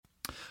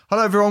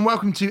Hello, everyone.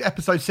 Welcome to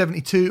episode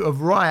 72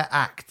 of Riot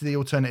Act, the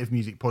alternative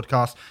music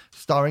podcast,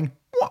 starring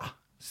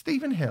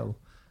Stephen Hill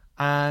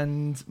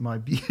and my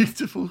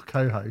beautiful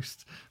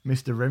co-host,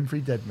 Mr.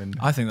 Renfrey Deadman.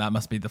 I think that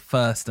must be the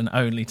first and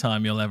only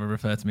time you'll ever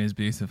refer to me as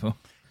beautiful.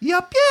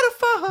 You're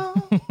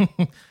beautiful.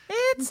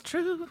 It's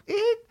true.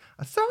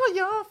 I saw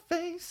your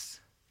face.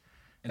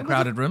 In a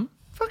crowded room.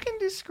 Fucking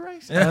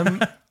disgrace. It's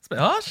a bit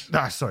harsh.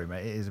 Sorry,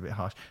 mate. It is a bit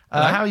harsh.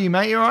 Hello? How are you,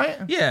 mate? You all right?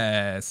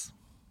 Yes.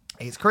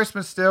 It's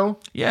Christmas still.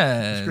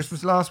 Yes. It's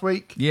Christmas last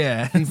week.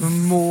 Yeah.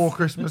 Even more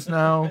Christmas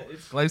now.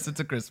 It's closer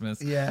to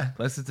Christmas. Yeah.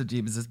 Closer to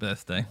Jeebus'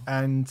 birthday.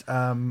 And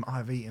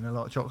I've eaten a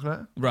lot of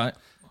chocolate. Right.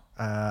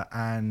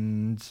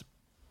 And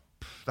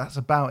that's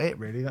about it,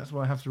 really. That's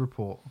what I have to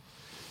report.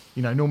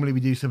 You know, normally we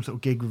do some sort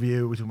of gig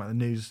review. We're talking about the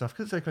news and stuff.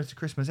 Because it's so close to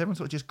Christmas, everyone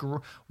sort of just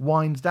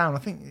winds down. I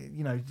think,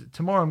 you know,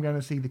 tomorrow I'm going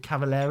to see the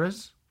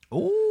Cavalieras.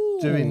 Ooh.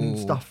 Doing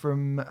stuff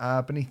from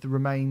Beneath the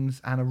Remains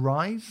and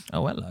Arise.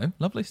 Oh, hello.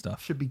 Lovely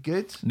stuff. Should be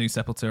good. New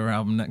Sepultura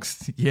album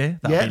next year.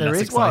 That'll be there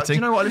less is. Well, do exciting.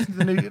 you know what? I listened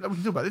to the new... We can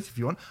talk about this if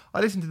you want.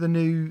 I listened to the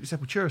new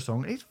Sepultura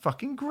song. It's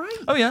fucking great.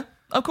 Oh, yeah?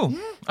 Oh, cool.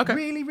 Yeah. Okay.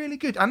 Really, really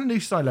good. And a new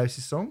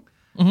Sylosis song.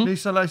 Mm-hmm. New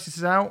Sylosis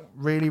is out.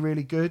 Really,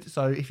 really good.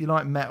 So if you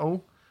like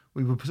metal...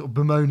 We were sort of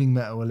bemoaning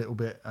metal a little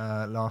bit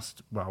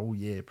all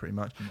year pretty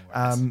much.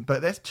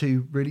 But there's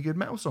two really good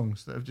metal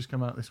songs that have just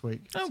come out this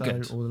week. Oh, so,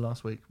 good. Or the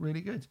last week.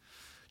 Really good.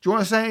 Do you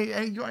want to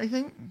say, you got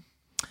anything?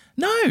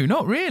 No,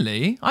 not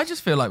really. I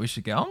just feel like we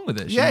should get on with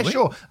it, shouldn't we?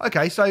 Sure.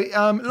 Okay, so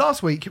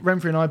last week,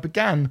 Renfrey and I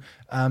began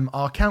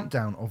our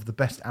countdown of the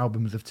best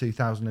albums of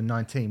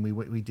 2019.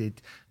 We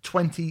did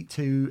 20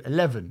 to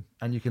 11,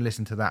 and you can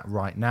listen to that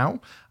right now.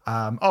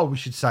 We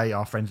should say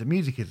our friends at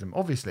Musicism.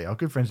 Obviously, our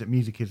good friends at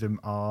Musicism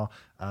are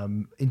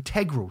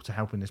integral to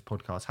helping this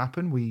podcast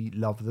happen. We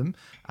love them,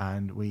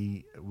 and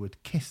we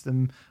would kiss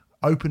them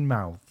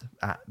open-mouthed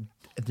at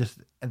just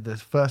the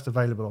first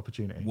available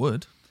opportunity.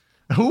 Would.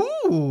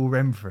 Ooh,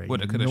 Renfrey.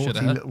 Woulda, coulda, naughty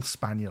shoulda. little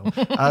spaniel.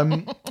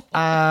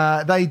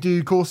 They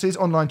do courses,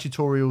 online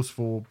tutorials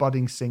for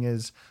budding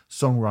singers,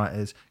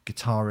 songwriters,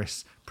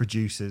 guitarists,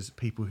 producers,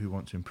 people who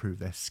want to improve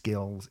their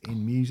skills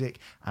in music.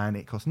 And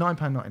it costs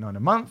 £9.99 a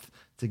month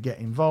to get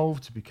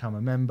involved, to become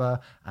a member.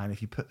 And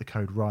if you put the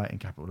code RIOT in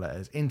capital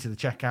letters into the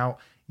checkout,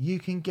 you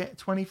can get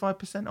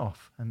 25%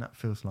 off. And that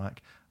feels like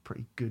a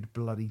pretty good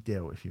bloody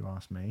deal, if you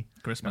ask me.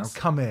 Christmas.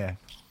 Now, come here.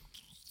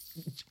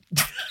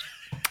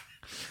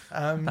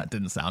 That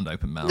didn't sound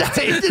open mouth.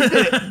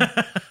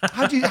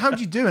 How do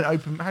you do an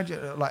open? How do you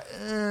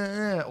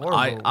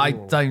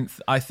horrible.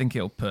 I think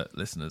it'll put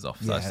listeners off.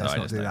 So, Yeah, so let's I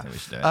not just do don't that. think we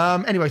should do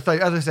it. Anyway, so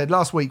as I said,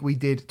 last week we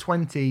did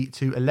 20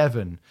 to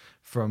 11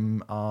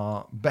 from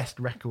our best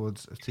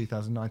records of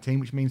 2019,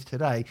 which means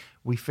today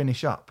we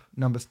finish up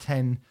numbers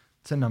 10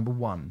 to number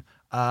 1.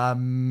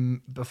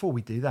 Before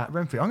we do that,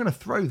 Renfrey, I'm going to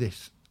throw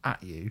this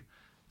at you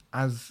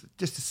as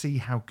just to see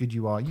how good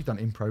you are. You've done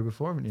improv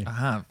before, haven't you? I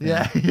have.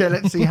 Yeah.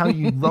 Let's see how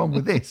you roll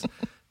with this.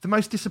 The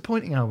most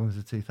disappointing albums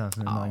of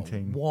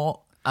 2019.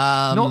 What?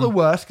 Not the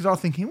worst, because I was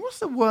thinking, what's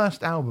the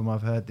worst album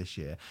I've heard this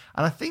year?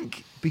 And I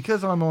think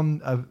because I'm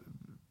on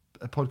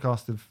a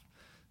podcast of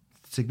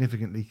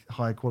significantly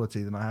higher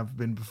quality than I have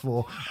been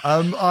before,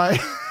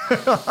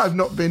 I've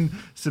not been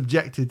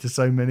subjected to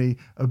so many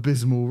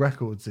abysmal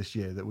records this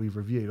year that we've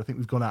reviewed. I think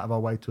we've gone out of our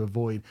way to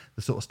avoid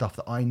the sort of stuff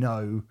that I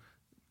know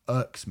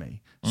irks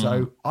me.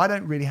 So I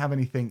don't really have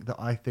anything that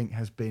I think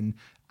has been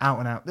out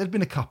and out. There's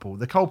been a couple.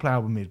 The Coldplay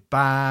album is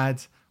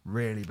bad.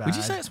 Really bad. Would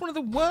you say it's one of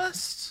the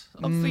worst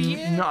of the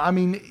year? No, I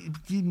mean,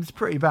 it's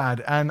pretty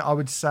bad. And I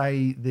would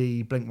say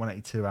the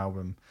Blink-182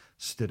 album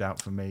stood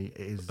out for me.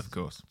 It is, Of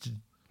course.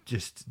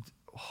 just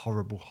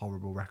horrible,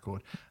 horrible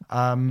record.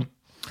 But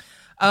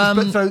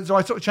so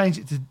I sort of changed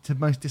it to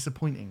most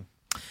disappointing.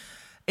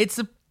 It's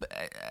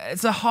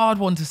a hard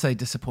one to say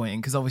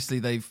disappointing because obviously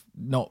they've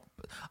not.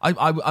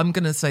 I'm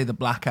going to say the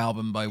Black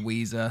Album by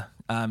Weezer,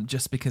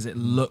 just because it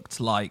looked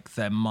like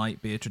there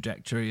might be a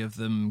trajectory of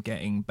them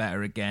getting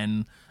better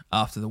again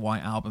after the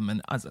White Album.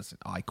 And as I said,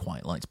 I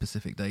quite liked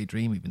Pacific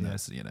Daydream, even though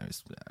it's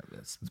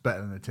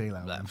better than the Teal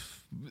album.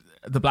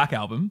 The Black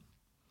Album.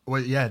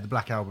 Well, yeah, the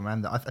Black Album,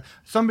 and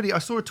I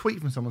saw a tweet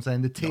from someone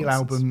saying the Teal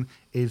Nonsense. album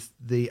is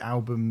the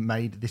album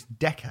made this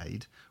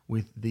decade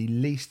with the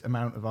least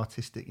amount of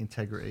artistic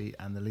integrity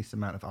and the least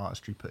amount of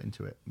artistry put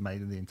into it made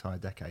in the entire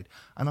decade.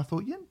 And I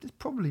thought, yeah, that's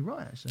probably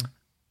right, actually.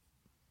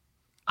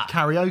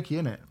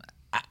 Karaoke, innit?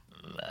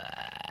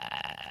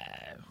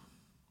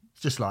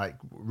 It's just like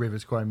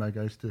Rivers Cuomo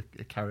goes to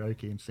a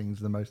karaoke and sings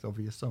the most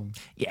obvious song.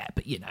 Yeah,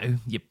 but you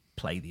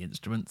play the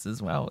instruments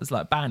as well. It's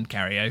like band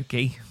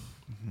karaoke.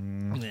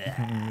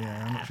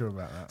 Yeah, I'm not sure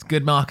about that. It's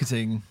good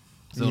marketing.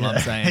 That's all I'm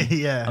saying.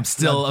 Yeah. I'm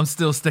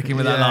still sticking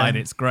with that Yeah. line.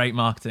 It's great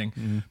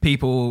marketing.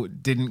 People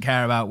didn't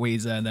care about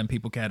Weezer, and then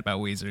people cared about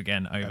Weezer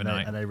again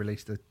overnight, And they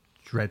released a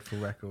dreadful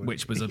record.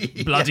 which was a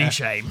bloody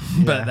shame.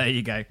 But there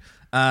you go.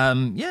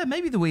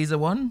 Maybe the Weezer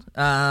one.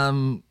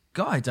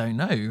 God, I don't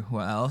know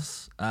what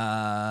else.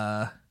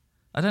 I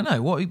don't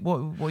know. What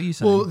are you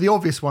saying? Well, the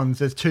obvious ones,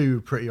 there's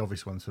two pretty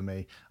obvious ones for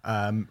me.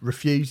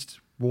 Refused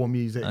war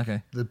music.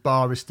 Okay. The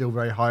bar is still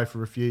very high for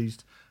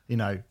Refused. You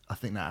know, I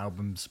think that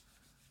album's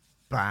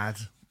bad,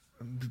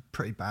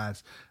 pretty bad,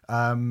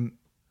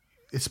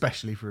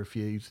 especially for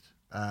Refused.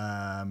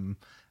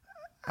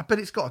 But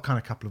it's got a kind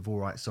of couple of all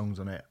right songs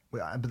on it.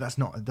 But that's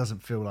not. It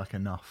doesn't feel like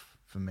enough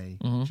for me.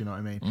 Do you know what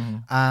I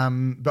mean?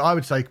 But I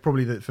would say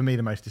probably that for me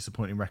the most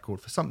disappointing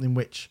record for something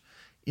which,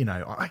 you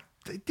know, I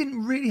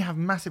didn't really have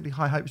massively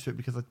high hopes for it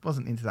because I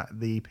wasn't into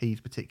the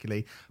EPs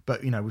particularly.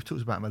 But you know, we've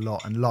talked about them a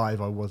lot, and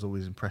live I was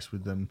always impressed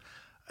with them.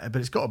 But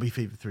it's got to be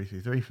Fever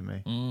 333 for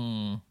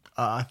me.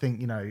 I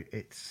think, you know,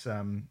 it's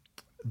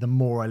the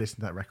more I listen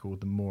to that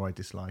record, the more I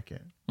dislike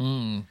it.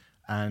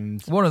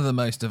 And one of the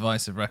most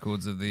divisive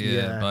records of the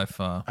year by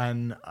far.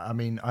 And I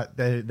mean,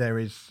 there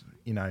is,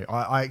 you know,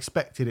 I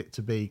expected it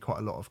to be quite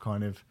a lot of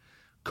kind of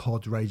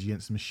COD, Rage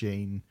Against the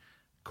Machine,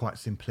 quite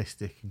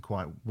simplistic and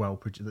quite well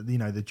produced. You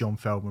know, the John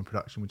Feldman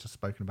production, which I've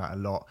spoken about a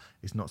lot,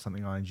 is not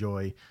something I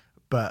enjoy.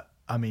 But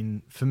I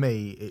mean, for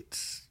me,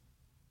 it's.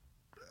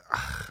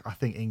 I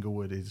think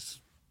Inglewood is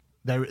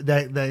there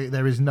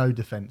is no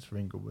defense for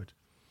Inglewood.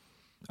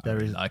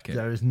 There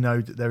is no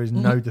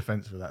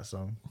defense for that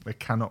song. There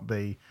cannot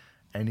be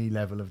any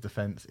level of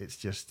defense. It's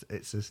the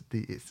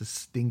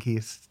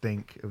stinkiest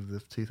stink of the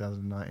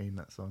 2019.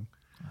 That song.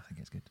 I think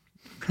it's good.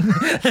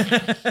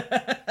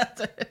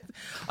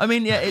 I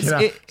mean, yeah, it's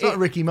like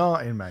Ricky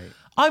Martin, mate.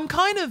 I'm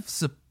kind of.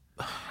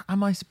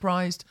 Am I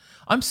surprised?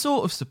 I'm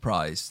sort of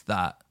surprised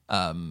that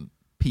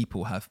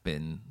people have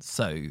been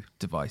so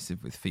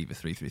divisive with Fever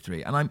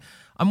 333, and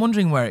I'm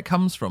wondering where it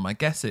comes from. I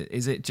guess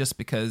is it just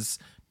because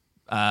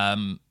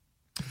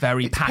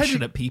very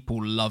passionate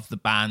people love the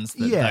bands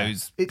that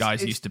those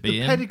guys used to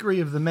be in. The pedigree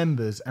of the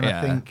members, and I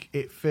think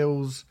it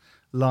feels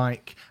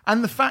like,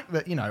 and the fact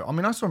that, you know, I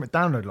mean, I saw them at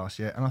Download last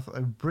year, and I thought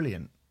they were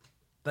brilliant.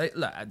 They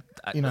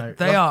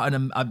are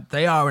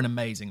an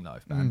amazing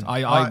live band.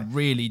 I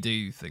really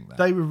do think that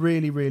they were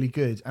really, really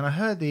good. And I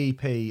heard the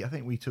EP. I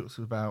think we talked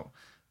about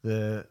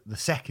the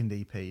second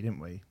EP, didn't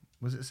we?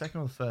 Was it the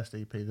second or the first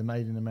EP? The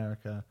Made in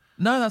America.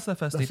 No, that's their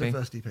first EP. That's their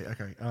first EP.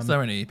 Okay, it's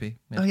their only EP. Yeah.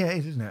 Oh yeah, it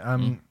is, isn't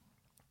it?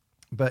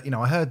 But you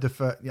know, I heard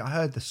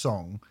the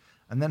song,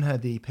 and then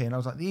heard the EP, and I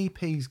was like, the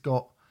EP's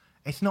got.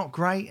 It's not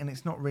great, and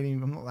it's not really.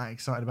 I'm not that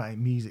excited about it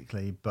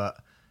musically, but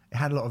it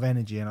had a lot of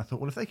energy, and I thought,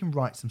 well, if they can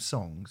write some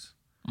songs,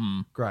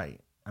 great.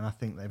 And I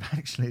think they've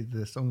actually,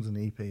 the songs on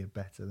the EP are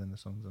better than the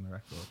songs on the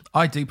record.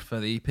 I do prefer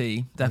the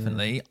EP,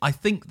 definitely. Yeah. I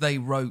think they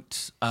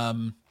wrote.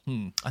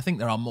 I think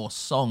there are more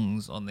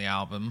songs on the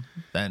album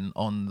than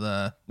on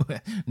the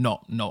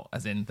not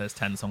as in there's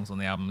 10 songs on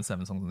the album and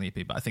 7 songs on the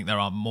EP, but I think they're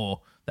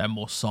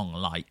more song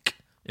like,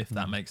 if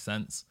that makes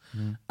sense.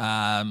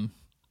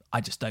 I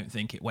just don't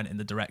think it went in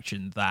the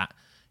direction that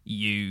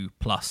you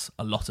plus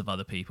a lot of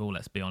other people,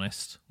 let's be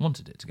honest,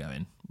 wanted it to go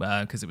in,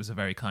 because it was a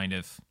very kind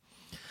of.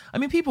 I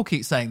mean, people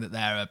keep saying that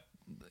they're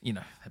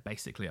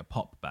basically a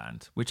pop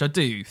band, which I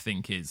do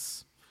think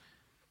is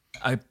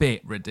a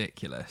bit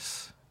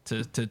ridiculous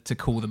to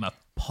call them a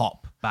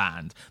pop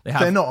band.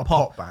 They're not a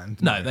pop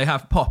band. No, they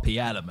have poppy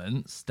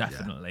elements,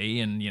 definitely,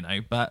 and you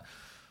know, but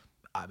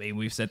I mean,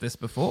 we've said this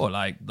before.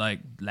 Like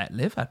Let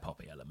Live had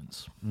poppy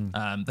elements.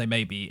 They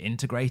maybe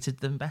integrated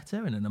them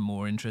better and in a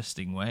more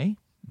interesting way.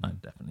 I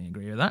definitely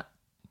agree with that,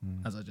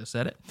 as I just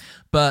said it.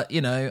 But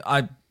you know,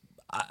 I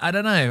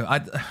don't know.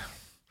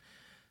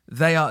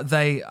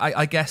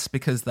 I guess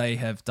because they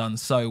have done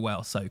so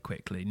well so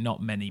quickly,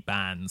 not many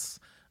bands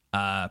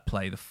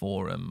play the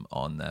Forum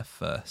on their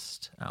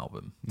first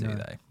album, do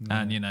they? No.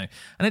 And you know,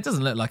 and it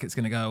doesn't look like it's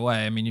going to go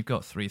away. I mean, you've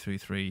got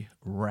 333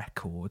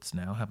 Records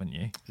now, haven't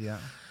you? Yeah.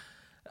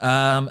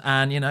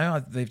 And you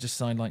know, they've just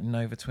signed like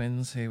Nova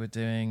Twins, who were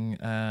doing,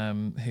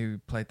 who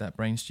played that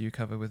Brain Stew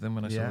cover with them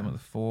when I saw them at the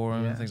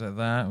Forum and things like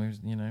that.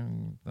 You know,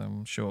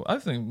 I'm sure. I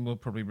think we'll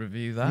probably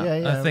review that.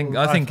 Yeah. I think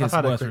it's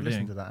worth reviewing.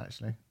 Listen to that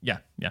actually. Yeah.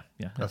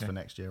 That's for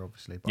next year,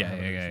 obviously. But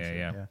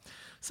Yeah.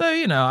 So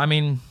you know, I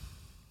mean,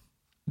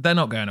 they're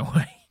not going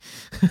away,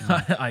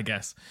 I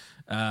guess.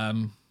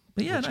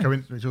 But yeah,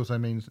 which also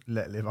means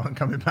Let Live aren't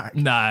coming back.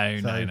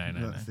 No.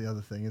 That's the other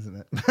thing, isn't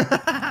it?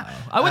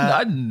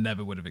 I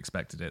never would have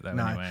expected it though.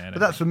 Anyway, but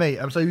that's for me.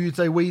 So you'd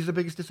say Weezer the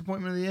biggest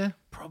disappointment of the year?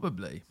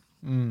 Probably.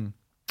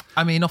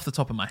 I mean, off the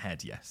top of my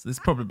head, yes. There's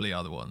probably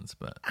other ones,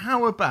 but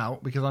how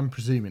about, because I'm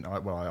presuming,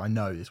 I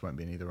know this won't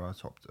be in either our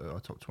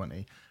top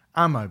 20.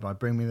 Ammo by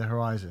Bring Me the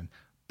Horizon,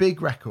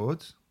 big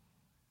records.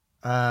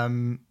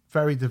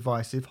 Very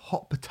divisive,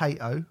 hot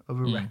potato of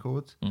a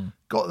record.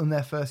 Got them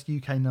their first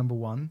UK number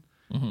one.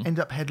 End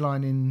up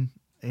headlining,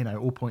 you know,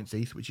 All Points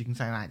East, which you can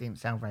say, it didn't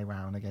sound very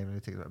well, and I gave it a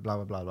ticket, blah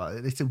blah blah blah.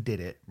 They still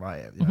did it,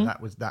 right? You know,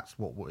 that's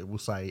what it will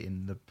say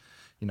in the,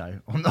 you know,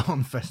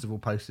 on festival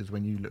posters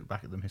when you look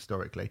back at them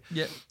historically.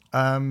 Yeah.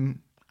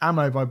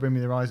 Ammo by Bring Me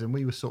the Horizon,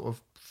 we were sort of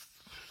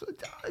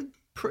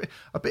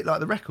a bit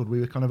like the record. We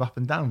were kind of up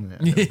and down in it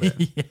a little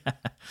bit. Yeah.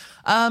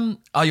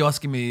 Are you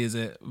asking me, is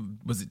it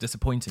was it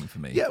disappointing for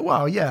me? Yeah,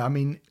 well, yeah. I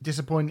mean,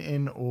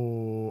 disappointing,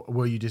 or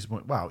were you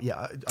disappointed? Well,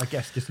 yeah. I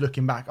guess just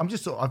looking back,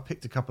 I've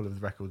picked a couple of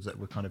the records that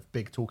were kind of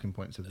big talking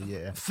points of the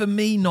year. For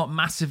me, not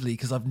massively,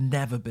 because I've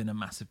never been a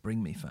massive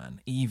Bring Me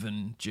fan,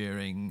 even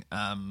during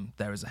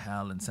There Is a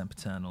Hell and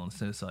Sempiternal and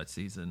Suicide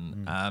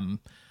Season.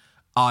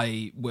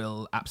 I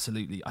will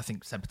absolutely. I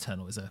think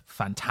Sempiternal is a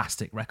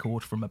fantastic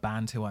record from a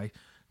band who I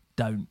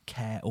don't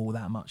care all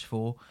that much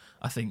for.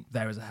 I think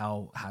There Is a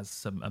Hell has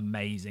some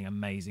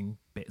amazing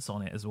bits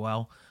on it as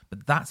well,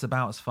 but that's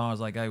about as far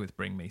as I go with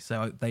Bring Me.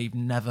 So they've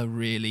never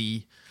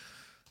really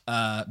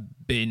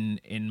been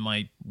in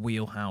my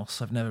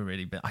wheelhouse. I've never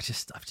really been. I've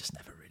just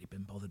never really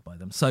been bothered by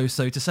them. So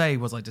to say,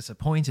 was I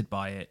disappointed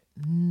by it?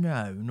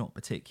 No, not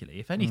particularly.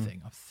 If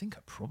anything, I think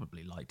I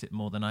probably liked it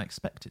more than I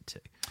expected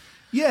to.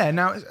 Yeah.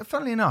 Now,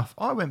 funnily enough,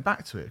 I went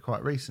back to it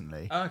quite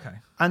recently. Okay.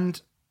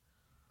 And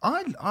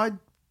I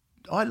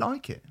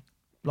like it.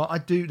 Like I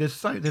do.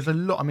 There's a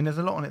lot. I mean, there's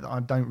a lot on it that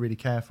I don't really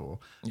care for.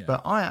 Yeah.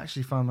 But I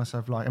actually find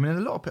myself like. I mean,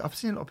 I've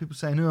seen a lot of people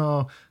saying,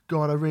 "Oh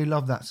God, I really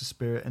love That's the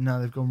Spirit," and now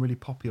they've gone really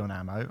poppy on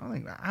Ammo. I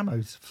think that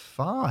Ammo's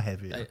far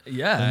heavier. Than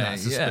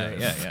That's the Spirit.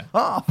 Yeah.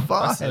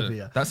 Far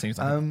heavier. That seems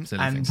like a silly thing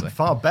and to say.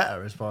 far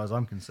better as far as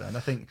I'm concerned.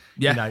 I think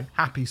Yeah.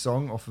 Happy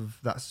Song off of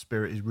That's the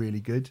Spirit is really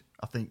good.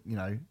 I think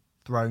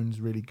Throne's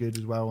really good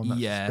as well on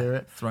That's the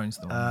Spirit. Throne's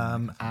the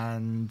one.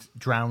 And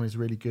Drown is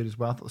really good as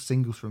well. I thought the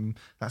singles from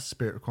That's the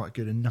Spirit were quite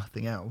good and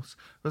Nothing Else.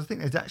 But I think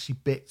there's actually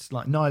bits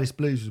like Nihilist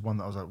Blues was one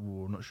that I was like,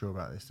 whoa, I'm not sure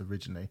about this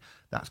originally.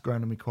 That's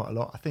grown on me quite a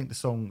lot. I think the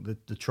song,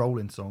 the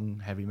trolling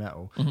song, Heavy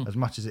Metal, as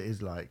much as it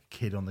is like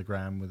Kid on the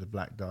Gram with a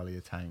Black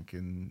Dahlia tank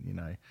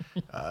and,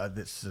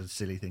 that's a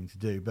silly thing to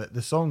do. But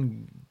the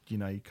song, you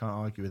can't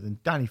argue with.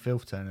 And Danny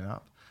Filth turning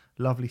up,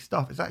 lovely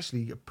stuff. It's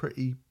actually a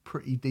pretty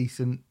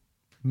decent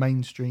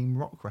mainstream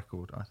rock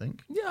record, I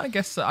think. Yeah, I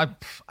guess so. I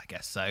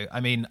guess so.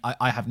 I mean,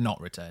 I have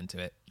not returned to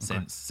it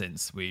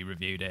since we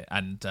reviewed it.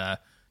 And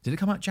did it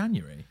come out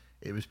January?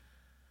 It was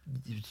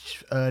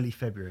early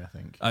February, I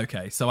think.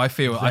 Okay, so I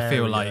feel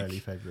like early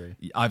February.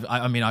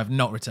 I've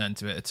not returned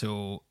to it at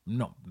all. I'm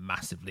not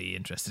massively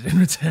interested in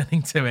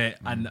returning to it,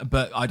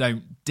 but I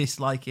don't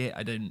dislike it.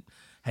 I don't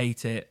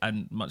hate it,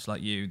 and much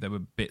like you, there were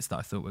bits that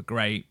I thought were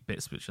great,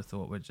 bits which I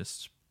thought were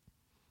just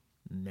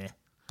meh.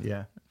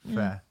 Yeah,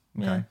 fair.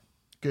 Okay. Yeah.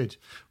 Good.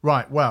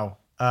 Right, well,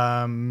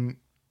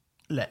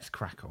 let's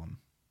crack on.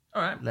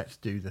 All right. Let's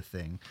do the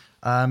thing.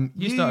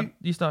 You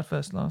started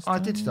first last time? I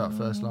did start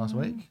first last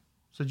week.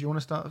 So do you want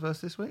to start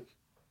first this week?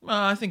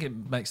 Well, I think it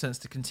makes sense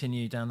to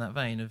continue down that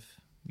vein of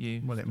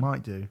you. Well, it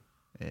might do.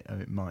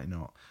 It might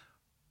not.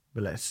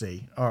 But let's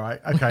see. All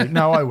right. Okay.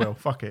 No, I will.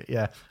 Fuck it.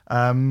 Yeah.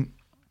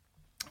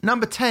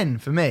 Number 10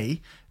 for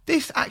me.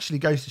 This actually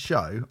goes to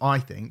show, I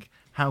think,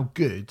 how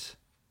good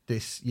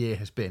this year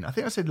has been. I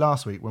think I said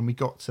last week when we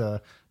got to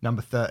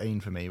number 13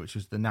 for me, which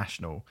was the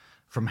National,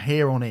 from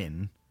here on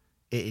in,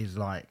 it is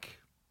like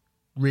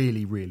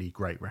really, really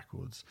great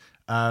records.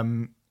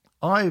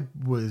 I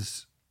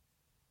was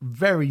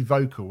very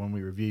vocal when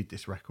we reviewed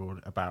this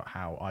record about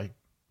how I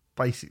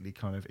basically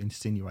kind of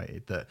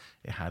insinuated that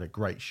it had a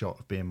great shot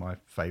of being my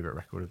favourite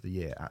record of the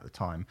year at the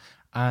time.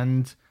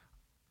 And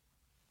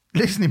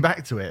listening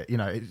back to it,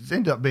 it's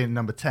ended up being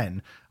number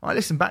 10. I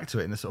listened back to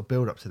it in the sort of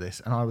build up to this,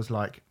 and I was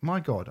like, my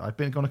God, I'd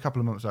been gone a couple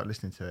of months without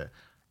listening to it.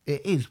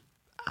 It is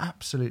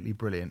absolutely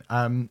brilliant.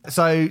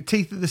 So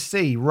Teeth of the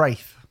Sea,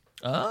 Wraith,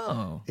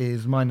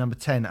 is my number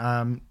 10.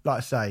 Like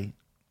I say,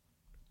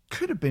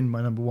 could have been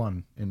my number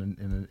 1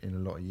 in a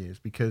lot of years,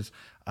 because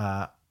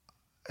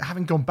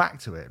having gone back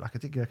to it, like I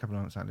did go a couple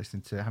of months without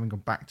listening to it, having gone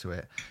back to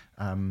it,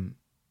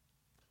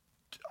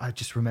 I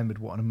just remembered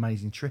what an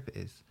amazing trip it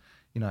is.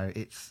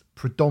 It's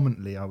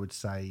predominantly, I would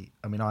say,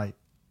 I mean, I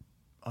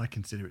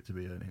consider it to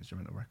be an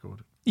instrumental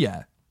record.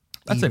 Yeah.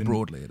 I'd say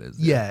broadly it is.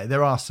 Yeah,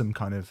 there are some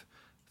kind of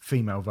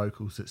female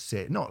vocals that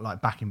sit, not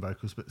like backing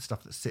vocals, but the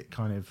stuff that sit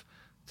kind of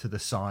to the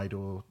side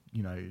or,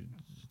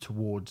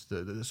 towards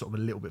the sort of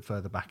a little bit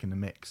further back in the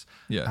mix.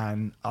 Yeah.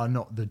 And are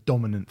not the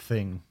dominant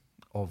thing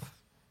of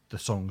the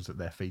songs that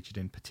they're featured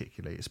in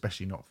particularly,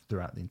 especially not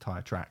throughout the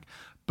entire track.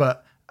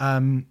 But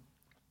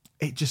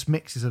it just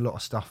mixes a lot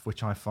of stuff,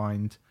 which I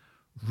find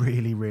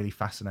really, really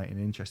fascinating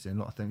and interesting. A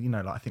lot of things,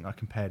 like I think I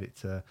compared it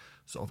to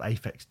sort of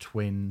Aphex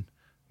Twin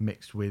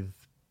mixed with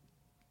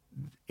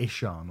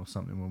Ishan or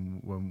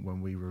something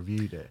when we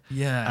reviewed it.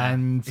 Yeah,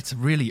 and it's a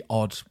really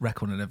odd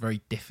record and a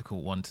very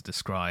difficult one to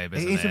describe.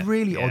 Isn't it is a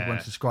really odd one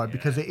to describe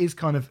because it is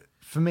kind of,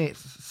 for me,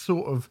 it's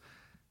sort of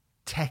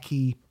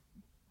techie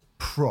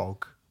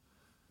prog,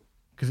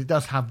 because it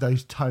does have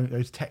those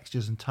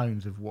textures and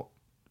tones of what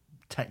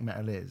tech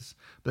metal is,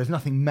 but there's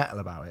nothing metal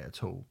about it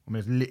at all. I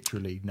mean, there's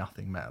literally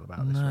nothing metal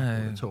about this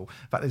record at all.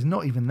 In fact, there's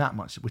not even that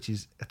much which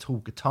is at all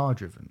guitar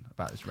driven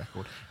about this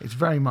record. It's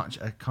very much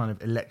a kind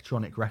of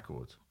electronic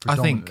record,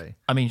 predominantly.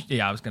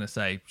 I was going to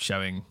say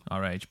showing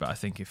our age, but I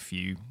think if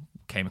you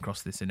came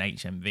across this in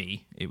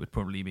HMV, it would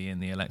probably be in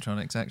the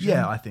electronic section.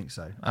 Yeah, I think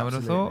so. I would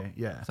have thought.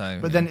 Yeah. So,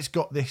 but then it's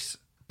got this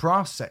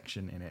brass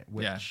section in it,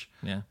 which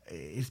yeah.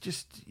 is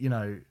just,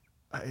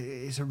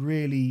 it's a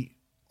really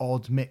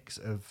odd mix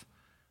of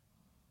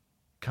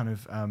kind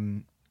of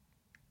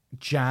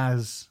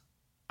jazz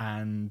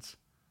and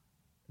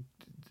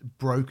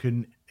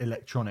broken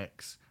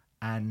electronics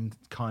and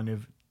kind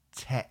of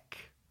tech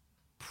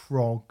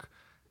prog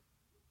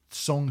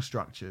song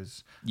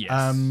structures.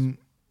 Yes.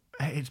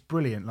 It's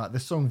brilliant. Like the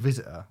song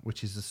Visitor,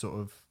 which is the sort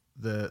of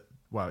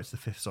it's the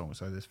fifth song,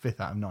 so there's fifth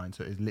out of 9,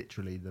 so it is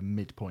literally the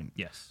midpoint.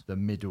 Yes. The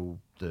middle,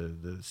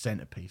 the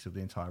centerpiece of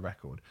the entire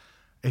record.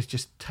 It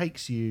just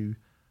takes you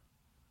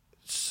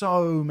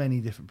so many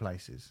different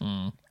places.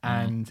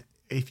 And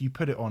if you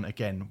put it on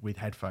again with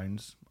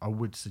headphones, I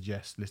would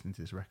suggest listening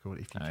to this record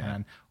if you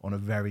can on a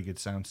very good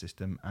sound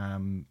system,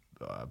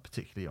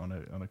 particularly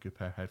on a good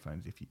pair of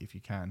headphones if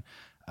you can.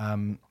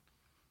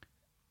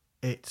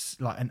 It's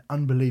like an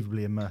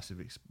unbelievably immersive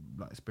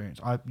experience.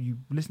 You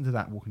listen to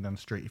that walking down the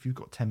street. If you've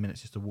got 10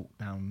 minutes just to walk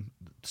down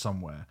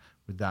somewhere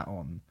with that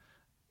on,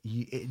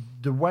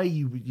 the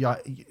way I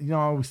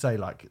always say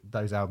like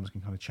those albums can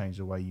kind of change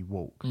the way you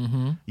walk.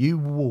 You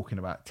walk in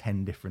about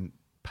 10 different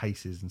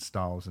paces and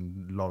styles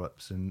and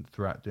lollops and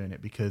throughout doing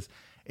it, because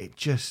it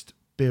just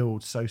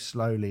builds so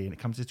slowly and it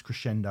comes to its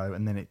crescendo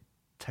and then it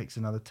takes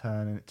another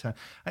turn and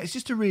it's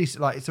just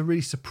it's a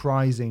really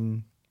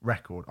surprising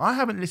record. I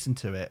haven't listened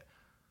to it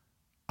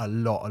a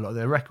lot.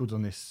 There are records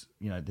on this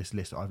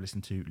list that I've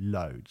listened to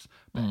loads,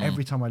 but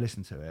every time I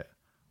listen to it,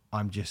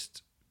 I'm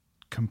just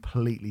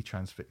completely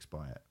transfixed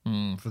by it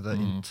for the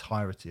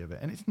entirety of it.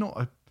 And it's not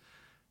a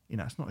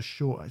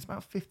short. It's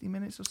about 50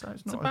 minutes or so.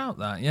 It's about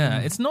that. Yeah,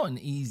 it's not an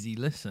easy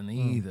listen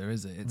either,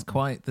 is it? It's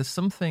quite. There's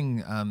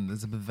something.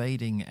 There's a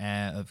pervading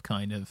air of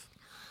kind of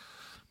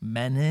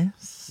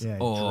menace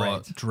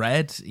or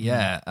dread.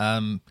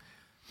 Yeah.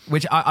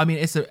 Which I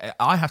mean,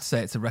 I have to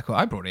say it's a record.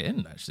 I brought it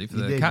in actually for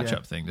the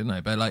catch-up thing, didn't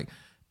I? But like,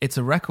 it's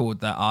a record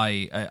that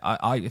I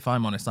if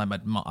I'm honest, I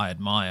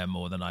admire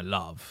more than I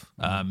love.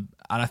 And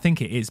I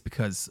think it is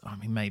because, I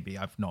mean, maybe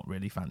I've not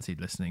really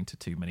fancied listening to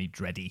too many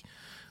dready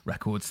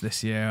records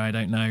this year. I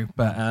don't know,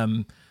 but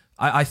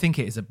I think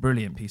it is a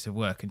brilliant piece of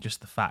work, and just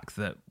the fact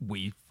that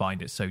we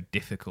find it so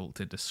difficult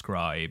to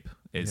describe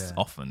is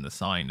often the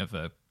sign of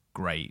a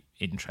great,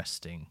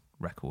 interesting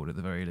record at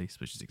the very least,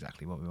 which is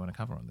exactly what we want to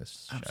cover on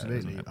this show.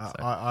 Absolutely.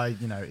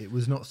 It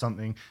was not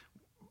something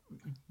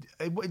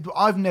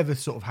I've never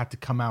sort of had to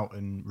come out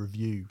and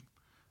review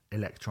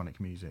electronic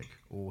music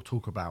or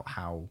talk about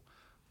how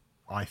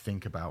I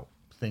think about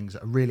things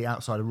that are really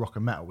outside of rock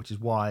and metal, which is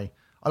why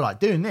I like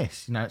doing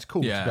this. It's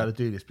cool to be able to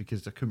do this,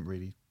 because I couldn't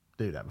really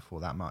do that before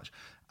that much.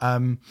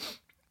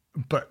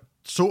 But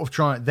sort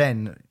of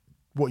then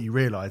what you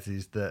realize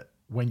is that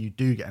when you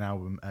do get an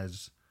album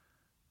as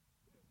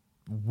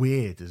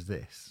weird as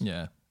this,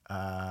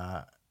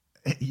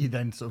 you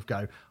then sort of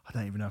go, I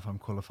don't even know if I'm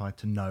qualified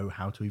to know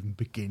how to even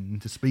begin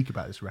to speak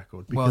about this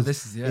record,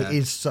 because it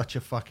is such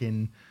a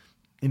fucking,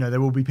 there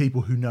will be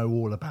people who know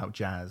all about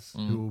jazz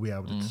who will be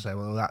able to say,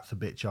 well, that's a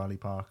bit Charlie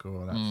Parker,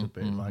 or that's a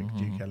bit like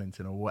Duke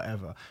Ellington or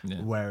whatever,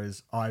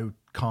 whereas I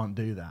can't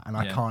do that, and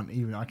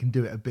I can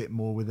do it a bit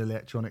more with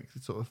electronic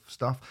sort of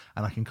stuff,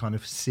 and I can kind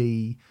of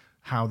see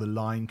how the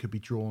line could be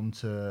drawn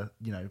to,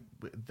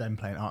 them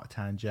playing Art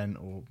Tangent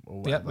or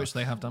whatever. Which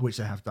they have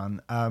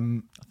done. I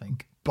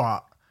think.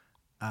 But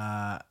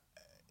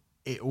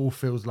it all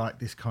feels like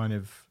this kind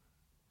of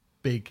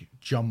big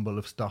jumble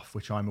of stuff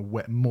which I'm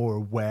more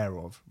aware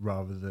of,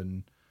 rather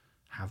than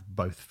have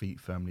both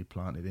feet firmly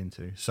planted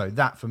into. So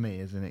that for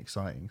me is an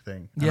exciting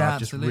thing. And I've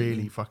just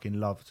really fucking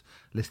loved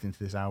listening to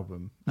this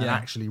album, and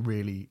actually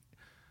really,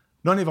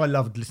 not only have I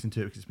loved listening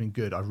to it because it's been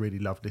good, I've really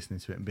loved listening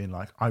to it and being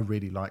like, I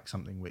really like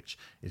something which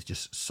is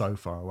just so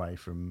far away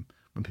from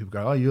when people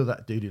go, oh, you're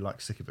that dude who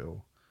likes Sick of It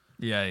All.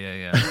 Yeah. Do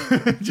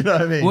you know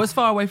what I mean? Well, it's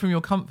far away from your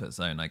comfort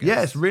zone, I guess.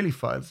 Yeah, it's really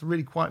far. It's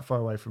really quite far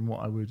away from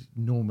what I would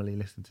normally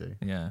listen to.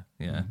 Yeah.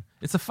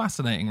 It's a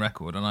fascinating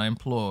record, and I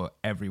implore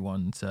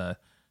everyone to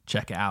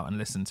check it out and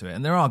listen to it.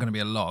 And there are going to be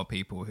a lot of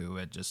people who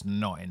are just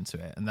not into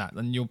it,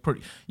 and you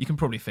can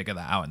probably figure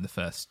that out in the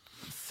first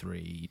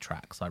 3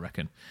 tracks, I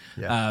reckon.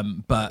 Yeah.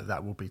 But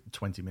that will be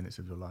 20 minutes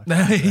of your life.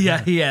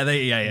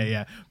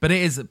 yeah. But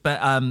it is.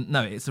 But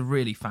no, it's a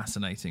really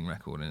fascinating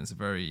record, and it's a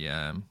very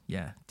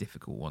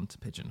difficult one to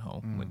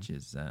pigeonhole, which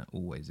is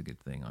always a good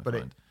thing. I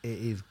find. It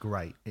is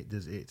great.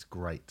 It's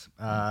great.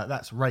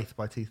 That's Wraith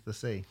by Teeth of the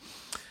Sea.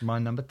 My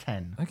number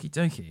 10. Okie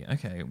dokie.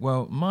 Okay.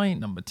 Well, my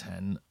number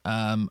 10.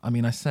 I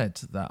mean, I said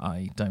that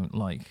I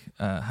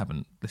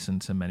haven't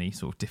listened to many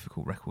sort of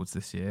difficult records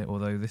this year,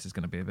 although this is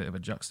going to be a bit of a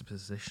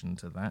juxtaposition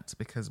to that,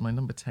 because my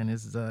number 10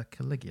 is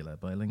Caligula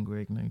by Lingua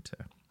Ignota.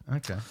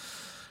 Okay.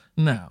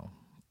 Now,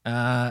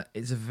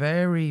 it's a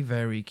very,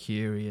 very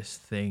curious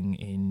thing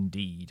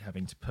indeed,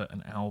 having to put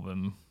an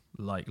album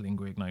like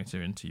Lingua Ignota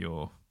into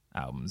your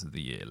albums of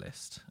the year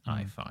list,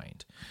 I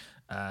find.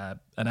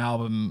 An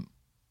album,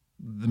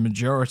 the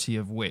majority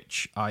of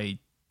which I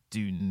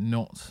do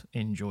not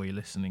enjoy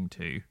listening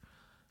to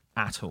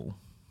at all.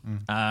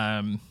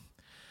 I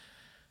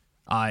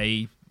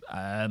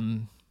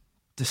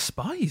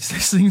despise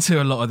listening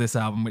to a lot of this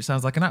album, which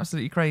sounds like an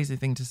absolutely crazy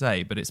thing to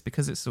say, but it's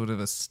because it's sort of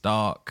a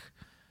stark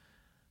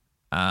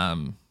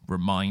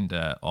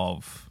reminder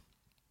of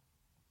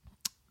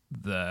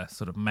the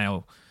sort of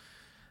male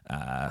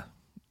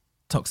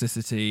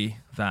toxicity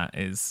that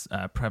is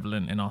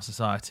prevalent in our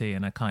society,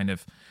 and a kind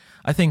of,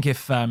 I think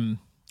if I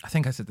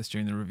think I said this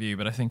during the review,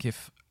 but I think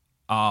if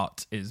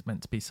art is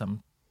meant to be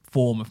some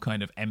form of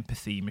kind of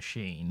empathy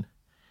machine,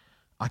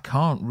 I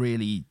can't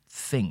really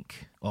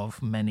think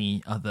of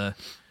many other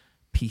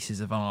pieces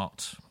of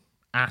art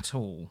at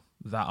all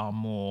that are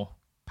more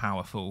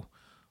powerful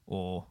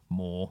or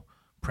more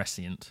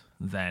prescient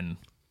than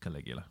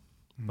Caligula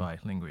by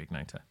Lingua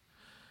Ignota.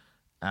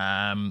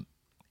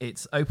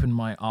 It's opened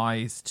my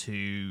eyes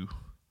to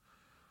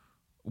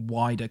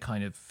wider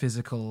kind of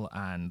physical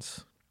and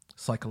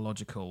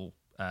psychological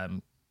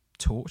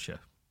torture,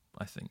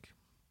 I think,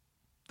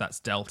 that's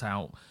dealt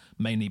out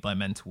mainly by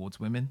men towards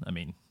women. I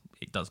mean,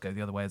 it does go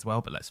the other way as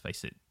well, but let's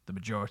face it, the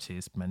majority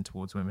is men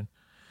towards women.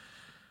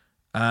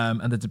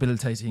 And the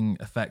debilitating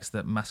effects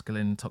that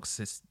masculine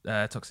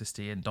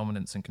toxicity and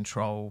dominance and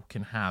control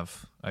can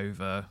have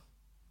over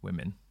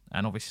women.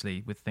 And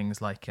obviously with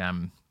things like,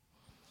 the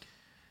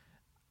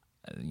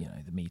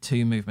Me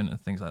Too movement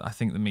and things like that. I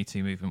think the Me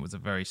Too movement was a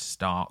very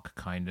stark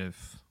kind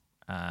of...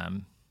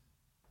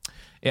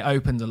 it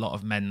opened a lot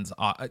of men's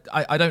art.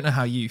 I don't know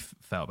how you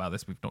felt about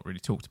this. We've not really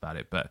talked about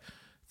it, but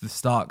the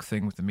stark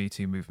thing with the Me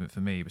Too movement for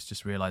me was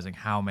just realizing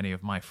how many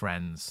of my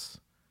female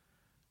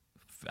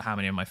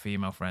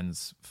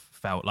friends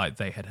felt like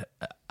they had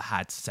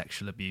had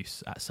sexual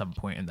abuse at some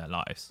point in their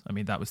lives. I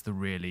mean, that was the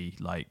really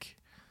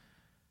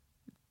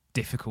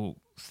difficult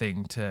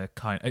thing to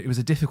it was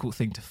a difficult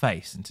thing to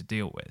face and to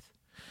deal with.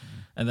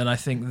 And then I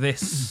think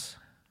this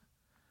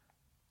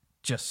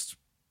just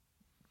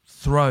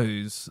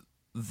throws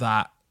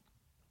that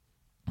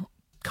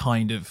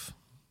kind of,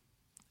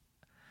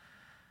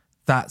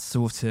 that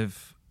sort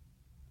of,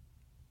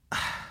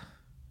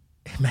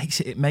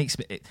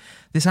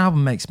 this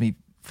album makes me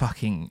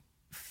fucking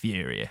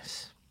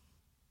furious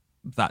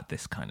that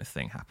this kind of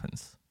thing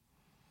happens,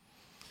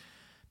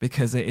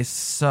 because it is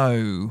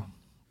so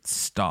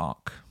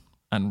stark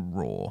and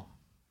raw,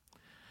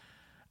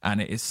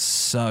 and it is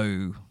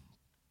so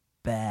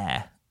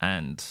bare,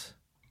 and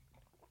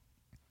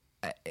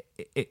I've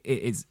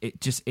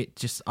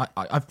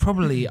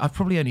probably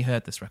only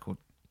heard this record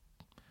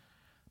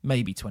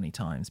maybe 20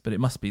 times, but it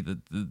must be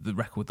the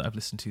record that I've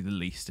listened to the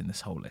least in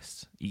this whole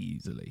list,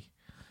 easily.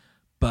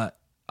 But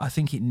I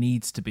think it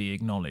needs to be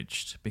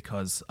acknowledged,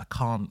 because I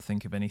can't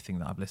think of anything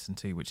that I've listened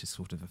to which has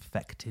sort of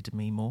affected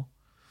me more.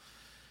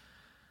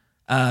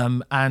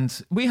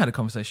 And we had a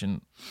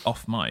conversation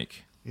off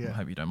mic. Yeah. I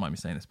hope you don't mind me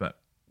saying this, but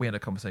we had a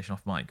conversation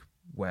off mic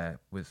where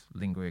with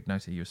Lingua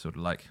Ignota, you were sort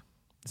of like,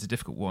 it's a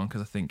difficult one,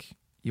 because I think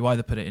you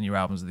either put it in your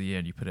albums of the year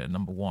and you put it at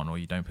number one, or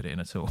you don't put it in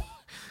at all.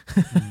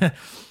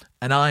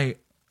 And I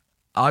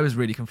was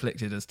really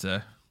conflicted as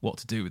to what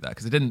to do with that,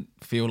 because it didn't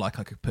feel like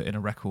I could put in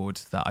a record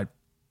that I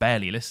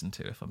barely listened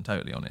to, if I'm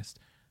totally honest,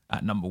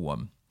 at number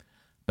one.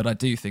 But I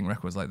do think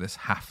records like this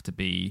have to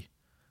be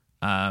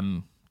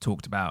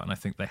talked about, and I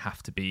think they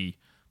have to be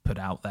put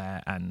out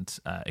there and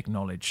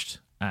acknowledged.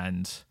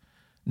 And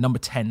number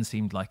 10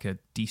 seemed like a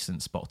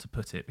decent spot to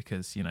put it,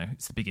 because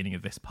it's the beginning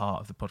of this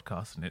part of the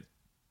podcast, and it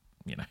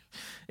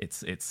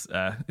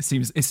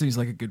seems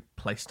like a good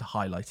place to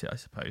highlight it, I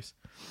suppose.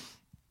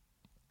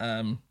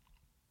 I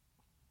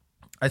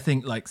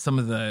think like some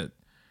of the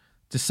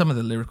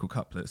lyrical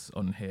couplets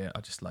on here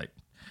are just like,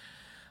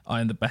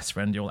 I am the best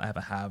friend you'll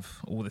ever have,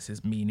 all this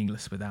is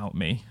meaningless without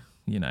me,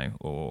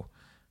 or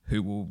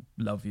who will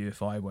love you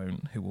if I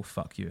won't, who will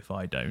fuck you if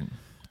I don't.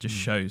 Just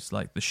shows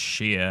like the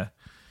sheer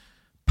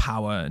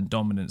power and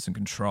dominance and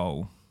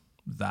control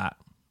that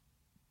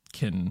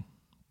can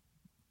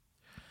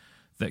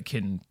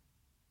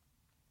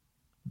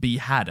be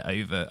had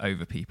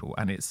over people,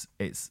 and it's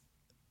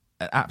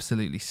an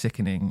absolutely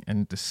sickening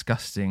and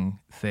disgusting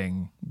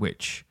thing,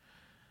 which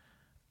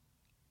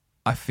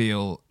I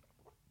feel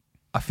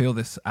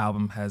this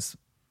album has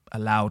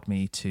allowed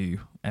me to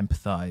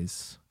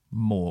empathize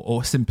more,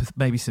 or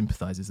maybe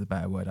sympathize is a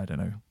better word, I don't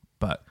know,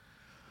 but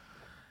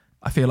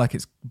I feel like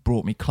it's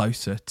brought me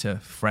closer to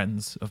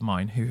friends of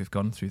mine who have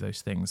gone through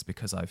those things,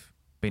 because I've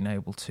been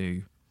able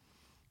to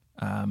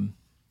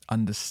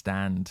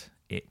understand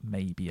it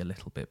maybe a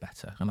little bit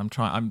better. And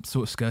I'm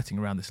sort of skirting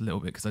around this a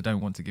little bit, because I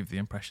don't want to give the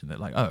impression that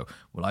like, oh,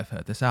 well, I've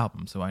heard this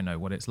album, so I know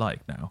what it's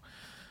like now.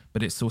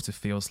 But it sort of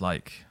feels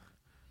like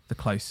the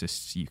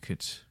closest you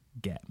could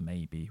get,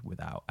 maybe,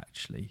 without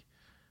actually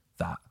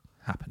that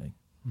happening.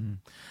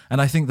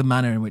 And I think the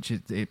manner in which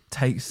it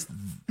takes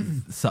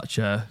such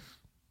a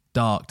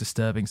dark,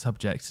 disturbing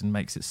subject and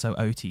makes it so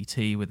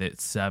OTT with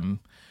its I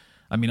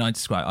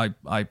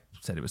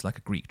said it was like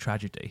a Greek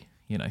tragedy,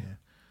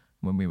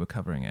 when we were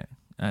covering it.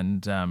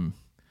 And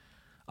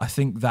I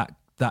think that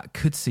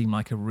could seem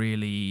like a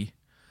really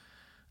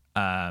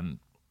to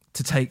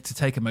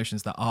take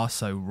emotions that are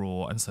so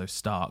raw and so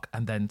stark,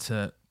 and then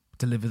to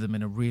deliver them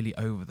in a really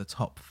over the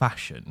top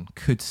fashion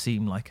could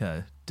seem like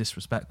a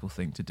disrespectful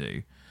thing to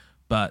do.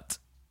 But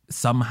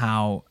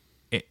somehow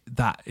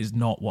that is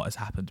not what has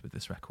happened with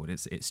this record.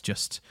 It's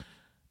just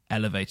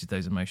elevated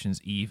those emotions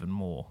even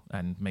more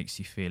and makes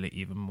you feel it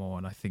even more.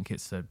 And I think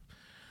it's a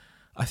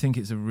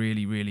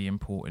really, really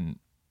important,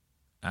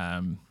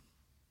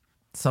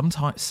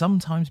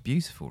 sometimes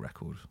beautiful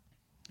record.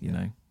 You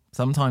know,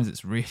 sometimes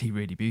it's really,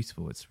 really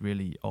beautiful. It's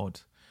really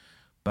odd,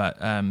 but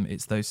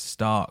it's those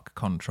stark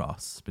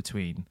contrasts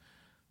between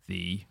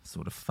the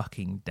sort of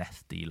fucking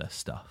death dealer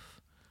stuff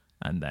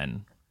and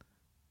then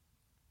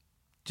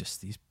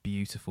just these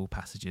beautiful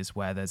passages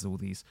where there's all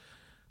these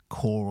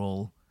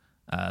choral,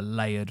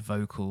 layered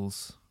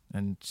vocals,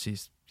 and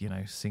she's, you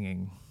know,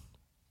 singing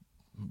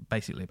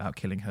basically about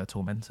killing her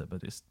tormentor,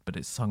 but it's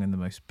sung in the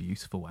most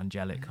beautiful,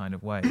 angelic kind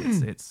of way.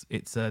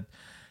 It's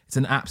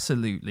an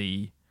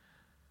absolutely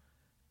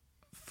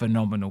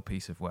phenomenal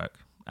piece of work,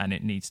 and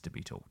it needs to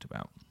be talked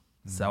about.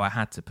 So I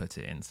had to put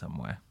it in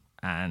somewhere,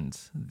 and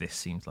this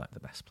seems like the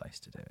best place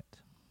to do it.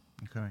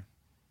 Okay,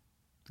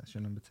 that's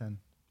your number 10.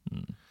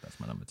 That's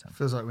my number 10.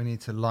 Feels like we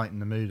need to lighten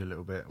the mood a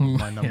little bit with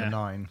my number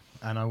 9,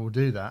 and I will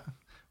do that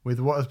with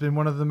what has been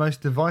one of the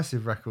most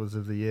divisive records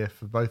of the year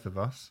for both of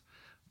us,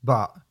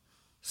 but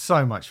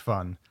so much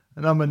fun.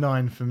 Number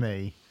 9 for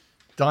me,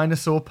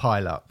 Dinosaur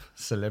Pileup,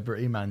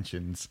 Celebrity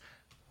Mansions.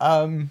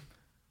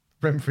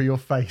 For your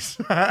face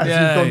as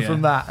you've gone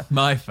from that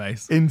my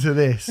face into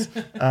this.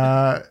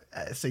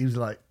 It seems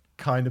like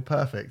kind of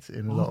perfect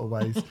in a lot of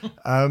ways.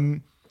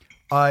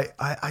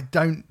 I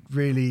don't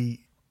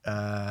really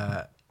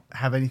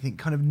have anything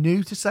kind of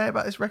new to say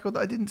about this record that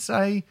I didn't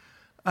say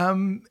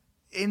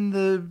in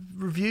the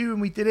review when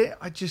we did it.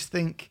 I just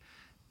think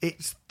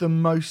it's the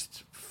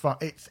most fun.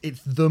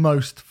 It's the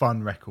most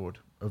fun record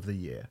of the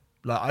year.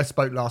 Like I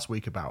spoke last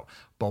week about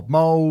Bob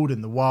Mould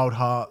and the Wild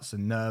Hearts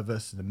and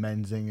Nervous and the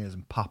Menzingers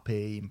and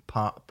Puppy and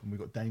Pup, and we've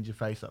got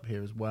Dangerface up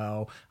here as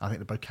well. I think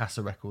the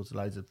Bokassa records are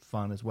loads of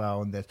fun as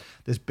well, and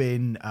there's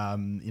been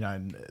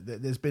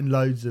there's been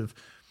loads of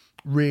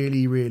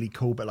really, really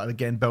cool, but like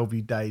again,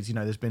 Bellevue Days, you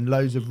know, there's been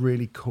loads of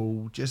really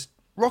cool just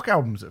rock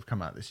albums that have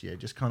come out this year,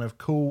 just kind of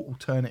cool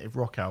alternative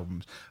rock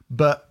albums.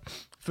 But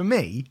for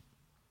me,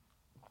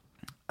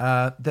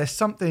 there's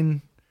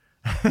something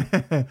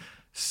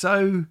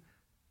so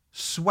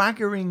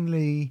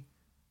swaggeringly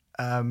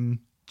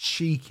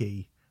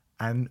cheeky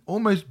and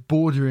almost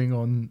bordering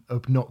on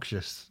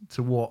obnoxious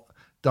to what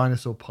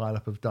Dinosaur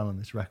Pileup have done on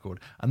this record,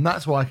 and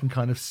that's why I can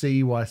kind of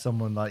see why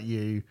someone like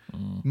you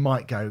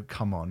might go,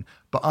 come on.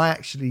 But I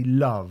actually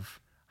love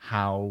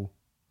how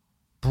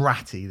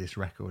bratty this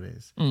record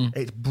is.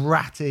 It's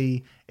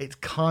bratty, it's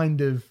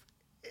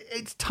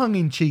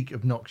tongue-in-cheek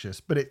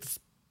obnoxious, but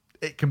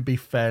it can be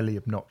fairly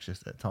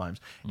obnoxious at times.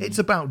 It's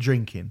about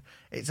drinking,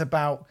 it's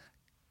about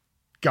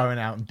going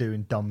out and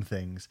doing dumb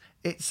things.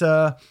 It's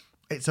a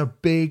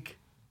big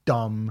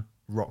dumb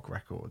rock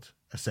record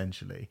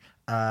essentially,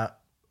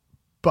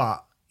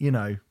 but you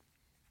know,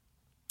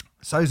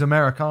 so's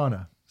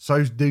Americana,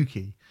 so's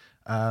Dookie,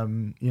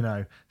 you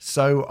know,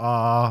 so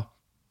are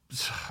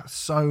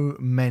so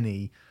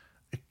many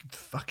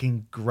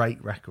fucking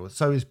great records.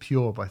 So is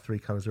Pure by Three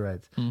Colors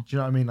Red. Do you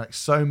know what I mean? Like,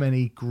 so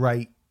many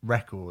great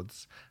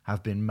records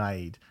have been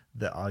made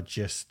that are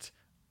just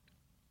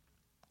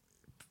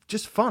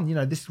fun. You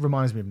know, this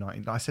reminds me of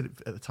I said it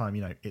at the time,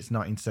 you know, it's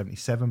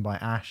 1977 by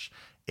Ash.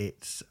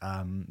 It's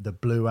the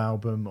Blue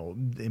album,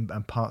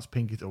 and parts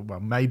Pink, or well,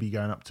 maybe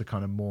going up to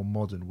kind of more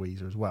modern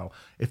Weezer as well.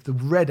 If the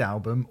Red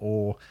album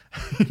or,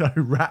 you know,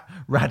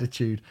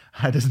 Raditude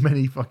had as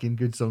many fucking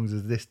good songs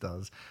as this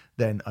does,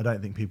 then I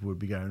don't think people would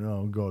be going,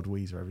 oh God,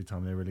 Weezer, every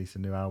time they release a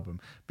new album.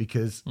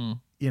 Because,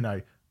 you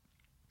know,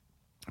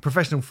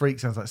 Professional Freak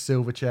sounds like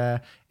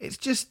Silverchair. It's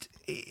just,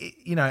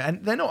 you know,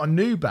 and they're not a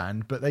new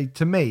band, but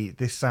to me,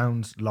 this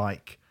sounds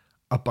like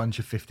a bunch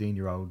of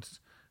 15-year-olds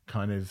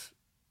kind of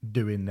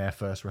doing their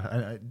first,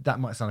 and that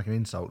might sound like an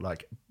insult,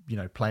 like, you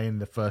know, playing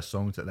the first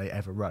songs that they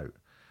ever wrote.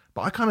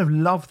 But I kind of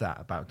love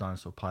that about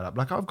Dinosaur Pileup.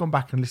 Like, I've gone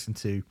back and listened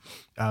to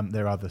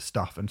their other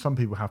stuff, and some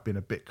people have been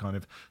a bit kind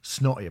of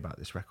snotty about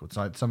this record.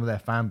 So some of their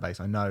fan base,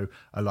 I know,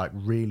 are like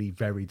really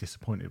very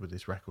disappointed with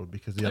this record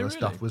because the other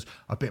stuff was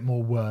a bit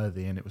more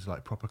worthy, and it was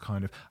like proper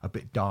kind of a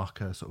bit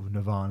darker, sort of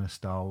Nirvana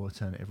style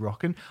alternative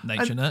rock and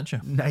nature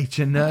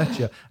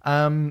nurture.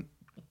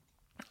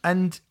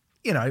 And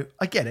you know,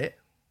 I get it.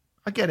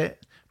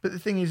 But the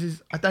thing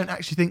is I don't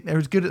actually think they're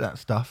as good at that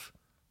stuff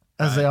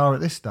as they are at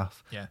this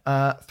stuff. Yeah.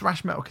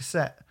 Thrash metal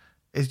cassette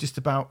is just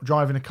about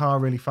driving a car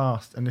really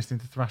fast and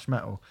listening to thrash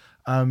metal.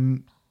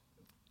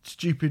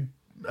 Stupid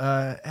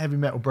heavy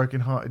metal,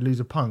 broken hearted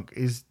loser punk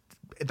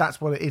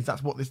that's what it is.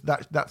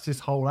 That's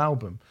this whole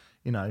album.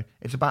 You know,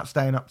 it's about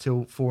staying up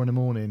till 4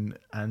 a.m.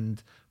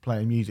 and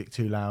playing music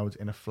too loud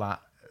in a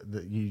flat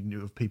that you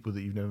knew of people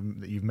that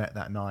you've met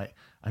that night,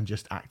 and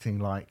just acting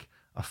like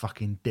a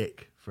fucking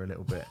dick for a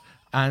little bit.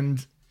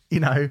 And you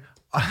know,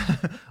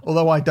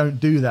 although I don't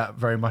do that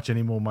very much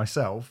anymore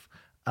myself,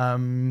 I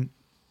don't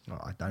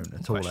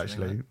at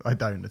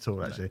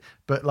all actually.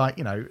 But like,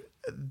 you know,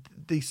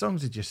 these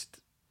songs are just,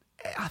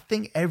 I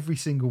think every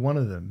single one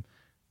of them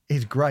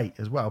is great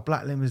as well.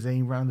 Black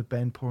Limousine, Round the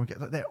Bend, Pour and Get,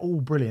 like, they're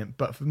all brilliant.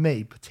 But for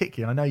me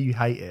particularly, I know you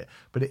hate it,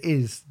 but it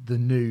is the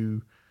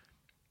new,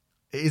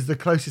 it is the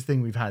closest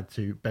thing we've had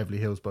to Beverly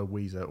Hills by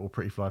Weezer or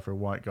Pretty Fly for a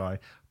White Guy.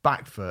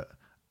 Backfoot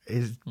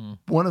is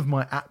one of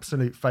my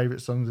absolute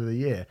favourite songs of the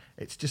year.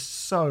 It's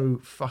just so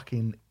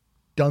fucking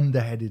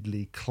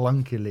dunderheadedly,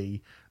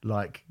 clunkily,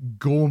 like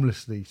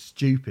gormlessly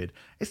stupid.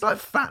 It's like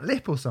Fat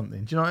Lip or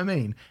something. Do you know what I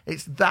mean?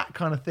 It's that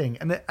kind of thing.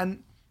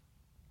 And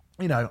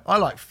you know, I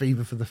like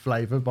Fever for the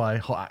Flavour by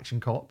Hot Action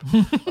Cop. Do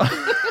you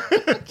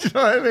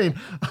know what I mean?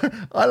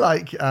 I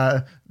like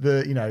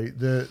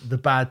the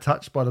Bad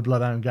Touch by the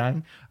Bloodhound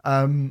Gang.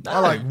 I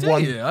like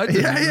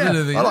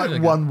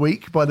One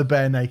Week by the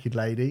Bare Naked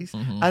Ladies.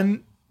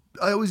 And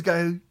I always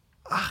go,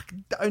 I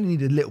only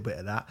need a little bit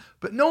of that.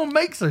 But no one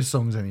makes those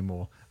songs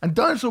anymore. And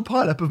Dinosaur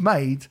Pile-Up have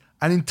made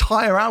an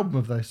entire album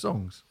of those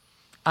songs.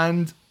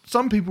 And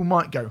some people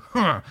might go,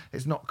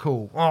 it's not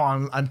cool,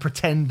 and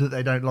pretend that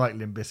they don't like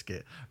Limp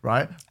Bizkit,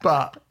 right?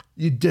 But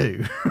you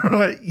do,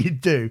 right? You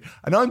do.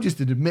 And I'm just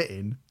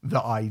admitting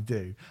that I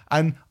do.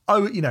 And I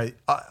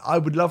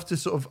would love to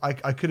sort of, I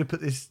could have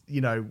put this,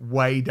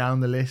 way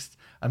down the list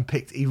and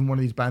picked even one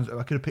of these bands.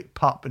 I could have picked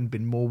Pup and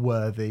been more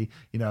worthy,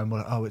 and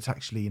like, it's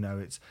actually,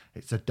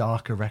 it's a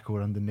darker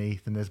record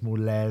underneath and there's more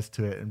layers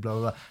to it and blah,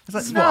 blah, blah. It's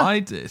like, That's what I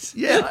did.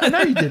 Yeah, I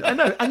know you did. I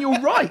know. And you're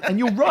right.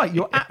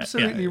 You're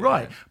absolutely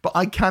right. But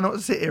I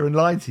cannot sit here and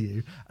lie to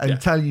you and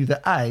tell you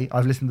that A,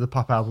 I've listened to the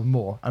Pup album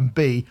more, and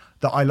B,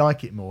 that I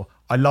like it more.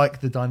 I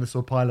like the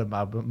Dinosaur Pile-Up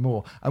album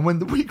more. And when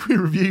the week we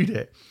reviewed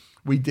it,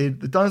 we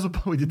did Dinosaur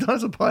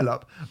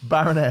Pile-Up,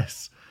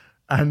 Baroness,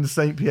 and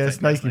St. Pierre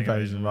Snake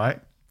Invasion, right?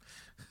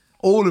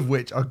 All of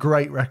which are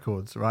great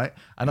records, right?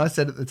 And I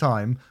said at the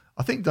time,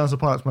 I think Dinosaur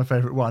Pile-Up's my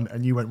favourite one.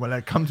 And you went,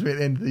 well, come to me at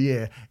the end of the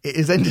year. It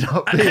has ended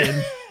up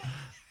being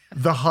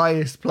the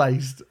highest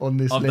placed on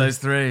this list. Of those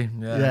three,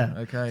 yeah.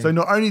 Okay. So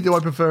not only do I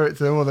prefer it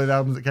to all those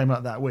albums that came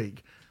out that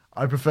week,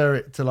 I prefer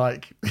it to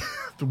like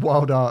the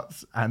Wild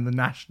Arts and the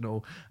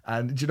National.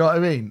 And do you know what I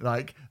mean?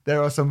 Like,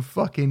 there are some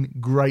fucking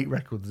great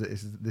records that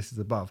this is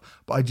above.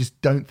 But I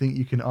just don't think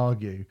you can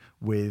argue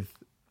with,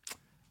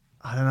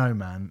 I don't know,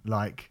 man,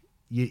 like,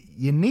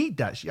 you need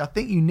that. I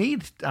think you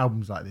need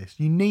albums like this.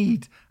 You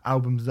need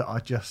albums that are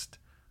just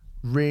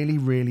really,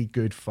 really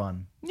good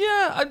fun.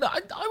 Yeah,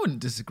 I wouldn't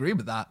disagree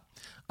with that.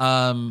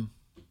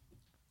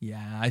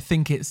 I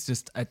think it's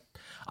just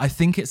I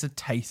think it's a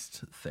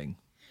taste thing.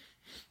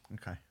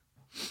 Okay.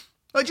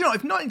 Well, do you know,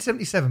 if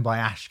 1977 by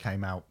Ash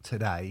came out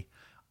today,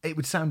 I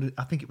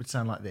think it would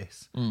sound like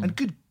this. And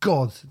good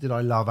God, did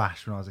I love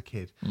Ash when I was a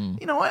kid.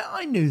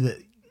 I knew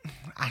that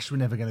Ash were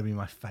never going to be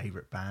my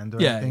favourite band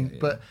or anything.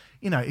 But,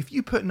 if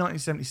you put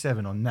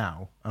 1977 on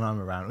now, and I'm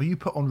around, or you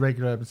put on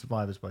Regular Urban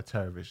Survivors by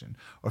Terrorvision,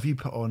 or if you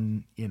put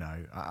on,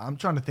 I'm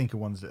trying to think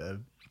of ones that are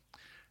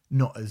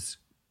not as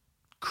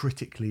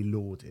critically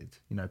lauded,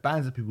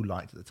 bands that people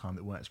liked at the time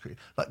that weren't as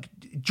critical. Like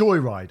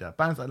Joyrider,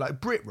 bands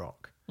like Brit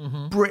Rock.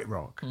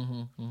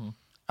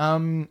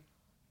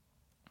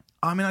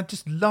 I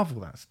just love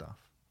all that stuff.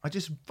 I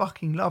just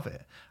fucking love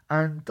it.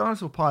 And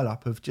Dinosaur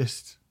Pile-Up they've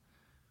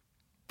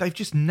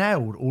just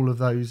nailed all of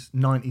those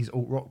 90s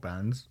alt-rock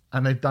bands,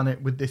 and they've done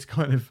it with this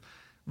kind of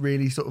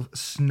really sort of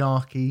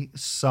snarky,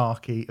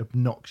 sarky,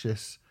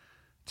 obnoxious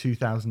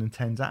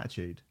 2010s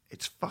attitude.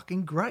 It's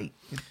fucking great.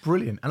 It's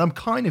brilliant. And I'm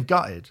kind of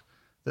gutted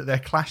that they're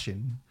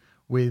clashing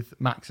with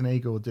Max and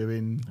Igor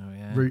doing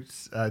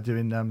Roots,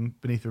 doing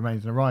Beneath the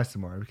Remains and Arise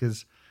tomorrow,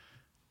 because...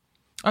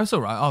 Oh, it's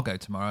all right. I'll go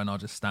tomorrow and I'll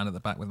just stand at the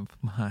back with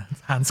my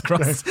hands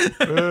crossed. Play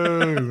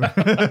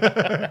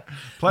a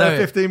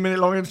 15-minute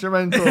long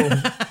instrumental.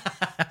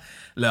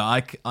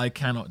 Look, I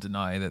cannot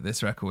deny that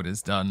this record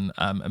is done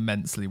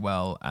immensely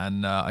well,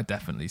 and I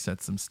definitely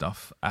said some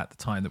stuff at the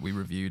time that we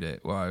reviewed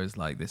it where I was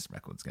like, this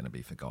record's going to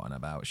be forgotten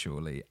about,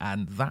 surely.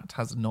 And that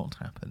has not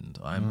happened.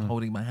 I'm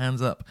holding my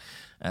hands up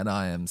and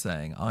I am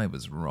saying I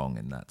was wrong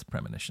in that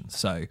premonition.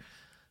 So...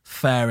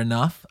 fair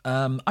enough.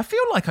 I feel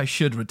like I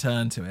should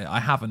return to it. I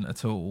haven't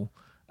at all.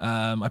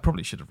 I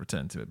probably should have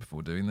returned to it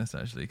before doing this,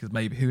 actually, because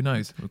maybe, who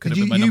knows? It could have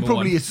been my number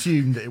probably one.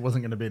 assumed that it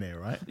wasn't going to be in here,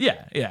 right?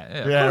 Yeah,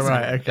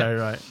 right. Okay,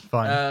 right.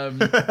 Fine.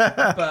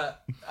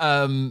 But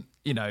I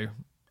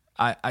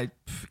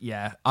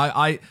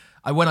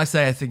when I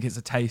say I think it's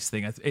a taste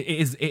thing, it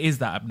is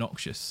that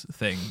obnoxious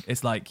thing.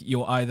 It's like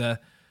you're either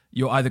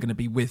going to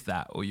be with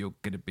that or you're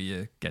going to be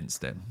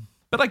against it.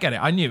 But I get it.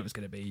 I knew it was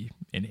going to be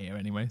in here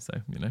anyway, so,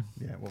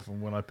 Yeah, well, from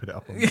when I put it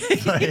up on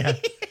so, yeah.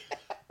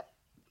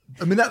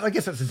 I mean, I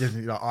guess that's the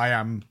difference. Like, I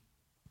am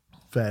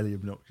fairly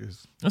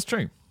obnoxious. That's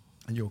true.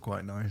 And you're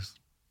quite nice.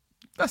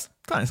 That's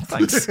nice.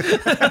 Thanks.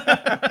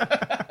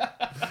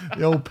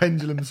 The old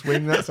pendulum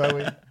swing, that's how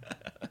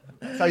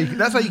you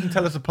can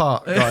tell us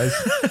apart, guys.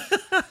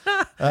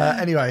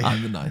 Anyway.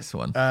 I'm the nice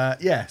one.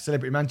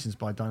 Celebrity Mansions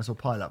by Dinosaur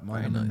Pile-Up,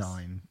 my number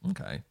 9.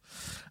 Okay.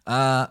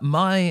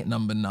 My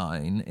number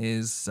 9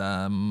 is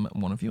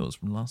one of yours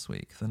from last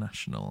week, The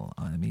National,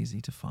 I Am Easy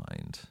to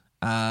Find.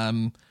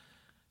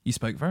 You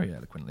spoke very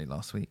eloquently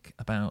last week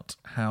about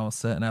how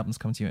certain albums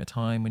come to you at a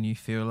time when you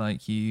feel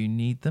like you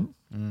need them.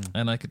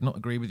 And I could not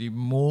agree with you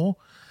more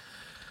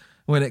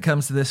when it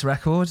comes to this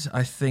record.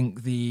 I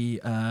think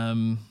the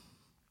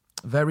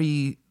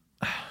very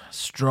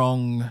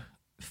strong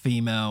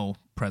female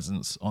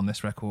presence on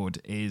this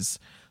record is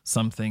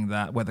something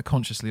that, whether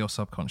consciously or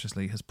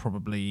subconsciously, has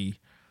probably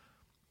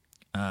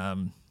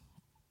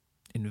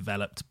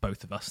enveloped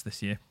both of us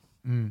this year.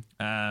 And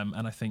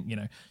I think,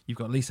 you've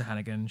got Lisa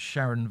Hannigan,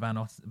 Sharon Van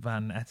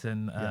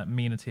Etten,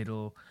 Mina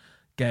Tiddle,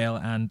 Gail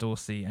Ann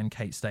Dorsey, and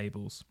Kate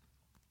Stables,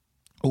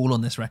 all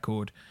on this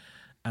record.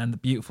 And the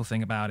beautiful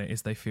thing about it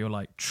is they feel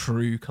like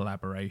true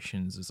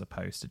collaborations as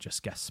opposed to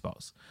just guest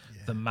spots.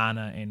 Yeah. The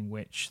manner in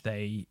which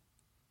they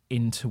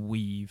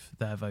interweave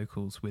their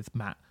vocals with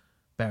Matt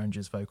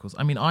Berenger's vocals.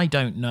 I mean, I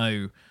don't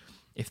know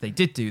if they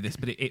did do this,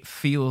 but it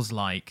feels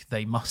like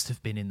they must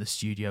have been in the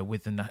studio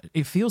with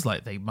it feels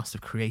like they must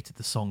have created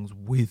the songs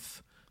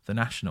with the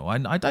National.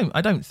 I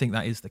don't think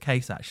that is the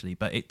case, actually,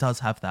 but it does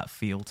have that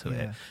feel to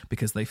it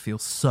because they feel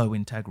so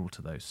integral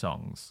to those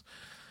songs.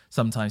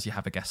 Sometimes you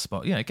have a guest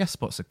spot. Guest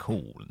spots are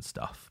cool and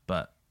stuff,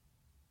 but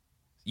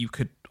you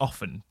could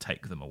often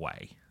take them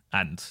away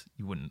and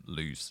you wouldn't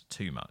lose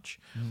too much.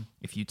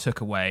 If you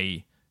took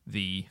away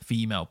the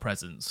female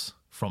presence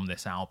from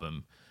this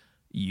album,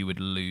 you would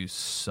lose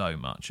so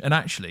much. And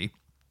actually,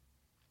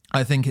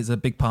 I think it's a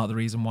big part of the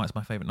reason why it's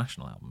my favourite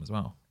National album as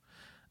well,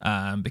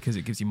 because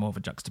it gives you more of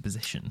a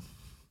juxtaposition.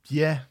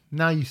 Yeah,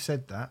 now you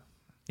said that.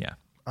 Yeah.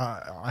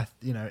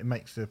 It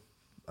makes a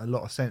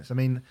lot of sense. I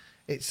mean,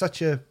 it's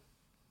such a...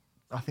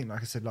 I think,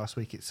 like I said last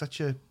week, it's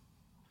such a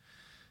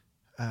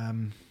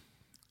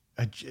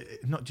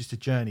not just a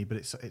journey,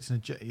 but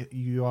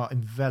you are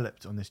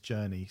enveloped on this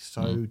journey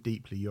so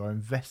deeply. You are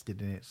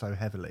invested in it so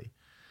heavily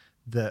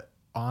that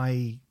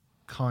I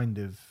kind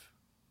of,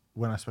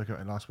 when I spoke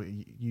about it last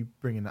week, you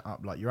bringing that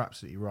up, like, you're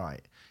absolutely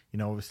right.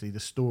 Obviously the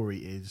story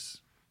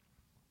is,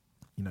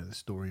 the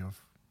story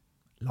of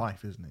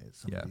life, isn't it?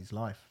 It's somebody's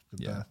life,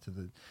 the birth to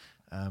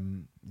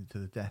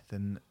the death,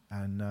 and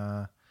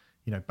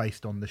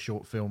based on the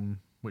short film,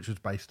 which was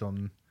based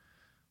on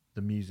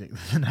the music that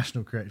the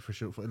National created for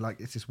short film. Like,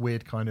 it's this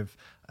weird kind of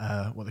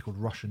what they called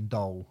Russian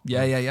doll.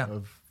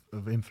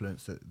 Of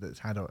influence that's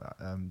had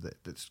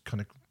that's kind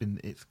of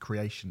been its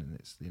creation, and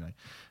it's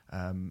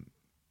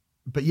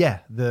but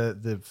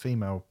the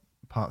female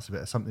parts of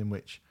it are something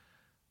which,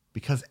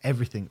 because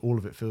all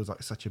of it feels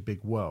like such a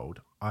big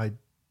world.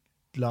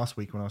 Last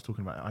week when I was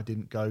talking about it, I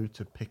didn't go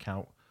to pick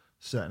out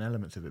certain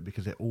elements of it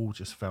because it all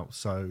just felt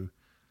so,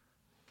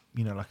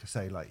 like I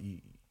say, like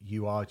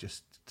you are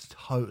just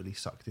totally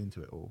sucked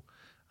into it all,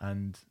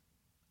 and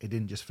it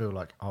didn't just feel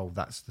like, oh,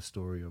 that's the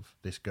story of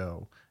this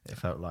girl. It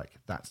felt like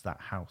that's that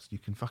house. You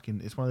can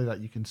it's one of those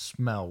that you can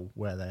smell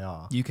where they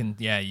are. You can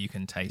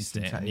taste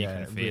it, and you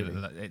can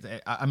feel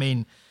it. I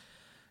mean,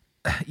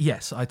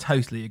 yes, I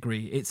totally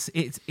agree. It's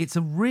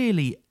a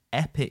really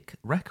epic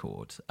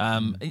record.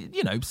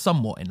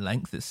 Somewhat in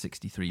length. It's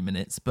 63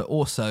 minutes, but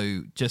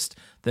also just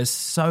there's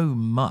so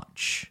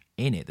much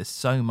in it. There's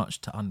so much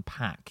to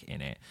unpack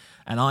in it.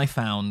 And I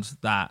found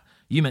that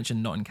you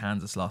mentioned Not in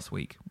Kansas last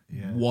week.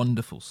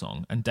 Wonderful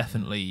song, and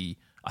definitely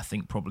I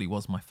think probably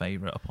was my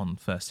favourite upon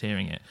first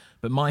hearing it.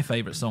 But my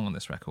favourite song on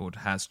this record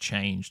has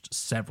changed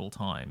several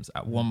times.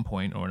 At one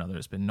point or another,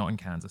 it's been Not in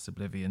Kansas,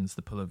 Oblivions,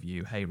 The Pull of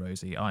You, Hey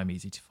Rosie, I'm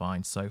Easy to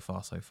Find, So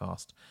Far So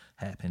Fast,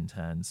 Hairpin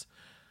Turns.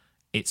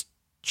 It's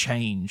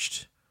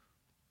changed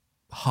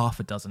half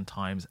a dozen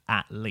times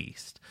at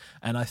least,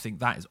 and I think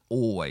that is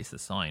always the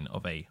sign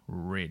of a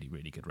really,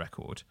 really good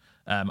record.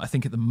 I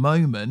think at the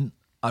moment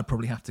I'd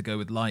probably have to go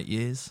with Light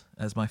Years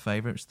as my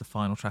favourite. It's the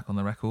final track on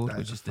the record,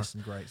 which is this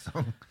great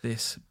song.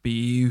 This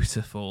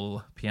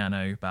beautiful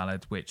piano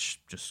ballad,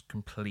 which just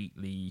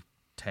completely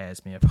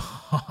tears me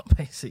apart,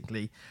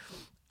 basically.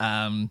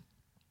 There's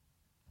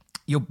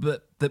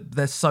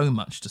so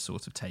much to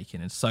sort of take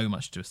in and so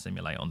much to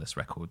assimilate on this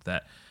record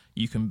that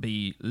you can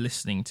be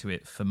listening to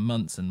it for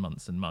months and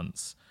months and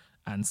months,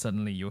 and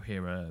suddenly you'll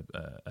hear a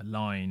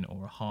line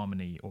or a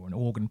harmony or an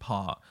organ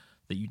part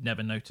that you'd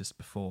never noticed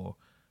before,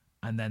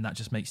 and then that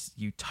just makes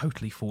you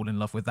totally fall in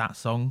love with that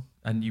song,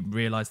 and you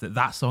realise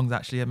that song's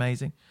actually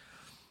amazing.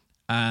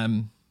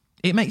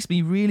 It makes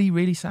me really,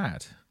 really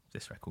sad,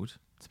 this record,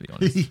 to be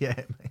honest. Yeah,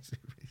 it makes me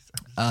really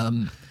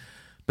sad.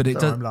 But it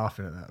does. I'm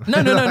laughing at that.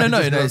 No,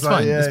 it's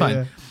fine. It's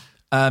fine.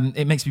 Yeah.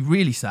 It makes me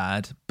really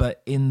sad,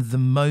 but in the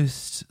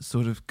most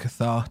sort of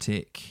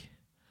cathartic,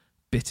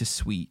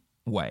 bittersweet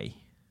way,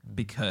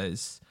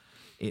 because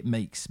it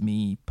makes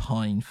me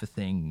pine for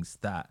things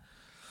that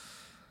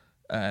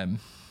I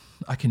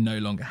can no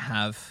longer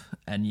have,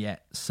 and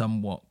yet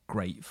somewhat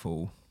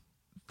grateful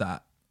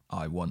that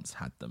I once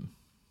had them.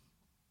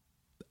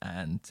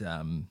 And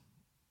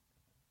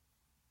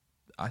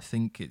I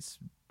think it's...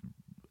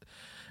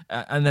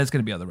 and there's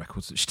going to be other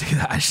records which do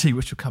that, actually,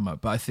 which will come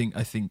up. But I think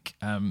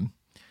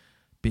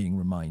being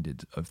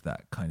reminded of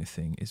that kind of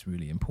thing is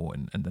really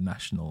important. And the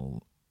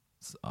National's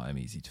I'm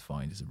Easy to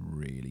Find is a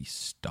really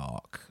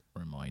stark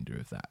reminder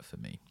of that for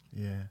me.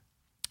 Yeah.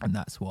 And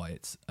that's why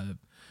it's an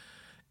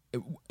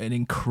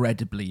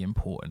incredibly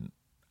important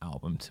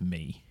album to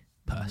me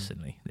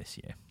personally this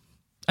year.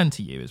 And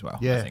to you as well,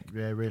 yeah, I think.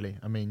 Yeah, really.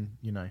 I mean,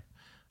 it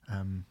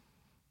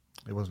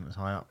wasn't as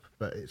high up,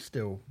 but it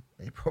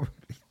probably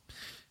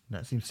No,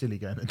 it seems silly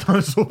going. The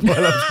Dinosaur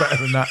Polo's better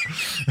than that.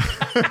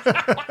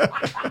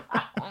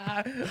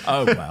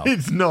 Oh well.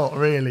 It's not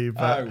really,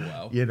 but Oh,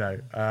 well. you know,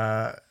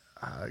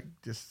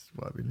 just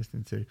what I've been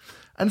listening to.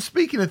 And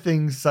speaking of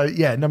things, so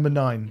yeah, number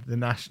 9, The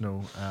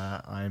National.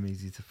 I Am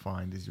Easy to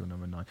Find is your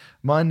number 9.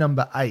 My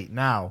number 8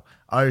 now.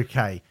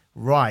 Okay,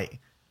 right.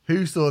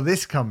 Who saw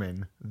this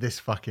coming this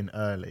fucking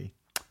early?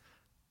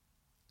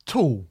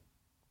 Tool.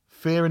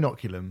 Fear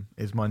Inoculum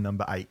is my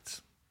number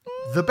 8.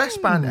 The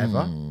best band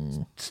ever.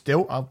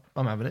 Still,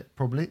 I'm having it,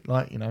 probably.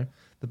 Like, you know,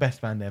 the best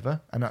band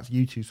ever. And that's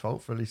U2's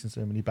fault for releasing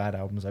so many bad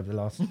albums over the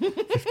last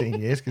 15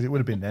 years, because it would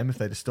have been them if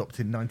they'd have stopped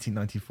in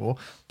 1994.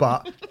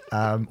 But,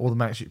 or the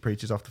Manic Street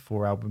Preachers after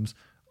 4 albums.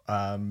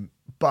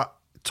 But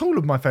Tool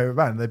are my favourite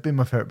band. They've been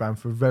my favourite band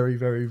for a very,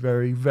 very,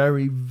 very,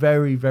 very,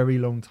 very, very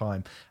long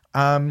time.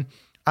 And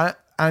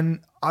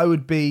I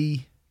would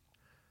be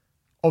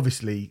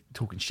obviously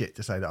talking shit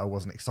to say that I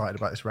wasn't excited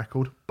about this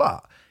record,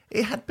 but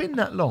it had been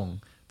that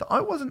long that I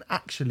wasn't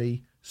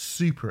actually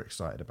super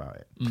excited about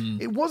it.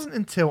 It wasn't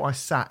until I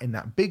sat in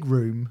that big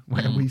room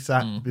where we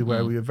sat,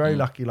 where we were very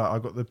lucky. Like I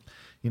got the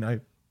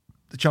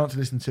chance to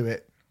listen to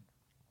it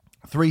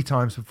 3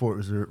 times before it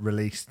was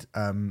released.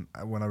 When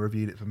I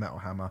reviewed it for Metal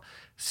Hammer,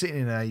 sitting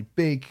in a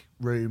big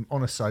room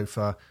on a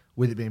sofa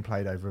with it being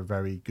played over a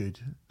very good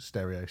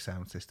stereo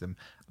sound system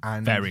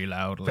and Very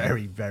loudly.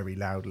 very, very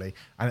loudly.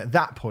 And at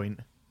that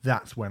point,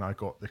 that's when I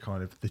got the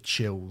kind of the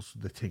chills,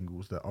 the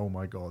tingles that, oh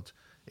my God,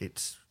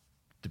 it's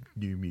the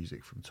new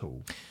music from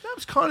Tool. That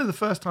was kind of the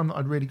first time that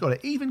I'd really got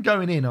it. Even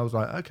going in, I was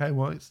like, okay,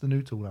 well, it's the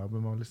new Tool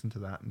album. I'll listen to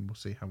that and we'll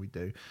see how we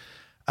do.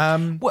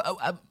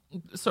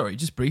 Sorry,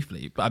 just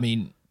briefly, but I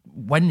mean,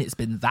 when it's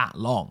been that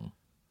long,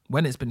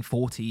 when it's been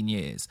 14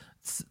 years,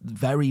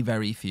 very,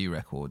 very few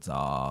records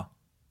are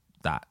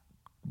that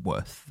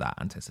worth that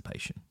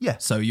anticipation. Yeah.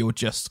 So you're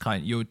just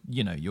kind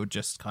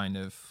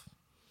of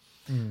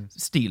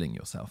stealing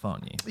yourself,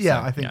 aren't you?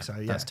 Yeah, I think so,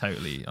 yeah. That's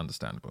totally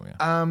understandable.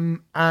 Yeah.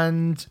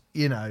 And,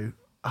 you know,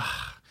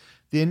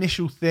 the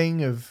initial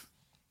thing of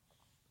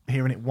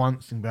hearing it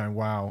once and going,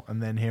 wow,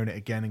 and then hearing it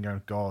again and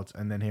going, God,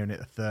 and then hearing it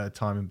a third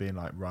time and being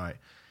like, right,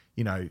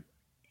 you know,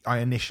 I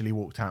initially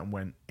walked out and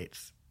went,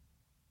 it's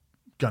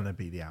gonna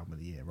be the album of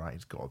the year, right?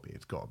 It's gotta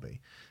be.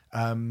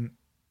 And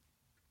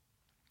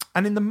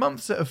in the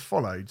months that have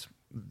followed,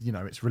 you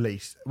know, its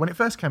release, when it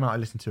first came out, I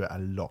listened to it a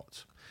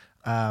lot.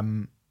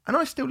 And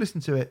I still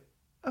listen to it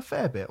a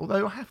fair bit,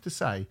 although I have to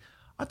say,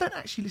 I don't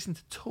actually listen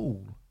to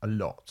Tool a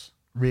lot,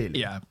 really.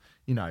 Yeah.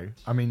 You know,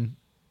 I mean,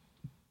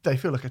 they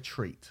feel like a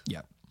treat.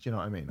 Yeah. Do you know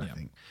what I mean? Yeah. I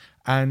think.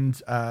 And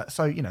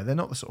so, you know, they're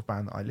not the sort of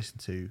band that I listen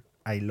to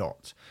a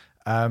lot.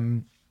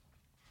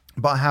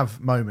 But I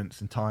have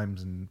moments and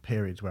times and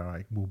periods where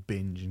I will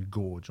binge and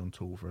gorge on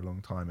Tool for a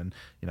long time. And,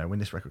 you know, when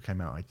this record came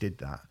out, I did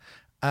that.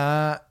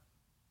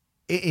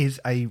 It is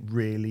a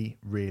really,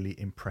 really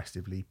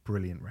impressively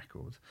brilliant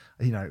record.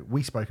 You know,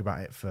 we spoke about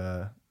it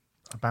for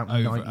about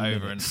 90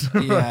 minutes.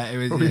 Yeah, it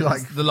was Probably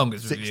like the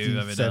longest review we've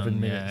ever 67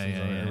 done. minutes or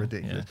something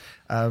ridiculous.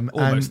 Yeah.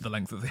 Almost the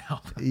length of the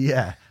album.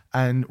 Yeah,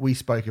 and we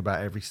spoke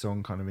about every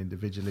song kind of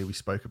individually. We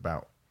spoke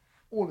about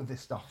all of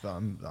this stuff that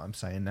I'm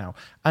saying now.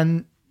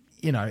 And,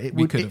 you know,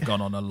 We could have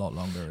gone on a lot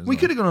longer as we well.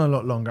 could have gone on a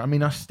lot longer. I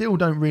mean, I still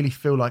don't really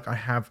feel like I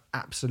have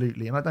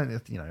absolutely, and I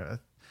don't, you know,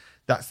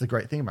 that's the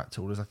great thing about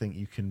Tool is I think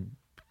you can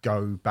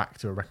go back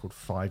to a record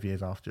 5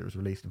 years after it was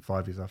released and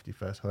 5 years after you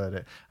first heard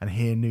it and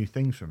hear new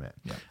things from it.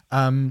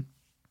 Yeah.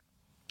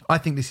 I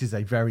think this is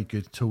a very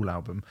good Tool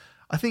album.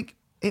 I think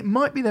it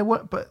might be their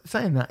worst, but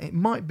saying that, it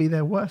might be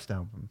their worst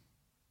album.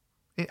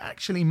 It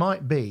actually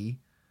might be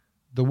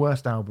the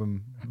worst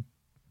album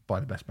by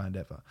the best band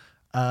ever.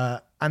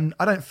 And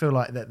I don't feel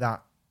like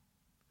that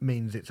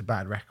means it's a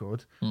bad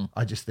record.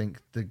 I just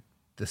think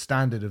the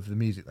standard of the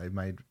music they've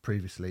made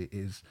previously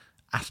is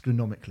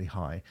astronomically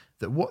high.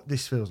 That what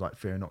this feels like,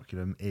 Fear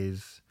Inoculum,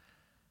 is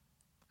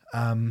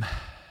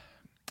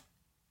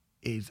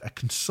a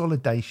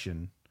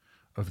consolidation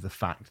of the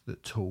fact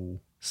that Tool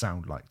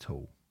sound like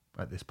Tool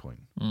at this point.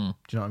 Do you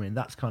know what I mean?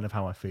 That's kind of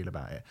how I feel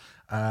about it.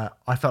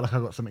 I felt like I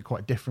got something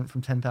quite different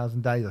from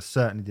 10,000 Days. I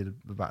certainly did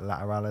about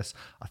Lateralis.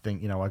 I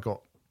think, you know, I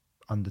got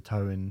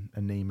Undertow and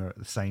Anema at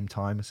the same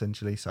time,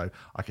 essentially. So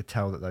I could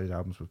tell that those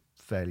albums were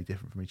fairly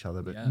different from each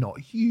other, but not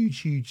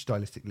huge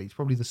stylistic leaps.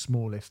 Probably the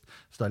smallest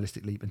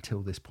stylistic leap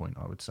until this point,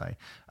 I would say.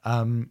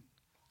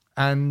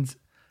 And,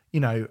 you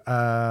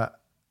know,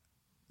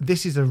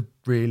 this is a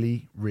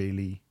really,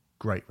 really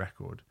great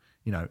record.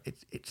 You know,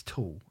 it's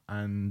Tool,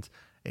 and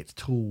it's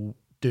Tool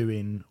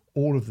doing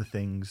all of the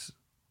things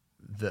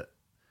that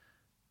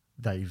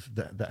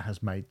that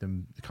has made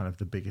them kind of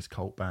the biggest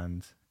cult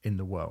band in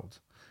the world.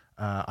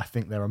 I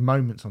think there are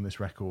moments on this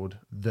record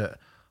that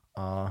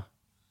are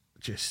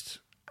just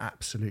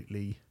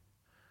absolutely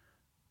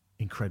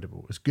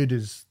incredible, as good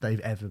as they've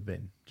ever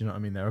been. Do you know what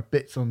I mean? There are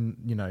bits on,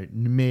 you know,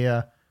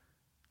 Nemea,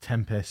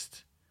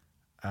 Tempest,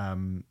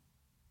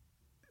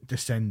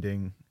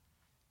 Descending,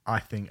 I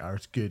think are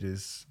as good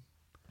as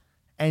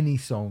any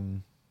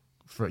song.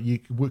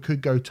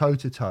 Could go toe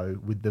to toe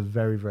with the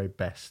very, very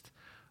best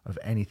of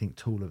anything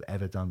Tool have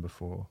ever done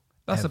before.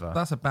 ever.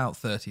 That's about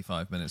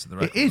 35 minutes of the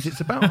record. It is.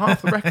 It's about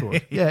half the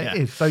record. Yeah,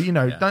 it is. So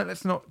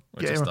let's not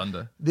We're just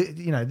under.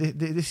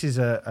 This is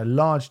a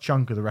large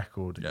chunk of the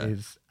record. Yeah.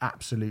 Is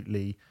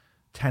absolutely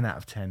 10 out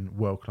of 10,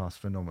 world class,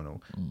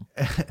 phenomenal.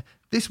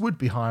 This would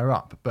be higher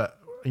up, but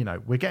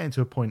we're getting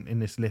to a point in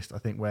this list, I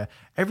think, where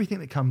everything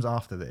that comes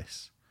after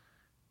this,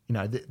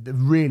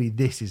 really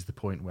this is the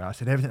point where I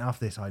said everything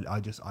after this I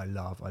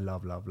love.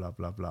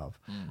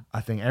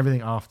 I think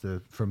everything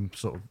after, from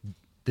sort of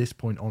this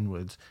point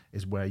onwards,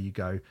 is where you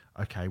go,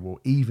 okay, well,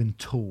 even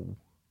Tool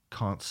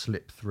can't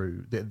slip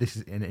through. This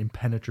is an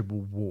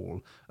impenetrable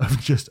wall of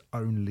just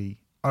only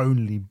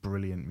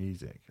brilliant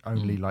music,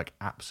 only like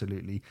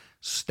absolutely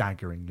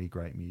staggeringly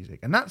great music.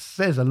 And that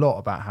says a lot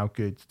about how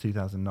good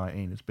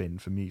 2019 has been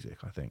for music,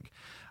 I think.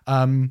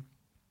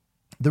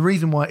 The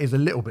reason why it is a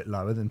little bit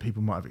lower than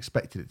people might have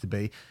expected it to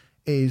be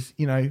is,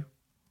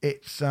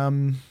 it's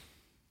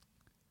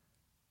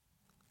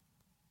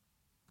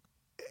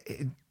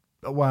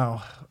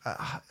wow.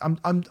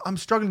 I'm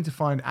struggling to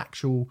find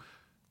actual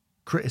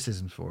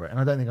criticisms for it, and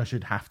I don't think I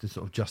should have to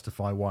sort of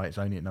justify why it's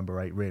only at number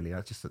 8. Really,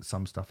 it's just that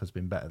some stuff has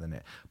been better than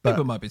it. But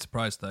People might be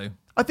surprised though.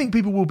 I think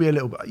people will be a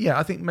little bit. Yeah,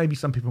 I think maybe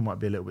some people might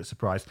be a little bit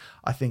surprised.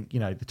 I think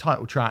the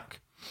title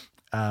track,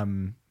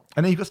 and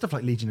then you've got stuff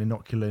like Legion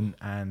Inoculant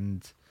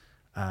and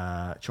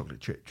Chocolate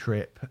Chip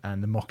Trip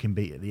and the mocking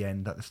beat at the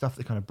end, like the stuff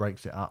that kind of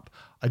breaks it up.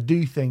 I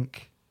do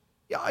think,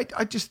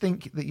 I just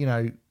think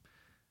that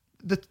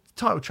the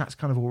title track's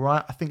kind of all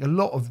right. I think a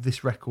lot of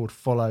this record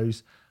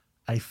follows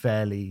a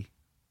fairly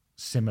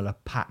similar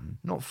pattern,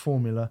 not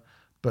formula,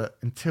 but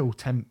until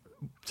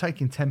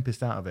taking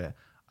Tempest out of it,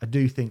 I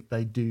do think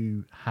they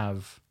do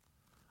have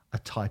a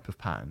type of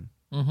pattern.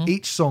 Mm-hmm.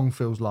 Each song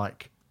feels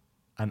like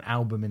an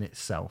album in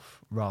itself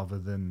rather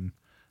than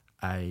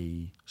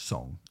a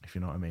song, if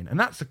you know what I mean. And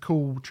that's a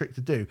cool trick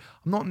to do.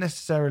 I'm not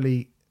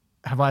necessarily,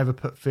 have I ever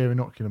put Fear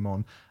Inoculum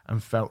on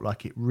and felt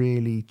like it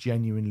really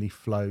genuinely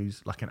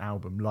flows like an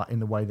album, like in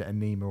the way that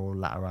Anima or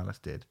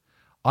Lateralis did.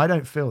 I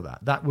don't feel that.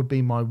 That would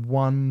be my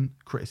one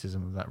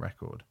criticism of that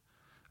record,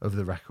 of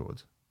the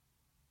record.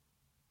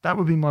 That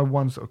would be my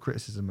one sort of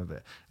criticism of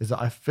it, is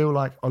that I feel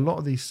like a lot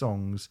of these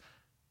songs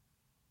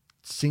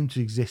seem to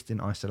exist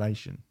in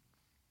isolation.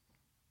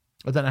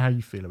 I don't know how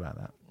you feel about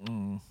that.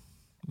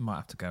 Might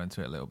have to go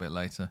into it a little bit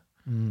later.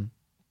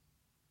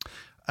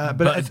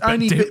 But it's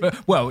only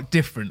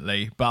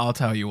differently, but I'll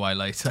tell you why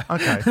later.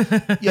 Okay.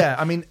 Yeah,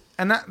 I mean,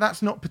 and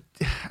that's not,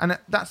 and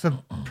that's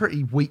a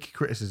pretty weak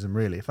criticism,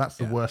 really. If that's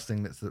the worst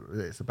thing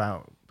that's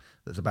about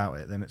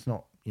it, then it's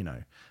not,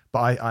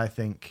 But I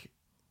think,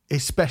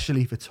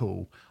 especially for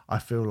Tool, I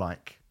feel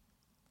like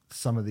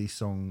some of these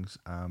songs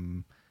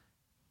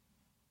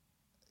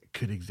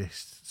could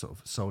exist sort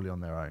of solely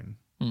on their own,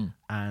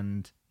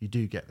 and you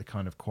do get the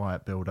kind of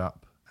quiet build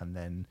up, and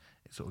then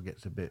it sort of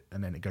gets a bit,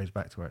 and then it goes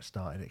back to where it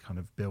started. It kind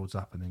of builds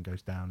up and then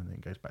goes down and then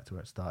goes back to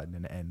where it started, and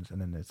then it ends, and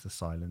then there's the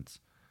silence,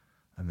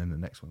 and then the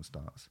next one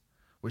starts,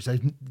 which they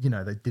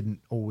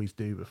didn't always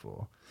do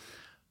before.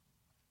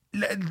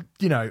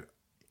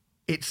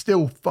 It's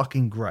still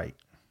fucking great.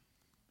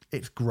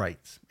 It's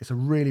great. It's a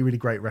really, really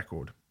great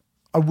record.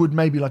 I would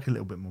maybe like a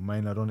little bit more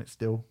Maynard on it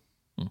still.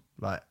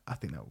 Like, I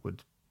think that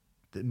would.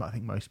 I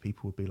think most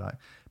people would be like,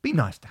 it'd be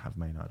nice to have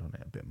Maynard on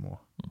it a bit more,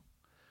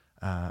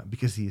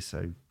 because he is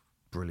so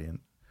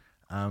brilliant.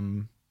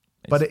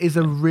 But it is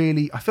a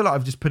really, I feel like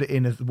I've just put it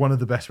in as one of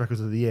the best records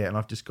of the year, and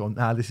I've just gone,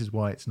 this is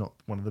why it's not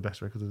one of the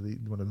best records of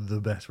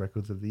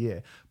the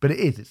year. But it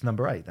is. It's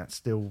number 8. That's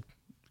still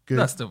good.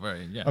 That's still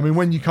very, yeah. I mean,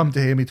 when you come to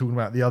hear me talking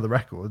about the other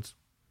records,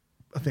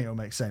 I think it'll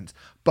make sense.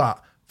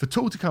 But for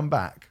Tool to come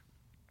back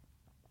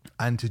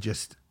and to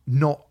just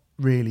not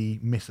really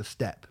miss a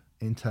step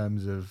in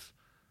terms of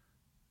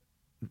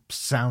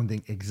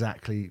sounding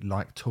exactly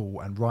like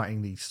Tool and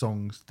writing these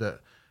songs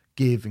that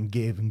give and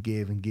give and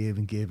give and give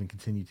and give and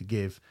continue to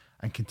give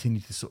and continue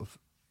to sort of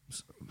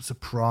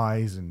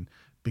surprise and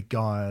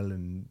beguile,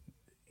 and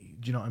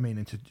do you know what I mean?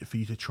 And for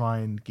you to try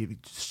and give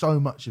it so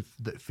much of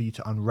that, for you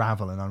to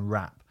unravel and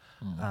unwrap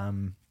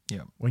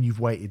when you've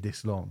waited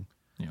this long.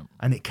 Yeah.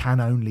 And it can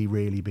only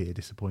really be a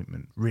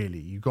disappointment. Really,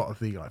 you've got to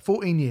think like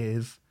 14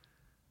 years.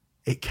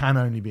 It can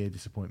only be a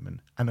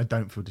disappointment, and I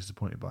don't feel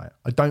disappointed by it.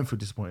 I don't feel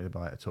disappointed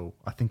by it at all.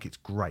 I think it's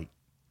great.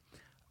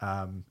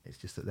 It's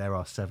just that there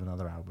are 7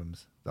 other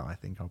albums that I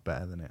think are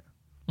better than it.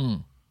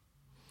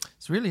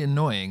 It's really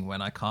annoying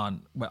when I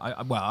can't. Well,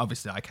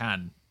 obviously I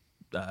can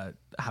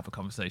have a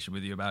conversation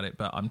with you about it,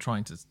 but I'm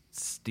trying to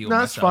steal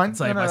myself and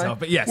save myself.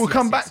 But yes, we'll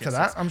come back to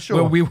that. I'm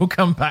sure. Well, we will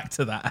come back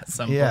to that at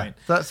some point.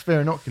 That's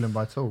Fear Inoculum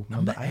by Tool.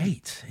 Number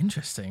 8.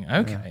 Interesting.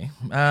 Okay.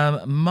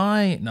 Yeah.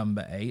 My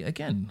number 8,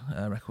 again,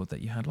 a record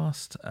that you had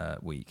last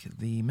week,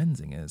 the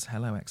Menzingers,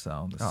 Hello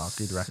Exile, the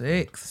good record.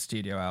 6th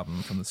studio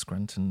album from the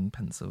Scranton,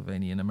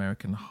 Pennsylvania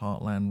American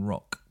heartland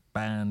rock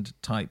band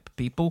type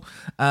people.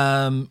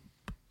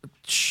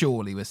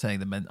 Surely we're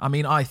saying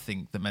I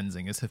think the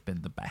Menzingers have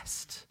been the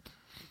best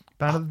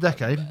band of the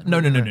decade. No.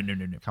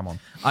 Come on.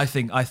 I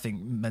think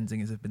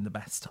Menzingers have been the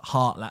best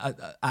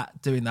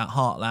at doing that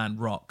heartland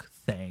rock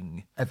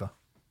thing ever.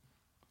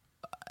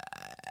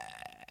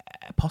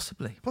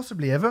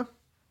 Possibly. ever.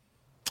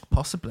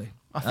 Possibly.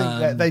 I think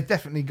that they've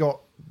definitely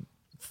got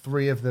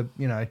three of the,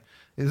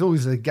 there's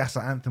always the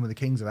Gaslight Anthem with the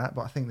kings of that,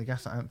 but I think the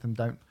Gaslight Anthem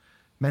don't.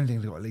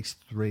 Menzing's got at least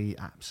three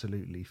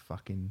absolutely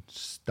fucking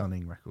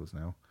stunning records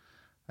now.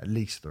 At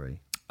least three.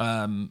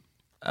 Hello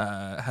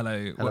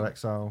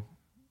Exile,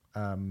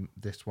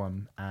 this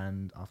one,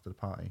 and After the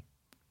Party.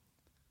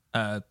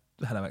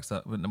 Hello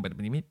Exile. No, wait a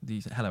minute.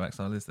 Hello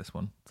Exile is this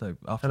one. So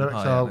After Hello the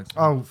Party.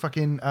 Exile.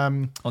 Fucking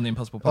On the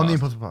Impossible Path. On the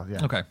Impossible Path.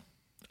 Yeah. Okay.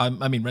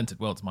 I mean, Rented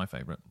World's my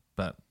favourite,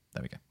 but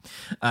there we go.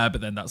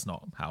 But then that's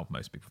not how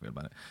most people feel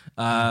about it.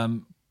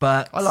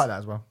 But I like that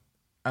as well.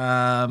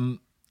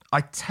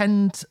 I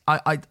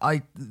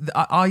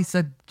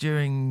said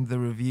during the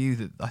review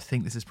that I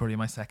think this is probably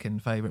my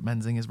second favourite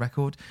Menzingers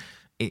record.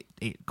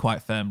 It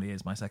quite firmly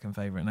is my second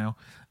favourite now.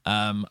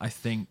 I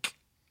think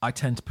I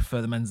tend to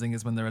prefer the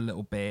Menzingers when they're a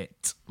little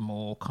bit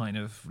more kind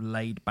of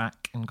laid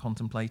back and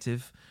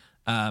contemplative.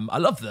 I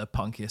love the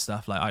punkier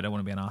stuff, like I Don't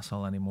Want to Be an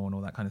Arsehole Anymore and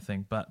all that kind of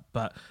thing. But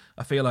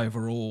I feel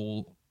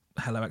overall,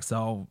 Hello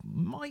Exile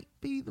might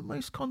be the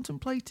most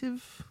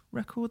contemplative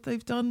record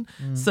they've done.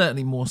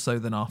 Certainly more so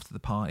than After the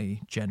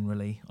Party,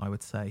 generally, I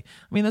would say.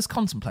 I mean, there's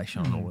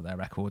contemplation on all of their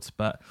records,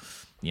 but,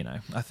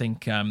 I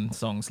think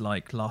songs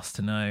like Last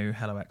to Know,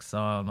 Hello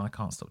Exile, and I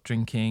Can't Stop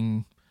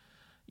Drinking,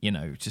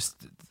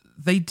 just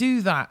they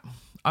do that.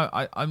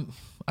 I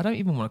don't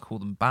even want to call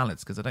them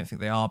ballads because I don't think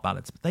they are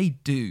ballads, but they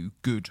do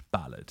good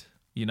ballad.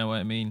 You know what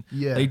I mean?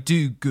 Yeah. They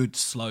do good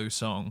slow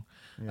song.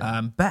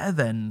 Yeah. Better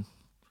than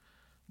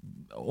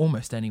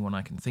almost anyone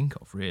I can think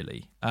of,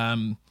 really.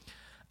 And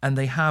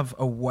they have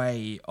a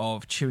way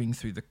of chewing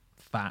through the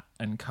fat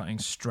and cutting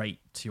straight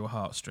to your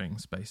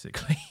heartstrings,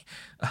 basically.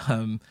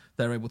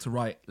 They're able to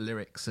write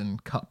lyrics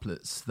and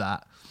couplets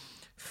that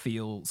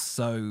feel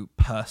so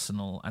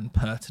personal and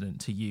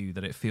pertinent to you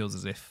that it feels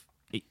as if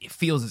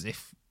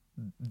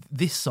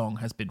this song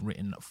has been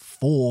written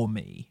for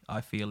me.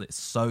 I feel it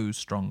so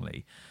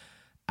strongly,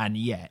 and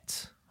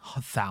yet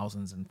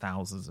thousands and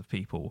thousands of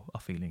people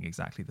are feeling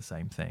exactly the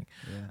same thing.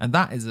 Yeah. And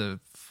that is a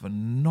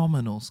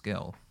phenomenal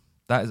skill.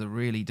 That is a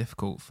really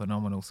difficult,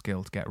 phenomenal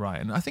skill to get right.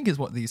 And I think is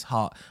what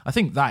I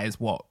think that is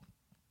what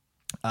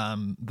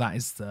that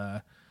is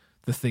the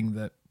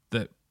thing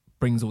that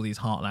brings all these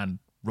heartland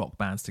rock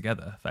bands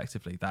together,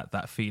 effectively.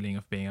 That feeling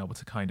of being able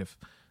to kind of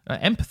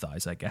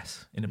empathize, I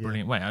guess, in a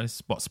brilliant way.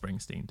 That's what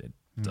Springsteen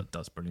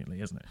does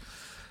brilliantly, isn't it?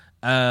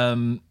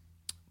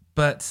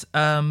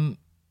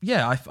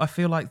 I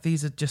feel like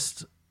these are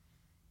just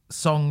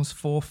songs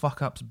for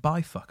fuck-ups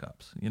by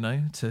fuck-ups,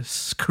 to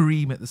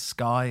scream at the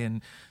sky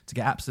and to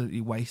get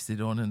absolutely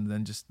wasted on and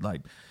then just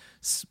like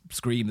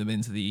scream them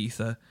into the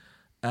ether.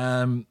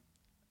 And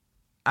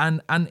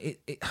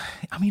it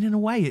I mean, in a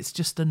way, it's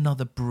just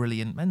another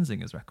brilliant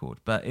Menzingers record,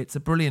 but it's a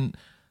brilliant,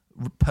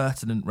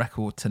 pertinent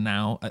record to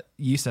now.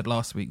 You said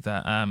last week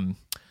that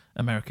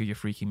America, You're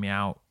Freaking Me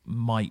Out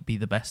might be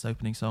the best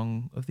opening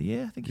song of the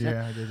year, I think you said.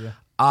 Yeah, I did, yeah.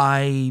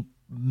 I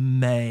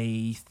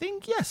may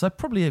think, yes, I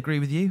probably agree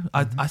with you.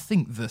 I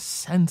think the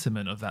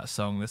sentiment of that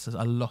song, there's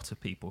a lot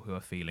of people who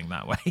are feeling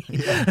that way.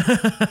 Yeah.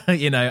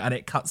 And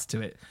it cuts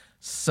to it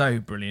so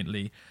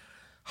brilliantly.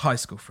 High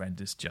School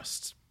Friend is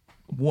just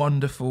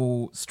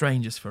wonderful.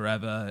 Strangers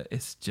Forever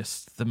is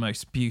just the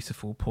most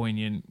beautiful,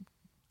 poignant,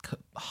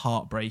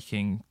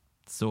 heartbreaking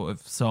sort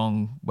of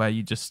song where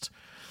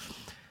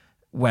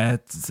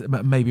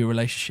maybe a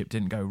relationship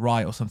didn't go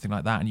right or something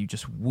like that, and you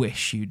just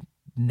wish you'd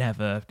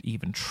never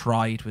even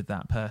tried with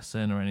that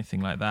person or anything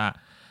like that.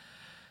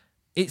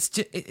 It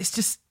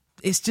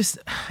is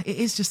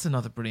just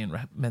another brilliant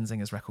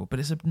Menzingers record, but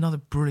it's another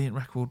brilliant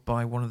record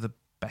by one of the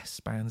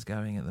best bands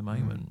going at the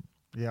moment.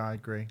 Yeah, I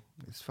agree.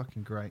 It's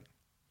fucking great.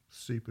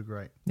 Super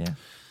great. Yeah.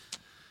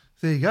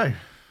 There you go.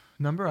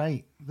 Number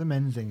 8, the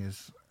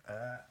Menzingers.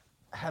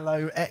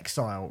 Hello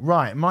Exile.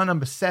 Right, my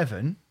number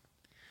 7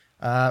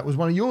 was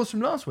one of yours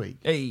from last week.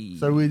 Hey.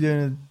 So we're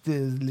doing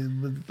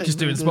just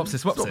doing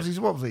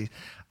swapsies.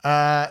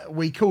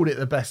 We called it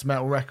the best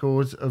metal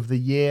record of the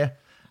year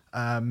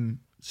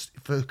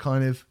for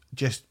kind of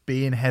just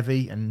being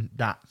heavy, and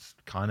that's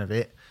kind of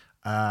it.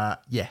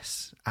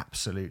 Yes,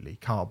 absolutely.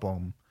 Car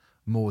Bomb,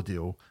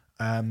 Mordial.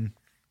 I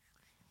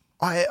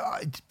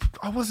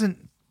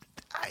wasn't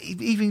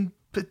even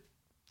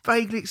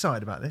vaguely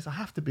excited about this. I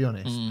have to be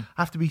honest. I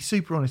have to be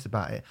super honest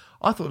about it.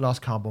 I thought the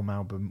last Car Bomb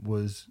album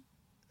was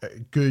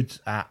good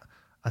at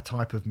a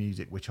type of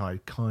music which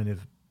I'd kind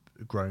of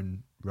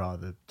grown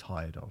rather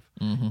tired of.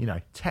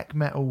 Tech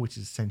metal, which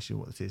is essentially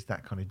what this is,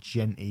 that kind of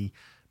genty,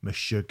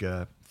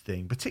 Meshuggah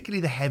thing,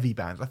 particularly the heavy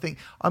bands. I think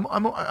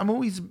I'm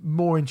always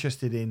more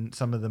interested in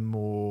some of the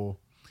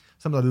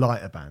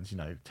lighter bands.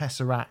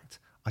 Tesseract,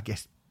 I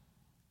guess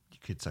you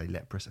could say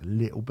Leprous a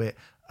little bit.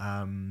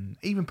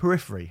 Even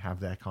Periphery have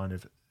their kind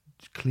of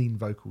clean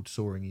vocal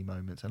soaring-y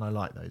moments, and I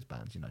like those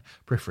bands.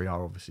 Periphery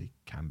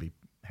can be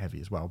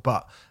heavy as well,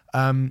 but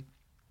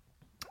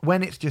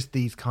when it's just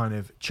these kind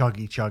of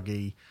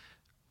chuggy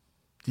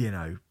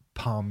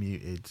palm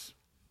muted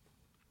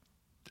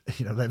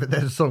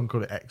there's a song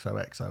called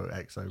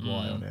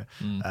XOXOXOY on it,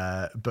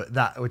 but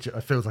that which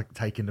feels like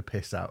taking the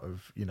piss out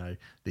of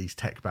these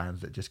tech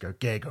bands that just go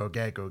gego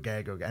gego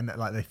gego, and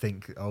like they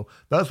think, oh,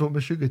 that's what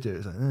Meshuggah do.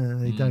 It's like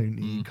they don't.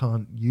 You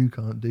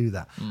can't do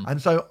that.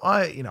 And so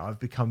I've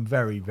become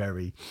very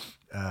very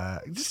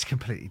just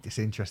completely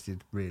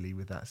disinterested really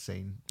with that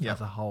scene as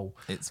a whole.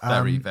 It's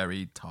very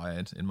very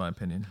tired in my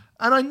opinion.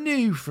 And I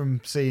knew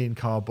from seeing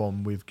Car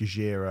Bomb with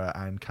Gojira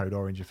and Code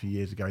Orange a few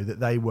years ago that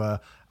they were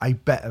a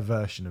better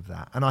version of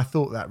that. And I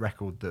thought that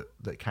record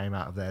that came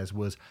out of theirs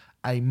was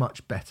a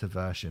much better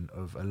version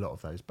of a lot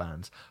of those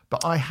bands.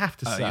 But I have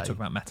to say... You're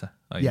talking about Meta.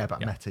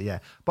 Meta, yeah.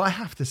 But I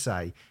have to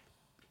say,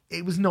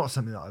 it was not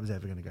something that I was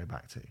ever going to go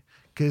back to.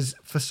 Because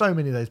for so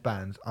many of those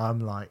bands, I'm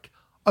like,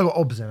 I got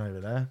Obscene over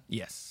there.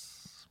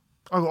 Yes.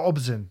 I got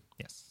Obscene.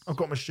 Yes. I've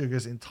got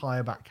Meshuggah's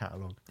entire back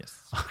catalogue. Yes.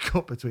 I've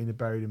got Between the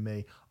Buried and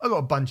Me. I've got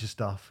a bunch of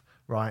stuff,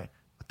 right?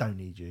 I don't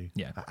need you.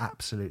 Yeah. I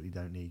absolutely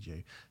don't need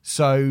you.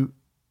 So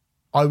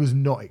I was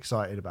not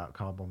excited about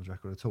Car Bomb's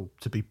record at all,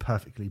 to be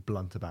perfectly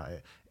blunt about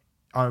it.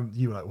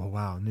 You were like, well,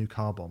 wow, new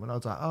Car Bomb. And I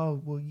was like,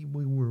 oh, well,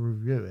 we will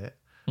review it.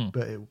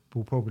 But it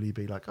will probably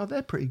be like, oh,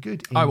 they're pretty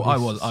good. I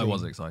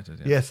was excited.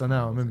 Yeah. Yes, I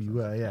know. I remember you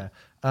were, yeah.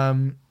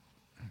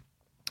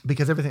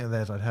 Because everything of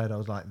theirs I'd heard, I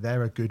was like,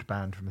 they're a good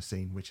band from a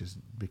scene which has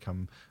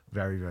become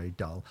very, very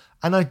dull.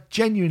 And I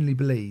genuinely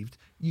believed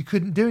you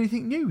couldn't do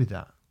anything new with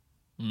that.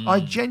 I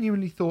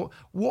genuinely thought,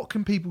 what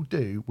can people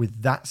do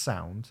with that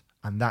sound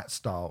and that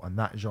style and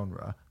that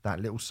genre,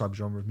 that little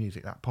subgenre of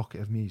music, that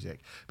pocket of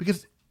music?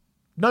 Because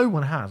no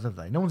one has, have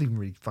they? No one's even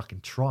really fucking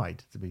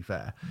tried, to be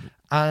fair.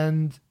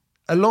 And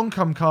along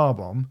come Car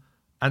Bomb,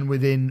 and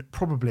within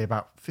probably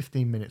about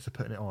 15 minutes of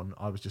putting it on,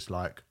 I was just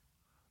like,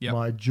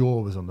 my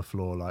jaw was on the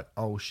floor, like,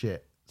 oh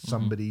shit,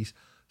 somebody's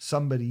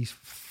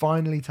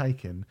finally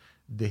taken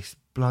this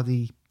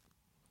bloody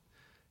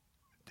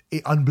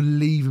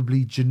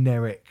unbelievably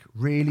generic,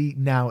 really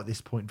now at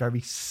this point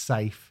very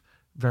safe,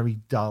 very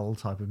dull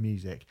type of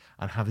music,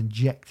 and have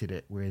injected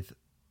it with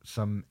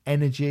some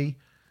energy,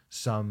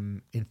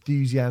 some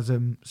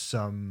enthusiasm,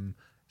 some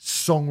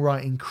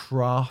songwriting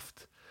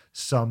craft,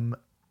 some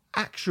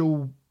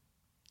actual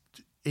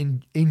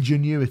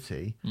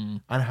ingenuity,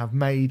 and have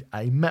made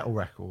a metal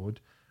record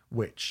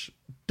which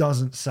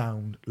doesn't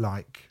sound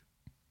like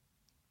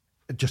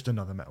just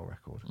another metal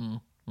record.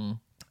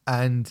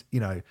 And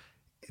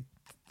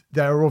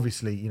there are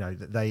obviously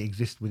that they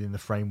exist within the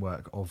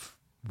framework of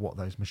what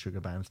those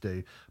Meshuggah bands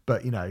do,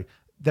 but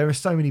there are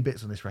so many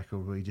bits on this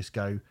record where you just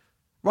go,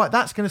 right,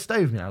 that's going to stay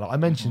with me now. Like I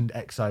mentioned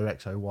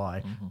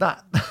XOXOY,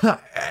 that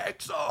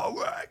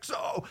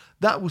XOXO,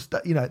 that was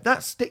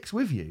that sticks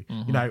with you.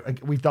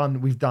 We've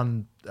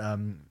done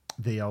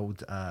the old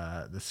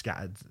the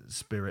Scattered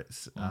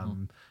Spirits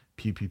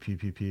pew pew pew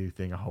pew pew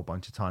thing a whole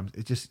bunch of times.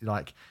 It's just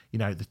like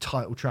the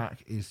title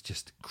track is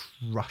just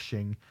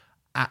crushing,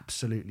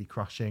 absolutely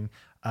crushing.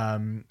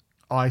 And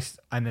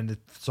then the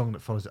song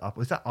that follows it up,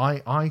 was that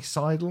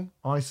Icidal?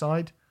 I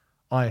don't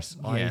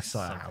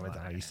know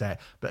how you say it,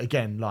 but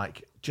again,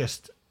 like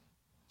just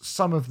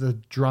some of the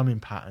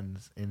drumming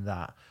patterns in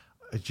that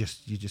are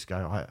just, you just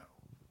go,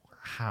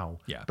 how?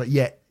 Yeah. But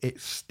yet it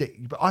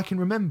stick. But I can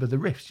remember the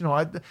riffs.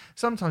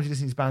 Sometimes you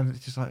listen to these bands and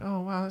it's just like,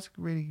 oh wow, that's a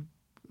really,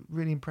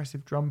 really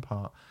impressive drum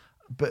part.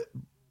 But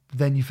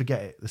then you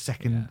forget it the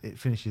second it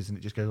finishes, and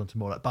it just goes on to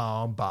more like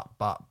bam, ba,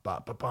 ba,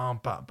 ba, ba, bam,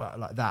 ba, ba,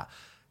 like that.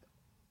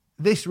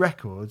 This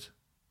record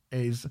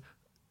is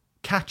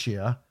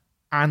catchier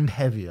and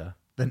heavier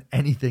than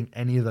anything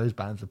any of those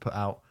bands have put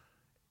out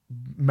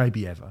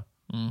maybe ever.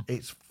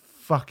 It's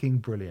fucking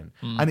brilliant.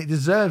 And it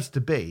deserves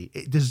to be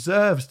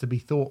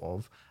thought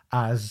of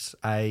as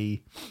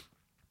a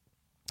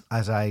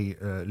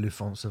Le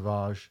Font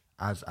Sauvage,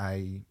 as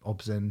a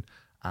Obscene,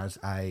 as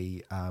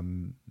a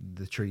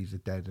The Trees Are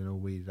Dead and All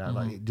We That.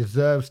 Like it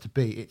deserves to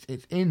be.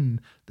 It's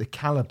in the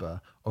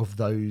caliber of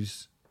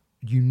those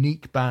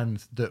unique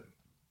bands that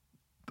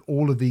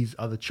all of these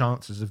other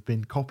chances have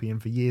been copying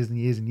for years and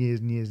years and years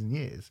and years and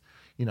years.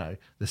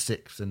 The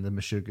Sixths and the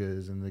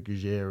Meshuggahs and the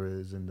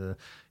Gojiras and the,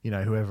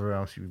 whoever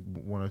else you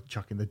want to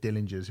chuck in, the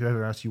Dillingers,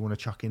 whoever else you want to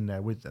chuck in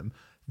there with them.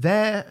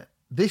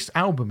 This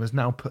album has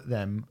now put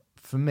them,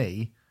 for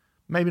me,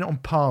 maybe not on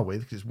par with,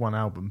 because it's one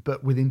album,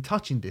 but within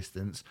touching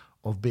distance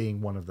of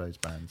being one of those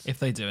bands. If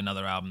they do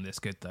another album this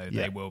good, though,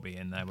 they will be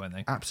in there, won't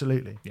they?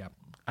 Absolutely. Yeah.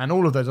 And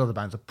all of those other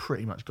bands are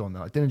pretty much gone.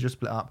 They're like Dillinger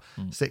split up,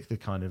 Sixth are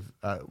kind of,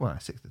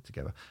 Sixth are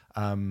together,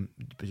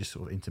 but just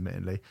sort of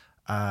intermittently.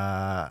 Who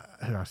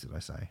else did I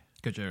say?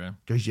 Gojira.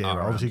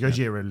 Obviously,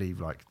 Gojira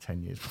leave like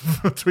 10 years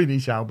between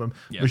each album.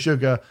 Yeah.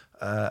 Meshuggah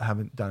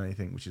haven't done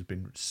anything, which has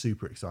been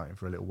super exciting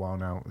for a little while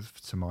now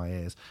to my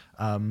ears.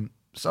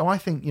 So I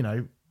think,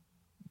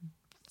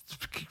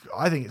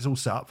 it's all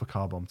set up for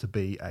Car Bomb to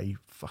be a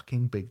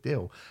fucking big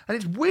deal. And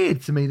it's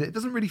weird to me that it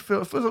doesn't really it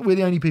feels like we're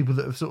the only people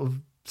that have sort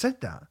of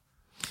said that.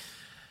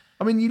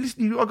 I mean,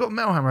 I got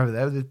Metal Hammer over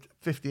there with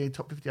the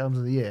top 50 albums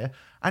of the year,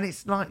 and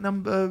it's like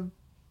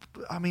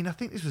I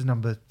think this was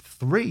number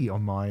 3 for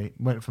my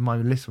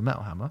list for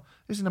Metal Hammer.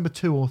 This is number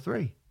 2 or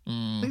 3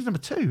 I think it's number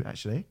 2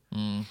 actually.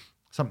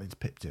 Something's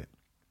pipped it.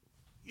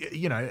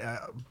 You know,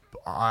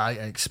 I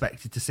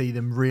expected to see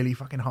them really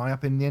fucking high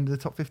up in the end of the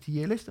top 50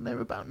 year list, and they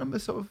were about number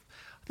sort of,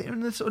 I think they were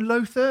in the sort of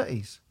low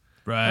 30s,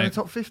 in the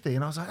top 50,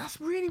 and I was like, that's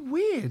really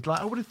weird.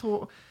 Like, I would have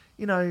thought,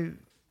 you know,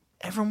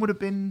 everyone would have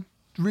been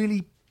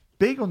really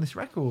big on this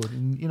record,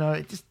 and you know,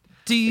 it just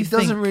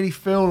doesn't really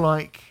feel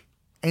like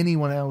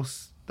anyone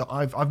else that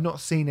I've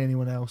not seen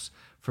anyone else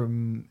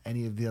from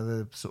any of the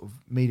other sort of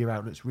media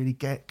outlets really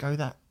go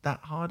that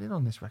hard in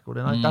on this record,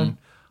 and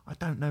I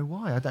don't know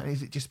why.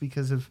 Is it just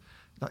because of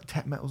like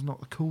tech metal's not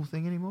the cool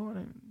thing anymore?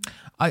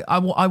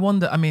 I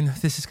wonder. I mean,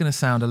 this is going to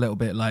sound a little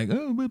bit like,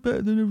 oh, we're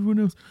better than everyone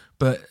else,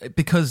 but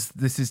because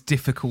this is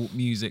difficult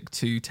music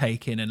to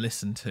take in and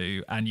listen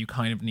to, and you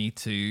kind of need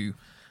to,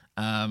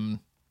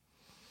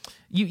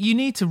 you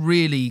need to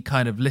really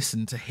kind of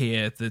listen to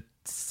hear the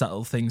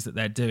subtle things that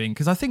they're doing,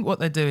 because I think what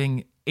they're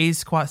doing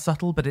is quite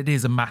subtle, but it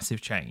is a massive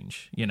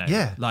change. You know,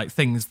 like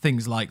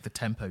things like the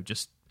tempo,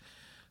 just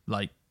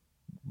like.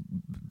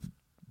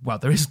 Well,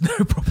 there is no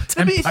proper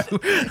tempo.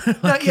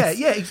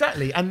 Yeah,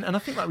 exactly. And I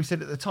think, like we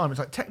said at the time, it's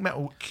like tech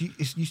metal.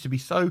 It used to be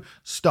so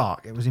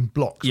stark. It was in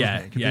blocks. Yeah,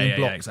 wasn't it? It could be in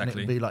blocks, exactly. And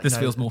it would be like, this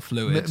feels more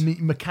fluid,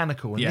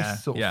 mechanical, and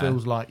this sort of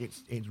feels like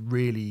it's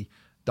really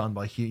done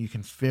by you. You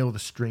can feel the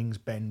strings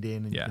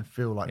bending, and you can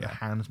feel like the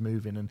hands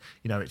moving, and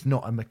you know, it's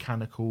not a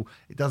mechanical.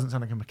 It doesn't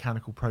sound like a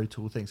mechanical Pro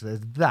Tool thing. So there's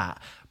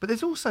that, but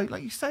there's also,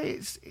 like you say,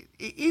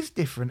 it is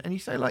different, and you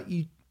say like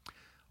you.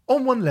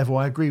 On one level,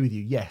 I agree with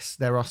you. Yes,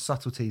 there are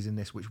subtleties in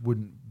this which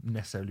wouldn't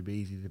necessarily be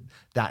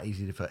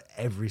easy for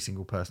every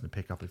single person to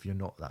pick up if you're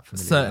not that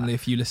familiar. Certainly,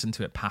 if you listen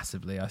to it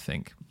passively, I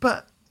think.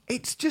 But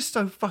it's just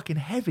so fucking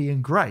heavy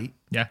and great.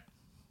 Yeah.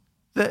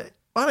 That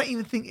I don't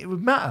even think it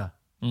would matter.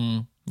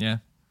 Yeah.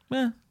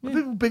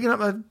 People picking up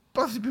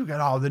people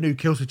going, oh, the new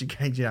Killswitch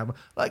Engage album.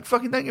 Like,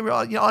 fucking don't get me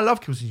wrong. You know, I love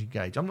Killswitch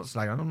Engage. I'm not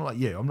slagging. I'm not like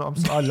you.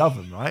 I love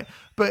them, right?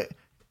 But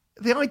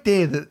the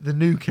idea that the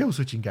new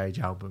Killswitch Engage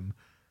album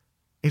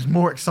is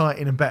more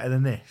exciting and better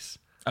than this.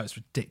 Oh, it's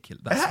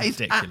ridiculous. That's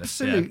ridiculous.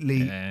 Absolutely.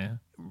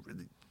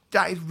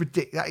 That is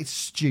ridiculous. That is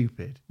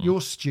stupid.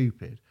 You're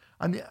stupid.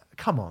 And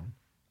come on.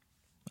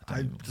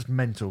 I'm just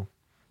mental.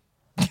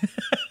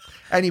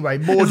 Anyway,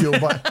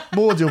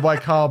 Mordial by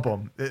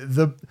Carbon.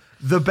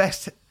 The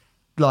best,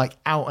 like,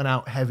 out and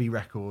out heavy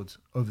record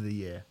of the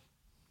year.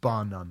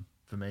 Bar none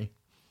for me.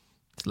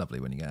 It's lovely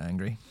when you get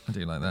angry. I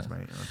do like that.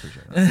 Thanks, mate. I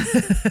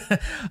appreciate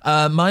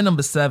that. My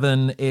number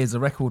 7 is a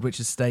record which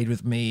has stayed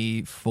with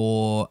me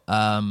for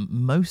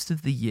most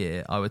of the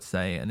year, I would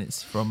say, and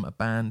it's from a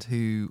band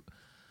who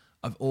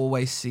I've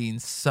always seen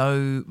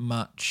so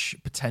much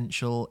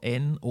potential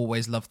in,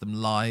 always loved them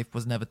live,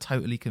 was never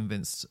totally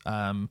convinced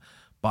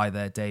by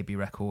their debut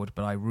record,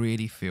 but I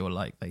really feel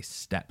like they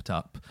stepped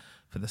up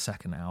for the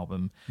second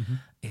album. Mm-hmm.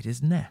 It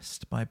is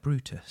Nest by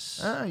Brutus.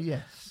 Ah,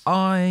 yes.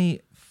 I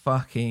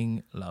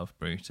fucking love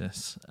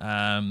Brutus.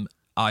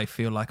 I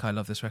feel like I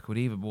love this record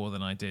even more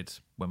than I did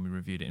when we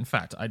reviewed it. In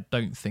fact, I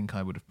don't think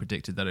I would have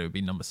predicted that it would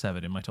be number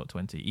 7 in my top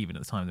 20, even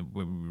at the time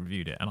when we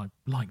reviewed it, and I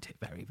liked it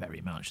very,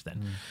 very much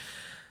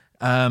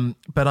then.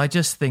 But I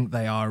just think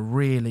they are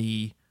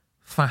really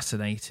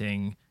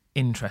fascinating,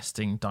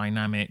 interesting,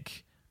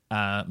 dynamic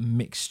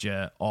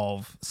mixture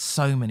of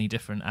so many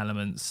different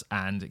elements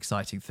and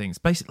exciting things.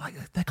 Basically,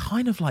 like, they're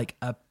kind of like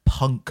a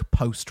punk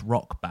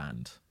post-rock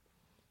band,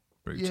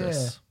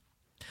 Brutus.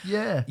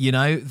 Yeah. You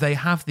know, they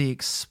have the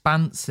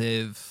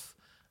expansive...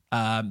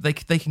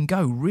 they can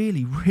go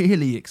really,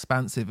 really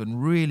expansive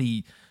and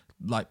really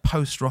like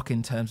post-rock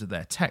in terms of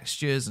their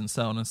textures and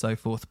so on and so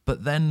forth.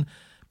 But then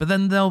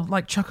they'll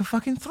like chuck a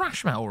fucking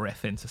thrash metal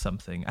riff into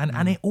something,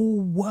 and it all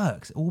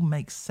works. It all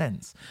makes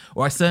sense.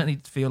 Or I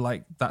certainly feel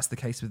like that's the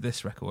case with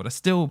this record.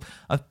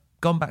 I've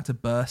gone back to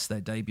Burst,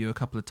 their debut, a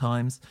couple of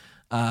times,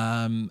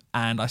 and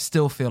I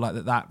still feel like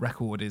that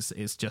record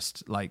is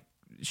just like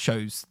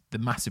shows the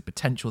massive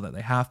potential that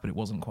they have, but it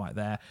wasn't quite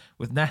there.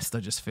 With Nest, I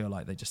just feel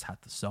like they just had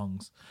the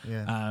songs.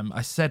 Yeah.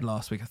 I said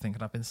last week, I think,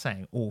 and I've been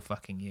saying all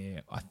fucking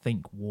year, I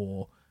think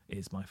War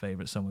is my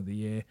favourite song of the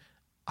year.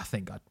 I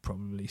think I'd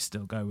probably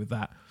still go with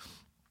that.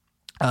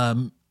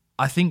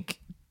 I think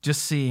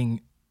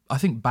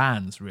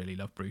bands really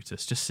love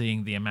Brutus. Just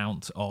seeing the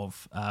amount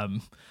of...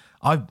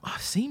 I've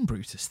seen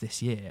Brutus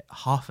this year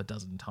 6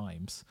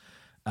 times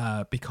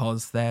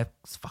because they're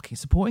fucking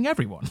supporting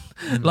everyone.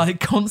 Like,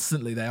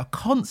 constantly. They are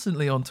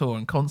constantly on tour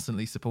and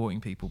constantly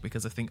supporting people,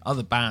 because I think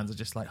other bands are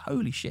just like,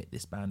 holy shit,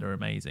 this band are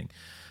amazing.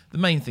 The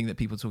main thing that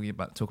people talk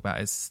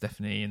about is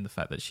Stephanie, and the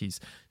fact that she's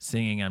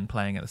singing and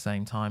playing at the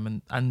same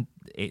time, and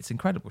it's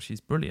incredible.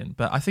 She's brilliant.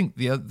 But I think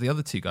the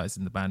other 2 guys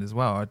in the band as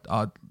well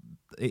are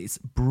it's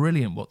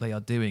brilliant what they are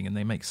doing, and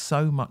they make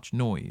so much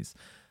noise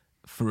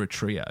for a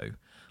trio.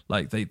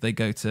 Like, they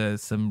go to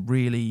some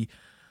really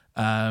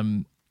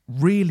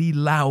really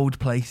loud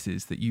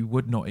places that you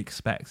would not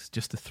expect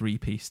just a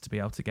 3-piece to be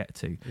able to get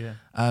to. Yeah.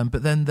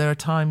 But then there are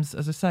times,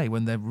 as I say,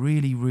 when they're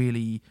really,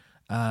 really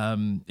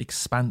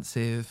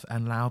expansive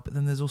and loud, but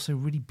then there's also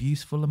really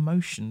beautiful,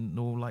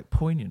 emotional, like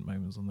poignant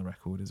moments on the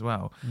record as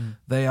well.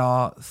 They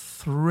are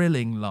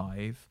thrilling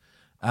live,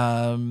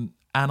 and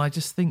I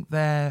just think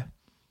they're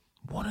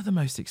one of the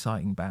most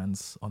exciting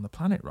bands on the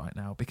planet right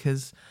now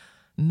because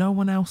no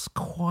one else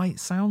quite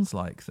sounds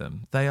like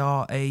them. They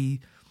are a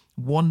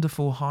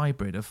wonderful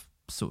hybrid of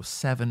sort of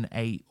seven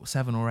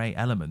or eight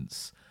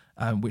elements,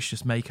 which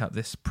just make up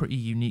this pretty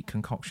unique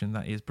concoction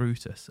that is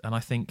Brutus. And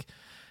I think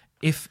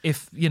if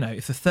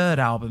the third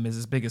album is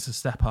as big as a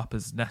step up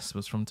as Ness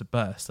was from To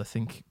Burst, I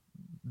think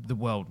the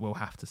world will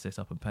have to sit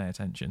up and pay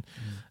attention.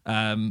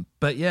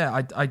 But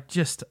yeah, I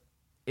just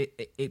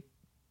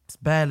it's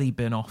barely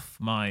been off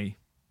my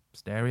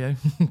stereo.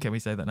 Can we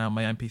say that now?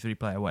 My MP3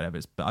 player, whatever.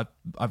 But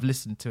I've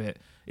listened to it.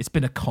 It's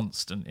been a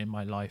constant in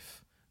my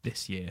life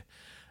this year,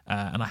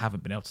 and I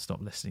haven't been able to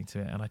stop listening to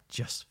it. And I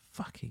just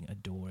fucking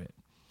adore it.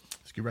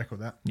 It's a good record,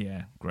 that.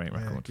 Yeah, great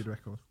record. Yeah, good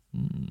record.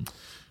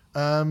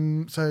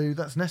 So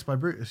that's Nest by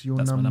Brutus. Your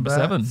that's number, my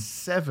number 7.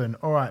 7.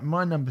 All right,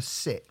 my number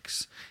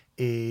 6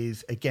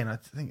 is, again, I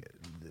think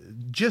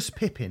just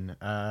Pippin.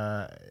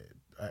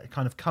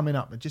 Kind of coming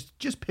up,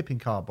 just Pippin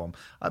Car Bomb.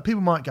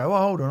 People might go,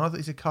 oh, hold on, I thought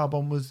you said Car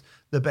Bomb was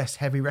the best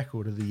heavy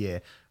record of the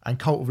year, and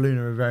Cult of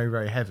Luna are very,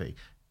 very heavy.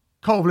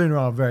 Cult of Luna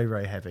are very,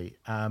 very heavy.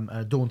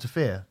 Dawn to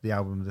Fear, the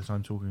album that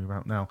I'm talking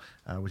about now,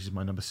 which is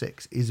my number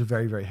 6, is a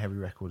very, very heavy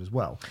record as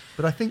well.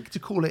 But I think to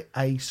call it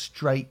a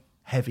straight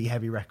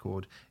heavy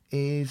record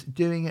is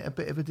doing it a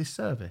bit of a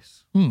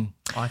disservice,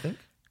 I think.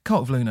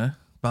 Cult of Luna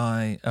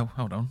by,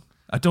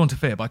 Dawn to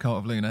Fear by Cult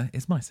of Luna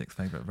is my 6th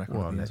favourite record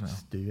of the year as well.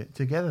 Let's do it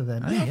together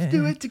then. Let's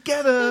do it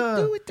together.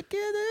 Let's do it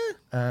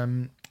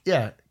together.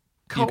 Yeah,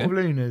 Cult of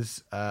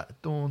Luna's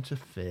Dawn to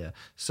Fear.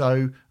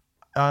 So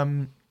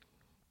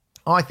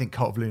I think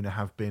Cult of Luna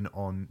have been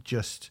on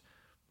just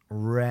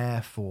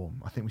rare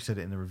form. I think we said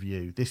it in the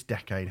review. This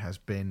decade has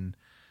been,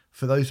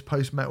 for those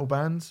post-metal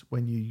bands,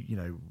 when you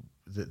know,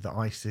 the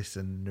ISIS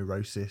and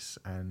Neurosis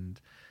and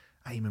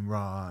Amon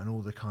Ra and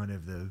all the kind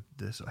of the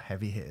sort of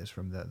heavy hitters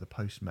from the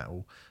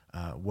post-metal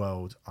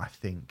world, I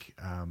think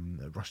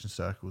Russian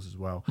Circles as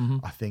well.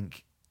 I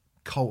think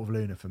Cult of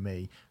Luna for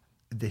me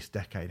this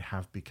decade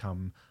have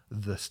become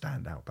the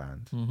standout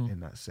band in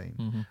that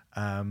scene.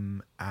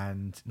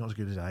 And not as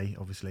good as A,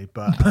 obviously,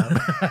 but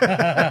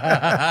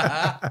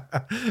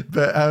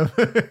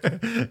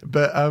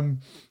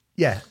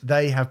yeah,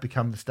 they have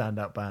become the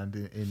standout band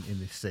in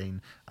this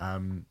scene.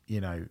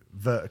 You know,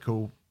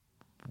 Vertical,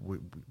 we'll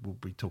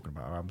be talking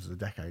about our albums of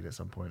the decade at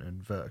some point,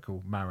 and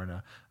Vertical,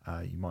 Mariner,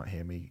 you might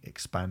hear me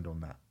expand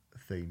on that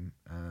theme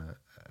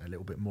a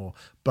little bit more.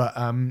 But,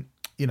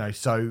 you know,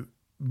 so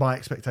my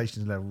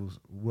expectations levels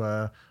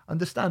were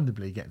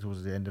understandably getting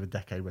towards the end of a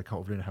decade where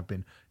Cult of Luna have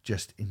been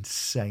just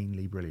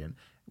insanely brilliant.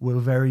 Were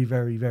very,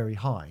 very, very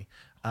high.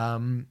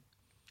 And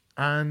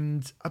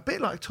a bit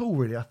like Tool,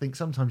 really, I think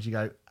sometimes you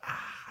go,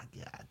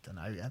 yeah, I don't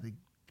know, they're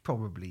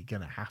probably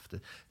going to have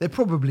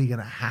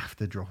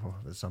to drop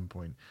off at some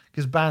point,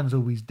 because bands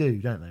always do,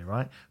 don't they,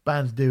 right?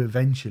 Bands do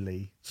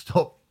eventually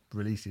stop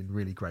releasing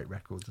really great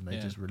records and they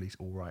just release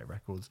all right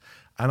records.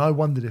 And I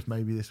wondered if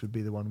maybe this would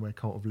be the one where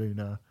Cult of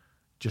Luna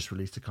just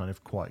released a kind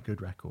of quite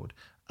good record.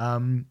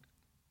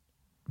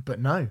 But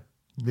no,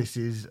 this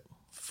is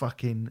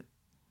fucking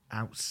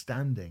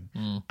outstanding.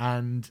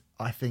 And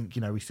I think,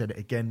 you know, we said it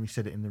again, we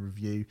said it in the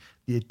review,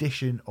 the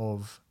addition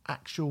of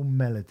actual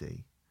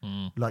melody,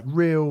 like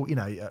real, you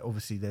know,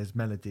 obviously there's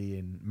melody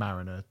in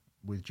Mariner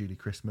with Julie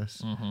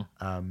Christmas.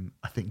 I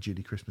think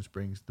Julie Christmas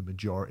brings the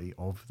majority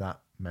of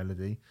that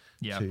melody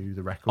to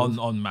the record.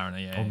 On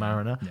Mariner,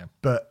 Mariner. Yeah.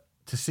 But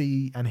to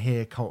see and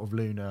hear Cult of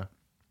Luna,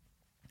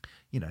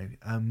 you know,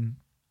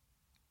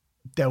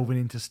 delving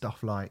into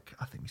stuff like,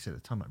 I think we said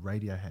at the time, like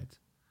Radiohead,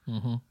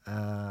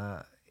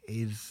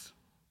 is,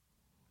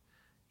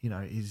 you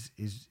know,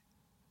 is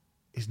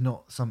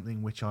not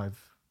something which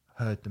I've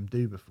heard them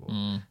do before.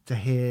 To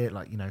hear,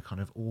 like, you know, kind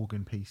of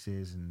organ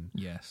pieces and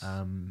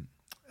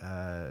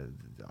I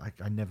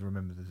never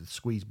remember the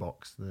squeeze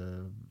box,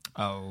 the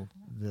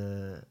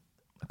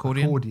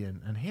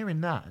accordion, and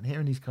hearing that and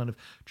hearing these kind of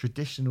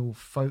traditional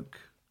folk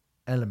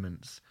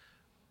elements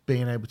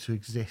being able to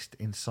exist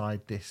inside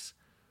this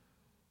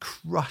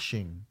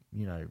crushing,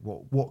 you know,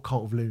 what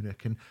Cult of Luna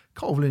can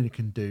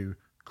do,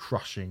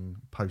 crushing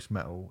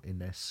post-metal in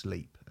their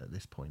sleep at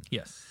this point.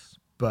 Yes.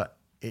 But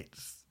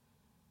it's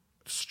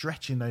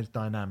stretching those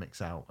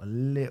dynamics out a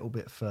little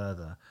bit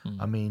further.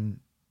 I mean,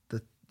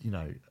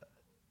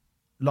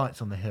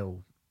 Lights on the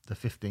Hill, the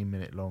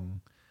 15-minute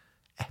long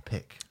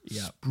epic,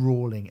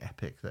 sprawling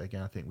epic that,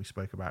 again, I think we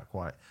spoke about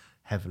quite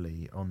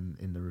heavily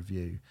in the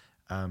review,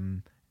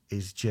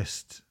 is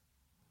just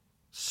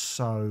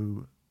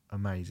so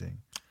amazing.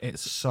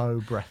 It's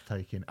so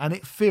breathtaking. And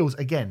it feels,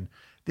 again,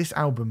 this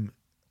album,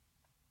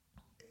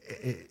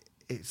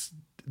 it's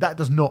that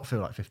does not feel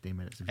like 15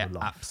 minutes of your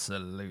life.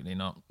 Absolutely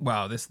not.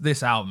 Well,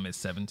 this album is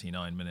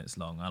 79 minutes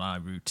long, and I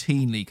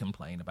routinely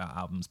complain about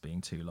albums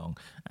being too long.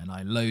 And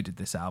I loaded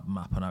this album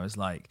up, and I was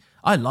like,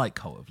 I like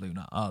Cult of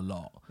Luna a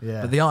lot.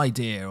 Yeah. But the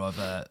idea of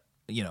a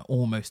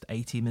almost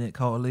 80-minute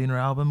Cult of Luna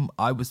album,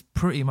 I was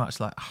pretty much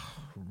like, oh,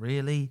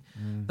 really?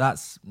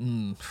 That's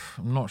I'm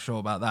not sure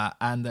about that.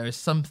 And there is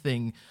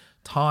something,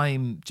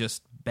 time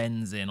just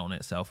bends in on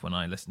itself when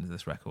I listen to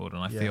this record,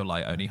 and I feel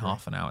like only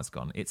half an hour's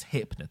gone. It's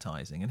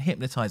hypnotizing, and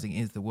hypnotizing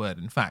is the word.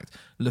 In fact,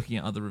 looking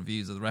at other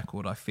reviews of the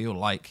record, I feel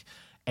like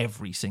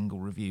every single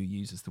review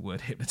uses the word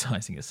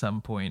hypnotizing at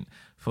some point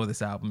for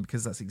this album,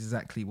 because that's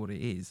exactly what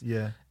it is.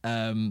 Yeah.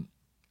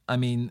 I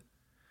mean,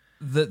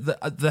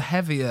 the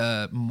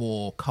heavier,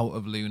 more Cult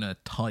of Luna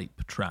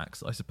type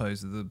tracks, I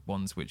suppose, are the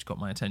ones which got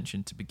my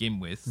attention to begin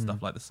with.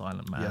 Stuff like The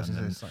Silent Man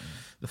and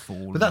The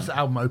Fall. But that's the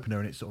album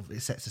opener, and it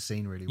sets the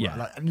scene really well. Yeah.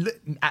 Like,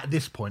 and at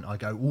this point, I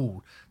go,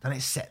 "Ooh, then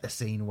it set the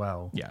scene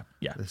well." Yeah.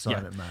 The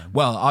Silent Man.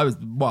 Well,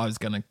 what I was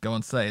going to go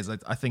on to say is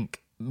I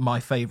think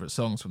my favourite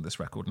songs from this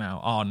record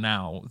are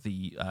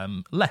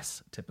the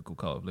less typical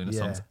Cult of Luna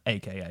songs,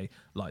 aka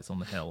Lights on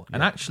the Hill.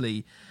 And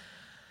actually,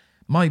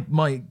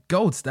 my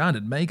gold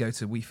standard may go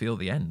to We Feel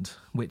the End,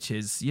 which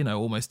is,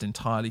 almost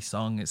entirely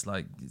sung. It's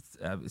like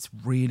it's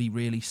really,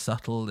 really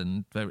subtle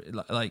and very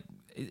like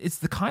it's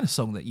the kind of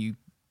song that you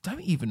don't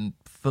even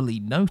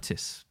fully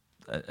notice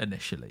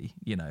initially.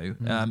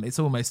 It's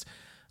almost.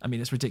 I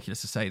mean, it's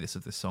ridiculous to say this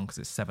of this song because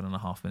it's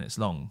 7.5 minutes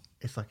long.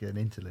 It's like an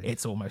interlude.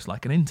 It's almost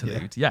like an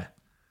interlude. Yeah.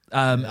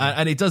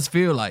 And it does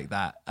feel like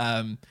that.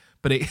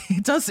 But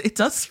it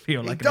does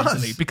feel like an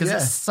interlude because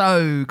it's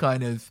so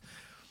kind of,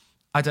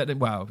 I don't know.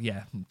 Well,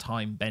 yeah,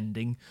 time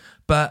bending,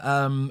 but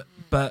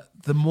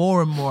the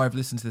more and more I've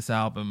listened to this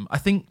album, I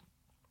think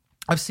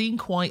I've seen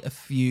quite a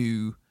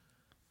few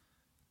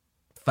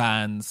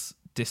fans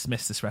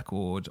dismiss this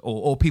record,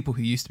 or people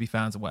who used to be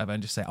fans or whatever,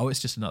 and just say, "Oh, it's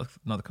just another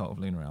Cult of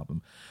Luna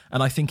album."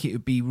 And I think it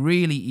would be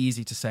really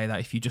easy to say that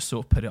if you just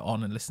sort of put it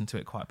on and listen to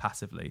it quite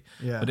passively.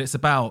 Yeah. But it's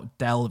about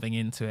delving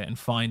into it and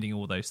finding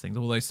all those things,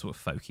 all those sort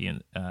of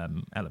folky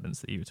elements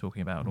that you were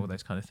talking about, and all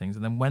those kind of things.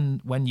 And then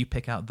when you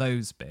pick out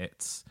those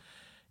bits,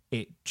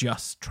 it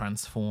just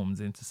transforms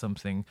into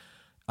something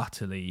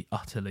utterly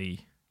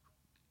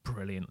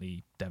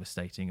brilliantly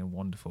devastating and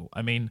wonderful.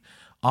 I mean,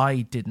 I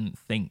didn't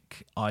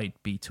think I'd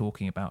be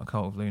talking about a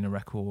Cult of Luna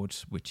record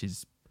which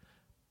is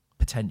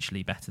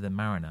potentially better than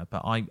Mariner,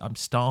 but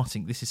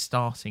this is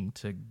starting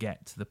to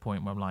get to the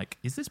point where I'm like,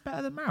 is this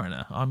better than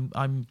Mariner?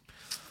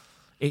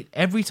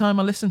 Every time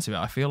I listen to it,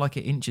 I feel like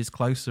it inches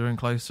closer and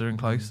closer and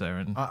closer.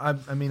 And I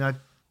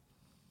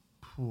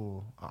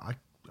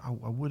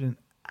wouldn't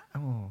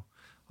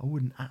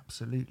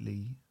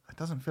absolutely. It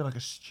doesn't feel like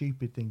a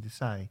stupid thing to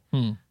say,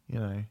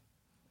 although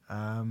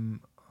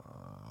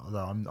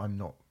I'm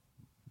not.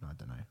 I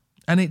don't know.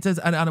 And it does,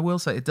 and I will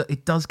say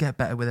it does get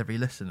better with every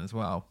listen as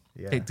well.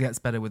 Yeah. It gets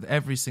better with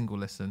every single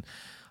listen.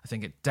 I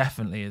think it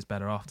definitely is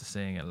better after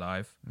seeing it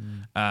live.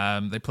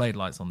 They played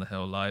Lights on the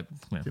Hill live.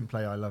 Yeah. Didn't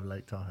play I Love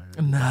Lake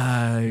Tahoe.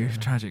 No,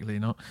 tragically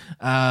not.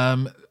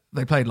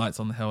 They played Lights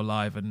on the Hill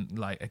live, and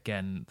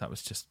again, that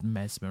was just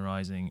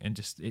mesmerizing, and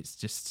it's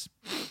just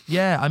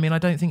I mean, I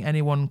don't think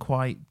anyone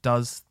quite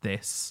does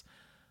this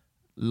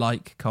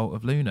like Cult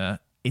of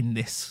Luna in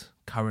this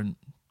current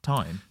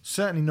time.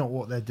 Certainly not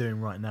what they're doing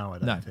right now, I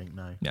don't think,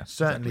 no. Yeah,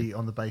 certainly exactly.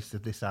 on the basis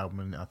of this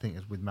album, and I think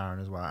it's with Marin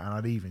as well, and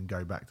I'd even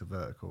go back to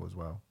Vertical as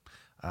well.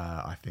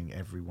 I think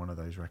every one of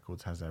those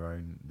records has their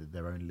own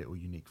little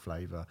unique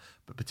flavour,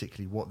 but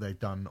particularly what they've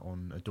done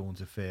on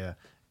Adorns of Fear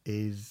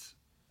is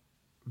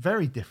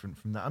very different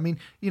from that. I mean,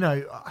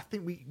 I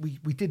think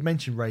we did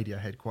mention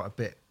Radiohead quite a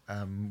bit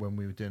when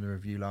we were doing the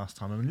review last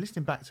time. I mean,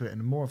 listening back to it, and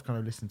the more I've kind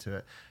of listened to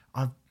it,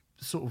 I've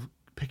sort of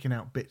picking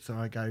out bits that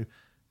I go,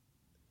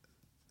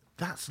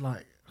 that's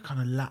like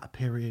kind of latter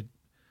period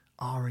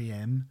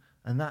REM,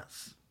 and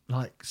that's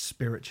like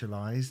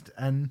spiritualized,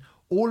 and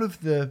all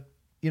of the,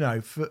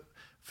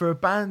 for a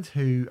band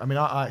who, I mean,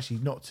 I actually,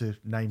 not to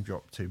name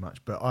drop too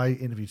much, but I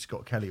interviewed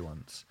Scott Kelly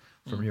once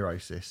from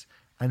Neurosis,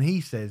 and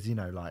he says, he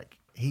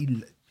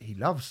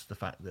loves the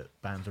fact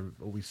that bands are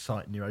always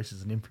cite Neurosis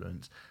as an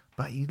influence,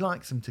 but he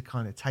likes them to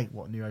kind of take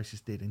what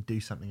Neurosis did and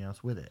do something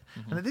else with it.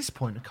 And at this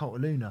point, a Cult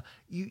of Luna,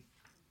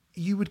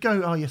 you would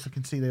go, oh yes, I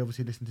can see they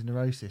obviously listened to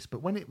Neurosis,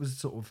 but when it was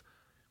sort of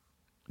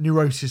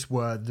Neurosis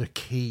were the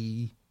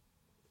key,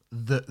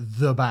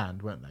 the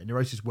band, weren't they?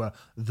 Neurosis were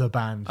the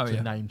band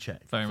to name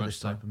check Very for much this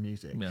so. type of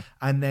music. Yeah.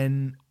 And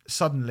then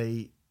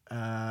suddenly,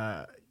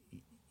 Cult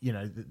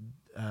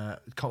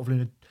of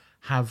Luna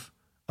have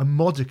a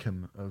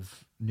modicum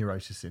of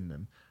Neurosis in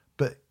them,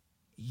 but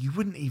you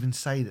wouldn't even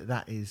say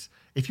that is,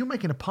 if you're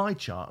making a pie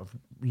chart of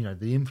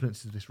the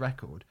influences of this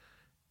record,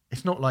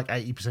 it's not like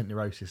 80%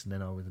 Neurosis and then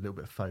with a little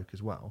bit of folk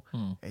as well.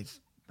 It's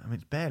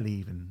barely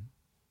even.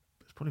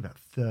 It's probably about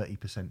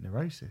 30%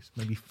 Neurosis,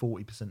 maybe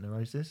 40%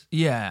 Neurosis.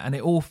 Yeah, and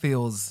it all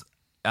feels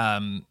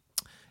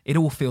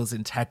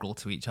integral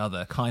to each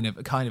other, kind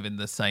of in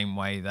the same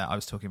way that I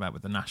was talking about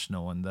with the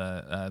National and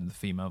the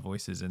female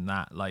voices in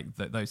that. Like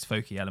those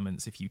folky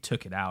elements, if you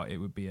took it out, it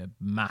would be a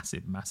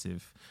massively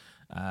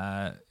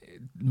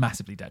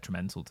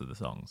detrimental to the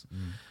songs.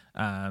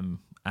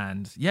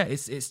 And yeah,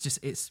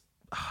 it's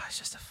it's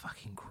just a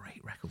fucking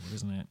great record,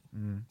 isn't it?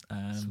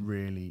 It's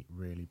really,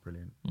 really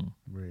brilliant.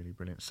 Really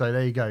brilliant. So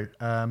there you go.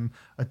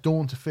 A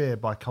Dawn to Fear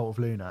by Cult of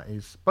Luna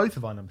is both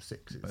of our number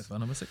 6s. Both our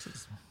number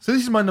 6s. So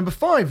this is my number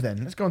 5 then.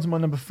 Let's go on to my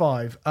number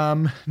 5.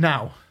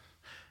 Now,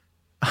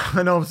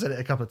 I know I've said it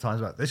a couple of times,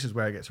 but this is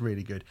where it gets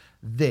really good.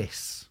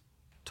 This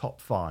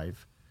top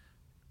 5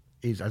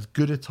 is as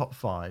good a top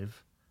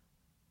 5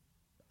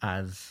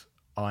 as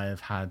I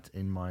have had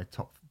in my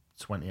top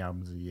 20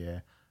 albums of the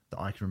year that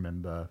I can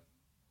remember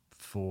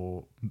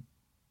for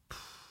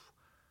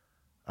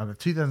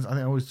 2000. I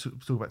think I always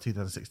talk about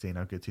 2016,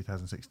 how good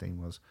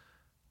 2016 was.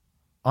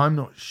 I'm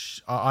not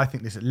I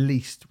think this at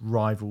least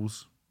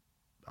rivals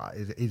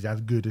is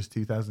as good as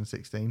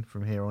 2016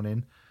 from here on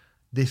in.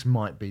 This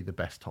might be the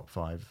best top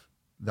 5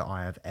 that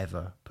I have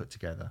ever put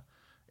together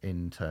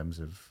in terms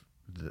of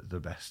the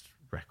best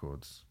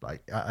records.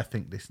 Like, I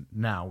think this,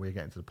 now we're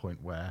getting to the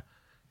point where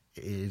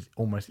it is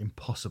almost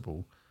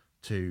impossible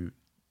to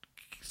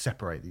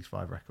separate these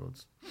 5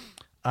 records.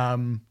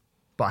 But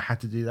I had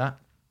to do that.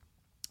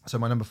 So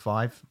my number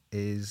 5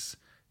 is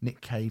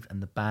Nick Cave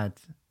and the Bad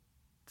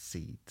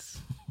Seeds.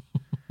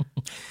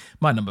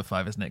 My number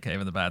 5 is Nick Cave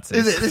and the Bad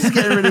Seeds. Is it? This is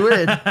getting really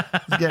weird.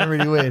 It's getting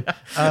really weird.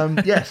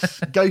 Yes,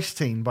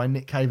 Ghosteen by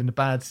Nick Cave and the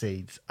Bad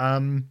Seeds.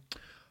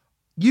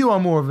 You are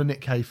more of a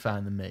Nick Cave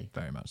fan than me.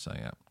 Very much so,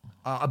 yeah.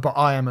 But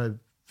I am a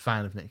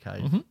fan of Nick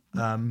Cave.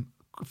 Mm-hmm.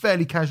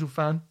 Fairly casual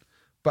fan,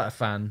 but a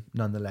fan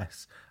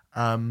nonetheless.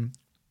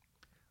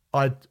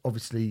 I'd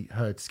obviously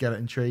heard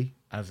Skeleton Tree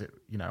as it,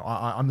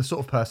 I'm the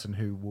sort of person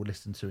who will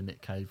listen to a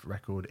Nick Cave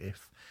record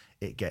if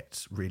it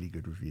gets really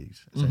good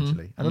reviews,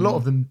 essentially. Mm-hmm. And a lot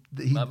of them,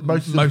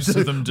 most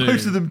of them do.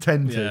 Most of them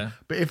tend to.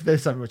 But if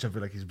there's something which I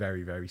feel like is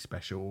very, very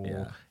special,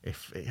 or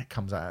if it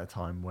comes out at a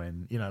time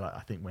when, like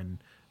I think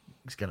when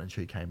Skeleton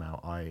Tree came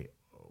out, I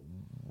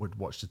would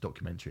watch the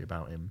documentary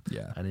about him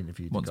and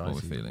interviewed the guys.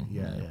 Once More Feeling.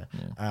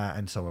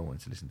 And so I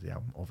wanted to listen to the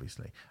album,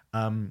 obviously.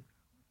 And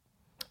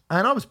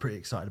I was pretty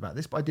excited about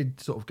this, but I did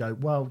sort of go,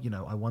 well,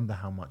 I wonder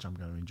how much I'm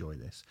going to enjoy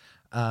this.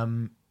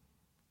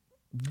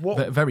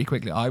 Very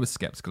quickly, I was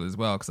skeptical as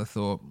well, because I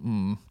thought,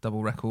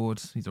 double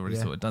record, he's already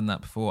sort of done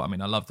that before. I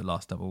mean, I loved the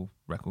last double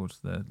record,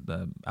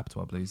 the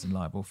Abattoir Blues and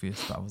Live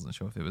Orpheus, but I wasn't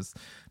sure if it was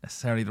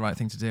necessarily the right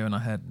thing to do, and I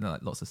heard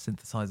lots of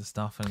synthesizer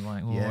stuff, and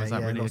is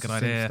that really a good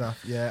idea?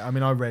 Stuff. Yeah, I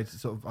mean,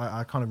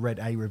 I kind of read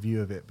a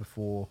review of it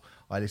before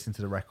I listened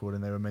to the record,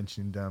 and they were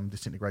mentioning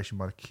Disintegration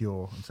by The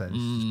Cure, and saying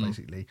this is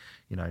basically,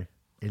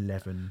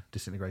 11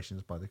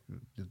 disintegrations by the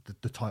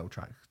title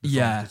track.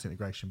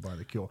 Disintegration by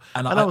The Cure.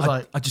 And I was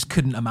like, I just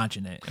couldn't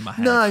imagine it in my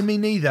head. No, me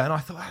neither. And I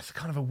thought that's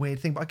kind of a weird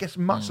thing. But I guess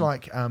much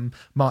like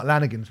Mark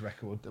Lanigan's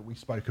record that we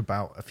spoke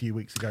about a few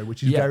weeks ago,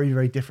 which is very,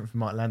 very different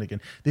from Mark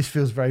Lanigan. This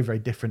feels very, very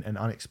different and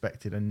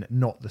unexpected, and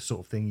not the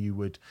sort of thing you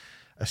would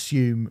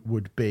assume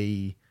would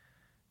be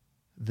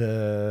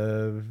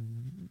the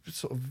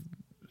sort of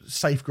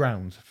safe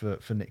ground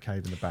for Nick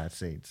Cave and the Bad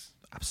Seeds.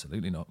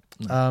 Absolutely not.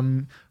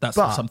 No. That's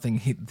something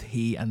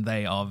he and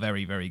they are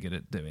very, very good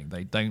at doing.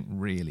 They don't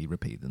really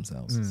repeat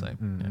themselves.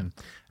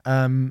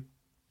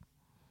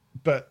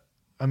 But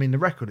I mean, the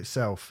record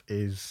itself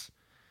is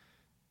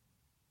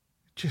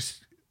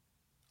just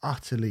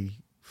utterly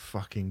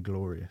fucking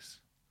glorious,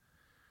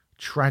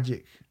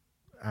 tragic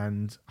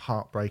and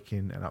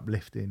heartbreaking and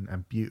uplifting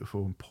and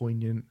beautiful and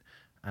poignant,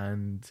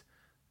 and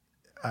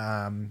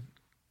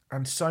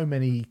so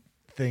many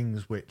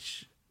things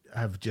which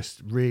have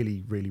just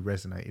really, really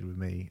resonated with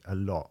me a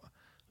lot,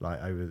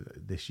 like over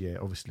this year.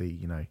 Obviously,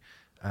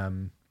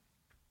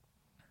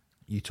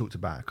 you talked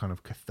about a kind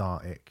of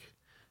cathartic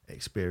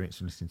experience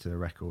from listening to the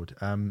record.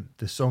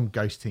 The song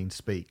Ghosteen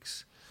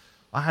Speaks.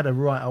 I had a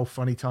right old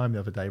funny time the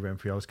other day,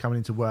 Renfrew. I was coming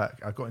into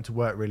work. I got into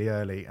work really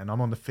early, and I'm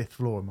on the 5th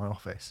floor of my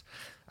office,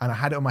 and I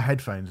had it on my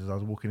headphones as I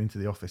was walking into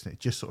the office, and it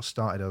just sort of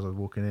started as I was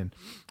walking in,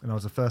 and I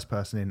was the first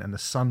person in, and the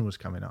sun was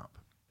coming up.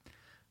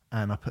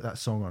 And I put that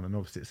song on, and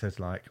obviously it says,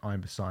 like, I'm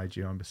beside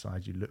you,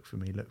 look for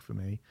me, look for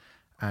me.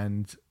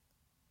 And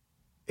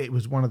it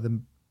was one of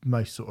the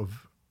most sort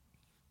of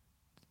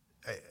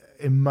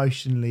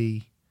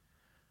emotionally,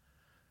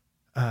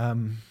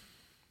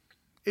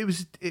 it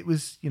was,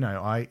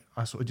 I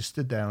sort of just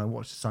stood there and I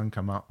watched the sun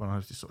come up, and I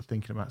was just sort of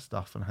thinking about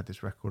stuff, and I had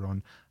this record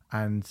on,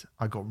 and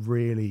I got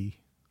really,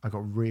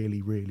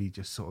 really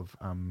just sort of,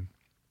 I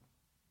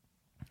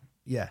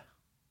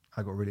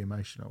got really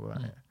emotional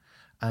about it.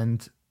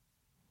 And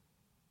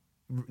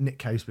Nick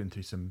Cave's been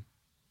through some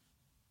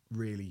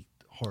really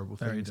horrible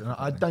things, and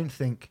I don't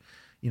think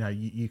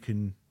you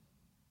can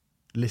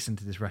listen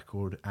to this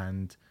record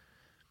and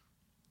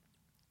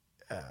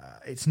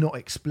it's not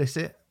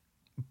explicit,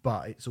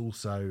 but it's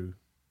also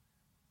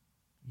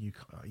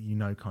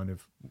kind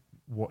of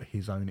what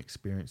his own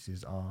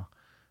experiences are,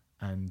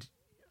 and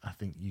I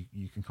think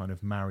you can kind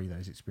of marry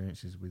those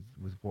experiences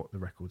with what the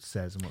record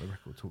says and what the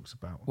record talks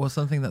about. Well,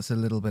 something that's a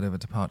little bit of a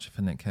departure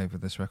for Nick Cave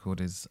with this record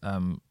is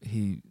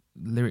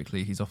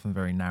lyrically he's often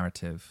very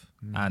narrative,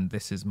 and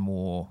this is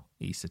more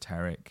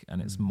esoteric,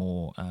 and it's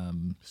more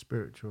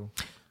spiritual.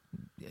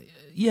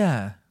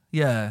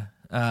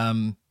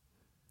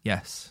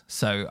 Yes.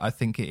 So I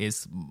think it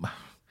is,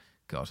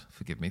 God,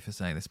 forgive me for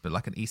saying this, but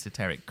like an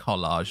esoteric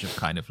collage of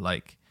kind of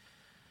like.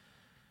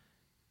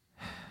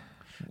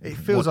 It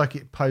feels like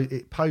it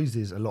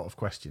poses a lot of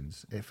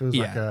questions. It feels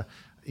like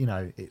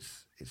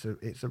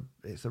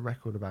it's a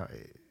record about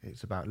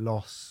it's about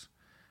loss,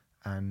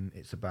 and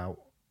it's about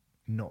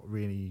not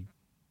really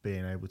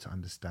being able to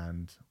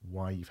understand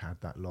why you've had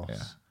that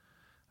loss,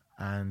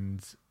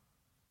 and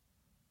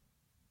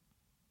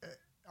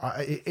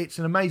it's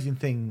an amazing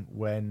thing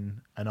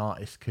when an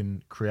artist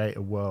can create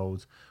a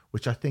world,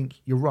 which I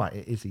think you're right,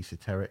 it is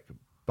esoteric.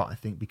 But I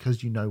think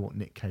because you know what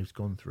Nick Cave's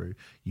gone through,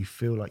 you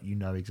feel like you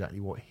know exactly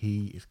what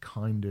he is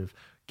kind of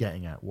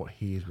getting at, what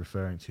he is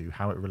referring to,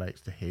 how it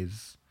relates to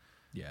his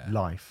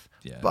life.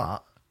 Yeah.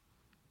 But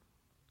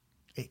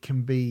it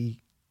can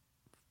be,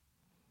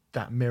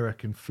 that mirror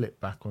can flip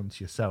back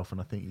onto yourself,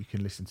 and I think you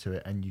can listen to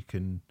it and you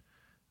can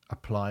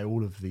apply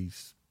all of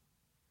these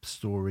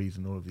stories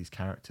and all of these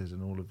characters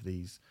and all of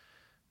these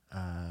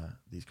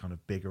kind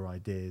of bigger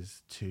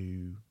ideas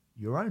to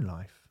your own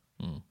life,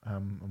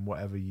 and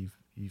whatever you've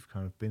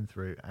kind of been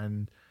through.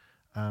 And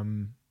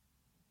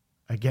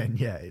again,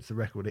 it's a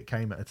record. It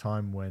came at a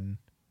time when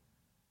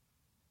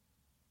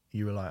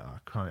you were like, I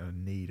kind of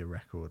need a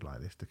record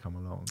like this to come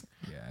along.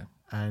 Yeah.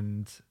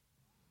 And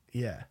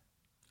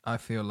I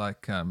feel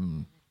like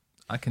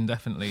I can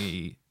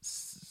definitely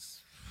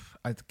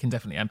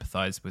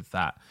empathize with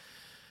that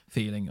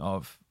feeling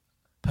of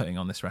putting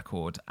on this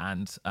record,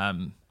 and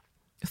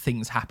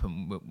things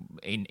happen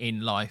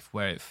in life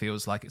where it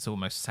feels like it's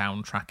almost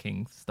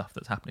soundtracking stuff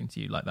that's happening to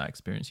you, like that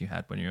experience you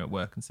had when you were at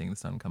work and seeing the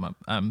sun come up.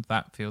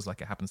 That feels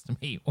like it happens to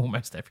me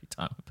almost every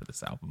time I put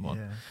this album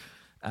on.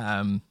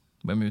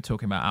 When we were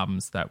talking about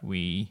albums that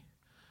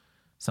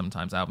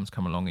sometimes albums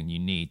come along and you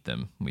need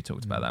them, we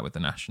talked about that with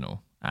The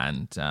National,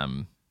 and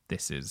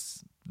this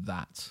is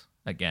that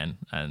again.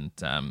 And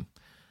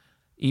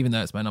even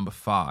though it's my number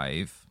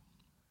 5,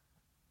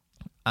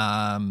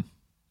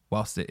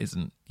 whilst it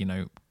isn't,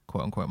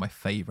 quote unquote my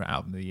favorite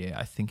album of the year,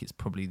 I think it's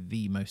probably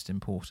the most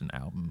important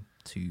album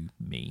to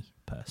me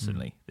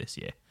personally this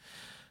year.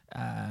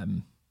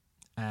 And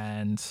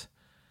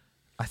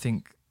I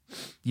think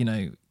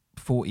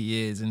 40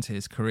 years into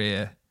his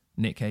career,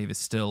 Nick Cave is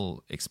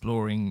still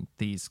exploring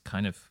these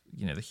kind of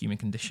the human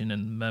condition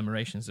and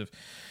murmurations of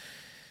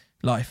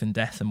life and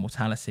death and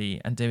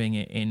mortality, and doing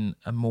it in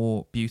a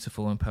more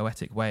beautiful and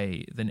poetic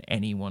way than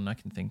anyone I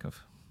can think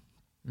of.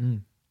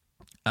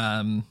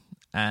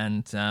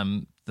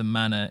 The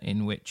manner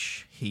in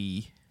which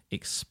he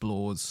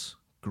explores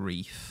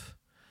grief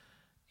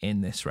in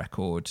this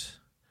record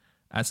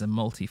as a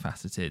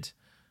multifaceted,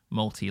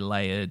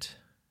 multi-layered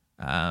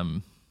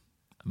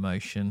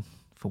emotion,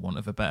 for want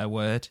of a better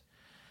word,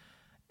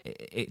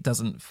 it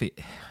doesn't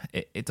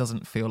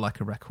feel like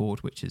a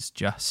record which is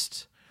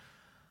just,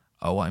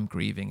 oh, I'm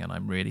grieving and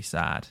I'm really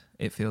sad.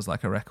 It feels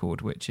like a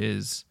record which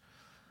is,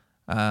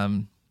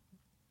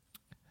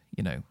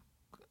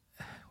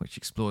 which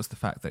explores the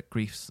fact that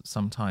grief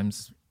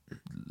sometimes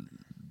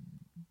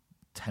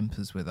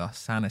tempers with our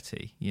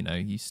sanity.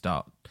 You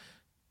start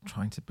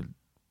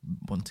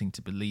wanting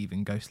to believe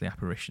in ghostly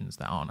apparitions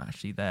that aren't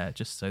actually there,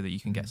 just so that you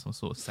can get some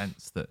sort of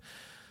sense that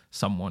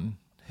someone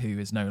who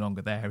is no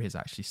longer there is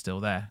actually still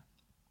there.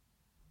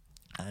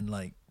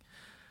 And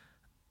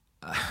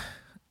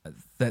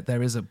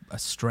there is a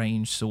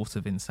strange sort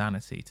of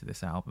insanity to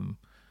this album,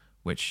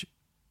 which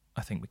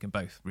I think we can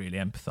both really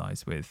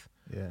empathise with.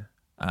 Yeah.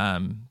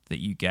 That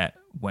you get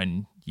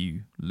when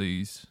you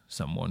lose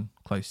someone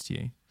close to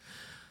you.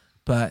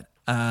 But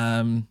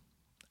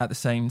at the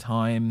same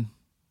time,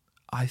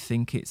 I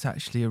think it's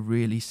actually a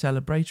really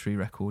celebratory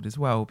record as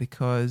well,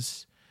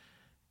 because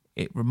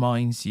it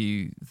reminds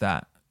you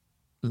that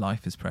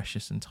life is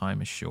precious and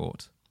time is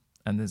short,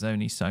 and there's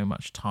only so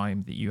much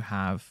time that you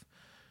have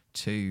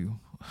to,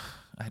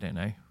 I don't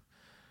know,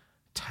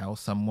 tell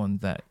someone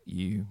that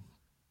you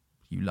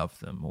love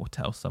them, or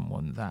tell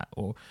someone that,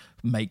 or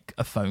make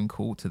a phone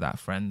call to that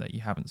friend that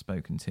you haven't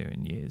spoken to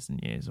in years and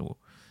years, or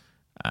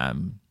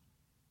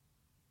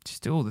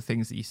just do all the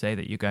things that you say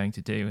that you're going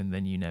to do and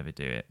then you never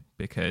do it.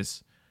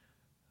 Because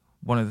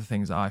one of the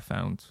things that I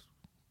found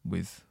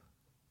with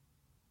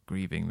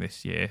grieving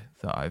this year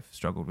that I've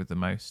struggled with the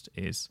most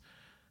is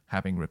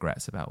having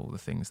regrets about all the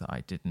things that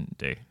I didn't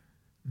do.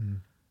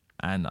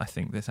 And I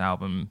think this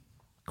album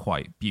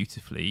quite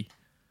beautifully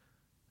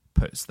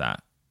puts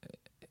that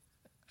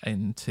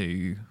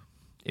into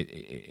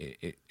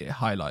it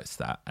highlights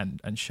that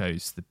and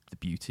shows the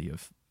beauty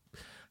of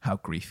how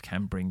grief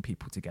can bring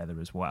people together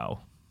as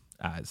well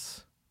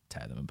as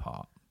tear them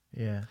apart.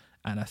 Yeah.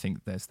 And I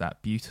think there's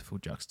that beautiful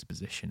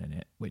juxtaposition in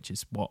it, which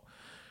is what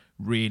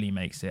really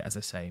makes it, as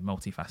I say,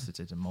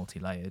 multifaceted and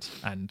multi-layered,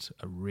 and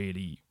a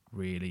really,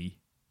 really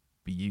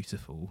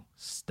beautiful,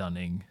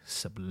 stunning,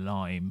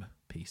 sublime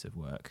piece of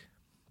work,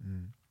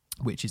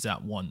 which is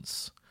at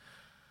once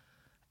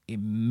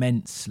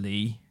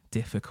immensely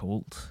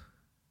difficult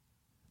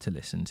to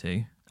listen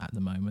to at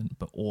the moment,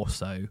 but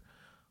also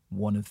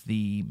one of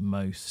the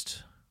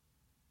most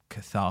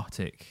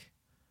cathartic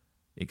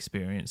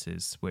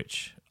experiences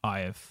which I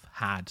have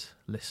had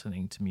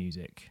listening to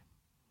music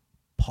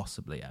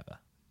possibly ever.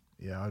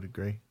 Yeah, I'd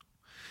agree.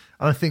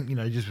 And I think,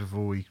 just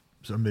before we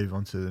sort of move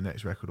on to the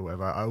next record or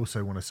whatever, I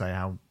also want to say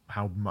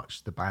how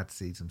much the Bad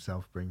Seeds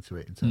themselves bring to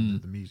it in terms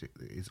of the music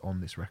that is on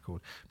this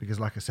record. Because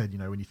like I said,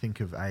 when you think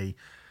of a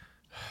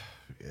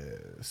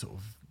sort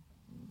of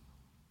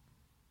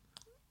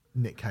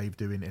Nick Cave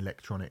doing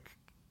electronic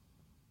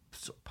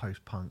sort of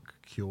post-punk,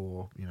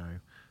 Cure,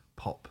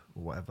 pop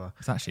or whatever.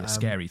 It's actually a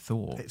scary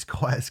thought. It's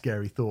quite a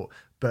scary thought.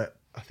 But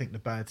I think the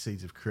Bad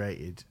Seeds have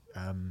created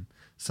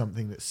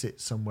something that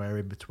sits somewhere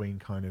in between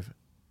kind of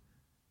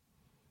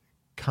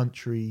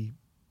country,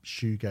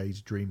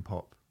 shoegaze, dream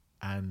pop,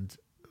 and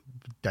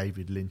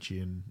David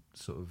Lynchian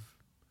sort of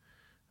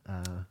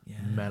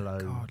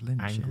mellow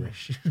Lynch,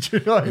 anguish. Do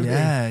you know what I mean?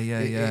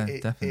 Yeah,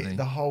 definitely.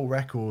 The whole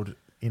record,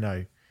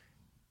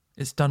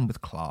 it's done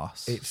with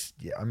class. it's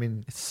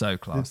so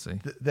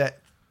classy.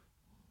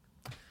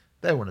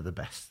 They're one of the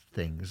best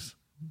things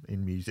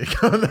in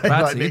music, aren't they?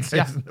 Bad like Seeds,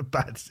 Nick Cave's and the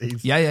Bad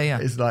Seeds. Yeah.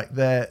 It's like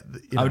they're.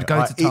 I would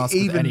go to task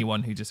with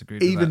anyone who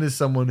disagreed with that. Even as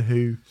someone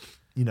who,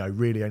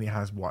 really only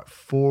has 4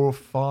 or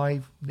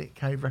 5 Nick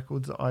Cave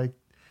records that I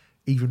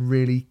even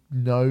really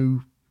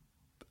know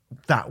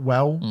that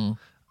well.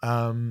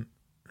 And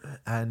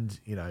then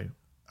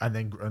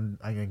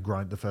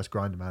the first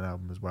Grinderman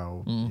album as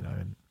well.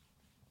 And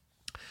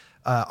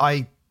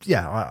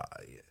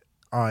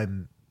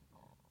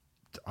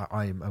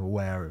I'm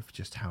aware of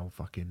just how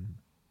fucking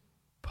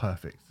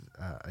perfect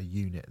a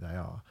unit they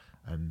are,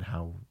 and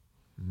how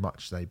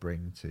much they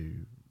bring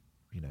to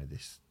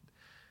this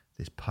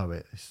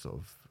poet, this sort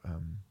of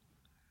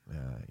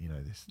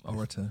this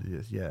orator.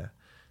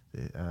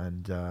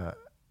 And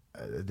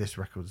this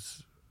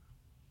record's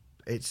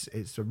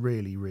it's a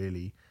really,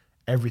 really,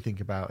 everything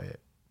about it,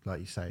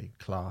 like you say,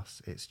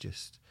 class. It's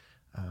just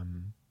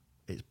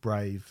it's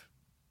brave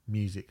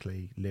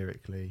musically,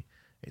 lyrically,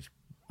 it's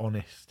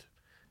honest,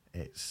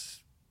 it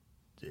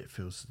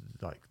feels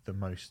like the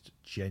most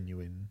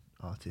genuine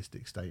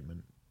artistic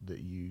statement that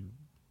you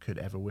could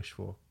ever wish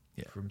for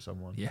from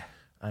someone.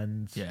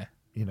 And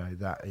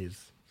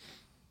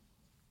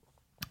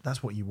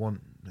that's what you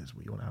want. That's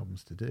what you want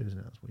albums to do, isn't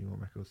it? That's what you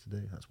want records to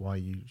do. That's why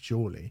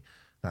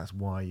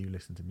you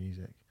listen to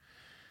music,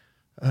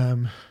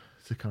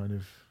 to kind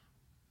of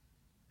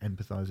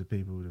empathize with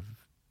people, to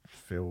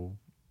feel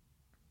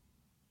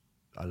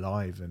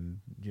alive, and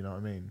you know what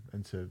I mean,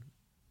 and to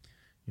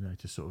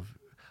to sort of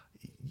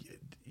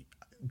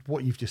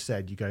what you've just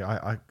said. You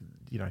go,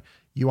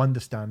 you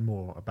understand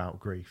more about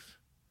grief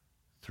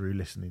through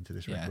listening to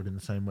this record, in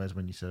the same way as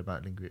when you said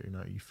about Lingua,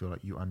 you feel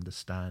like you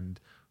understand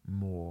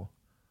more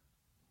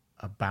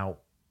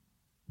about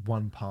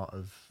one part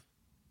of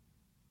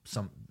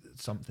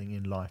something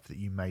in life that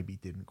you maybe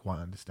didn't quite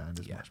understand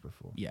as much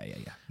before.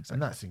 Exactly.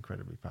 And that's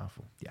incredibly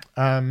powerful. Yeah.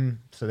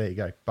 So there you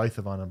go. Both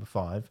of our number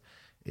 5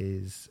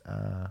 is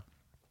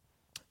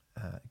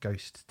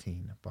Ghost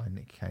Teen by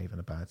Nick Cave and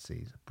the Bad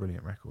Seeds.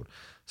 Brilliant record.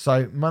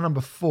 So my number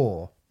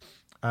 4,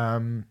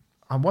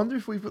 I wonder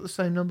if we've got the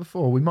same number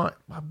 4.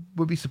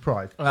 We'll be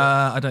surprised.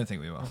 I don't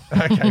think we will.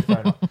 Okay,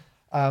 fair enough.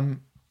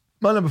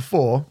 My number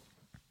 4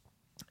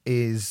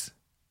 is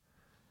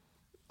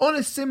on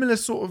a similar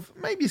sort of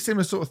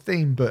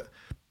theme, but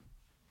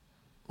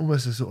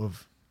almost a sort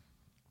of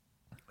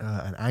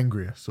an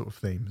angrier sort of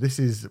theme. This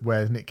is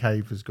where Nick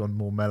Cave has gone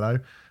more mellow.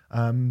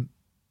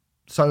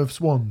 So have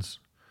Swans.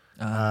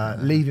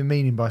 Leaving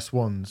Meaning by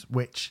Swans,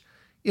 which,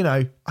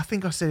 I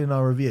think I said in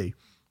our review,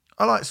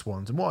 I like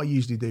Swans, and what I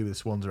usually do with the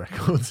Swans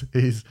records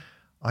is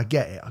I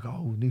get it, I go,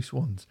 oh, new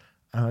Swans,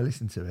 and I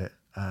listen to it,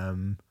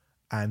 and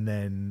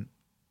then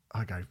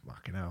I go,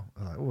 fucking hell.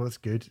 I'm like, oh, that's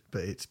good,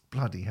 but it's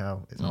bloody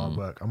hell. It's hard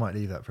work. I might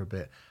leave that for a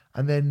bit.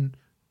 And then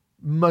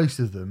most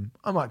of them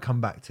I might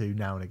come back to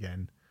now and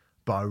again,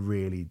 but I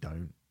really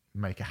don't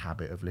make a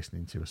habit of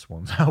listening to a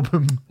Swans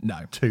album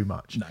too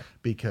much. No.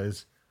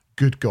 Because,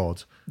 good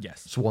God,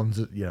 yes, Swans,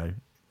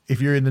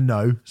 if you're in the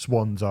know,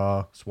 Swans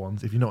are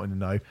Swans. If you're not in the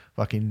know,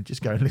 fucking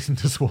just go and listen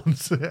to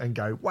Swans and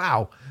go,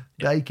 wow,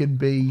 they can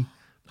be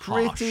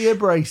pretty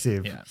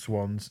abrasive.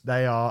 Swans.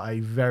 They are a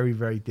very,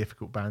 very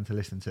difficult band to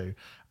listen to.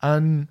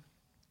 And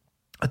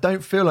I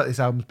don't feel like this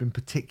album's been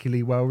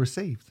particularly well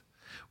received,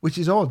 which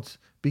is odd,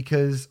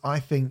 because I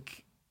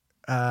think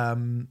I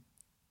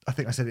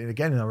said it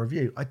again in our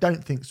review. I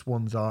don't think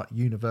Swans are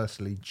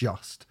universally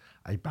just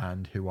a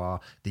band who are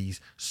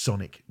these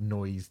sonic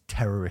noise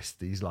terrorists,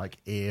 these like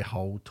ear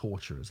hole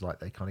torturers, like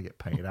they kind of get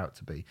painted out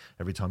to be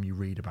every time you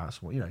read about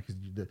Swans, because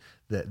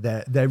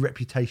their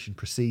reputation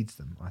precedes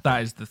them. I think.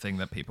 That is the thing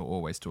that people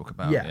always talk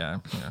about. Yeah.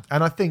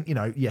 And I think,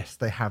 yes,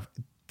 they have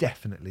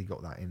definitely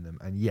got that in them.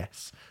 And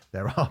yes,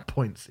 there are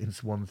points in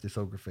Swans'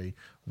 discography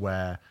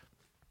where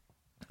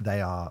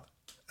they are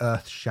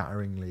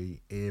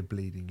earth-shatteringly,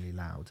 ear-bleedingly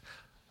loud.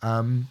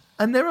 And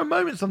there are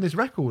moments on this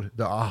record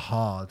that are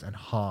hard and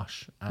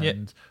harsh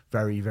and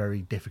very,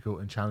 very difficult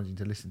and challenging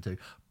to listen to,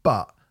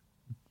 but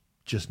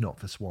just not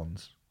for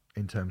Swans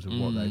in terms of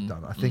what they've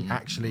done. I think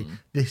actually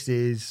this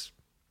is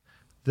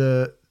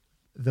the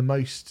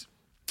most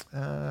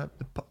I'm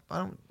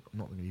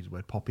not going to use the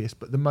word poppiest,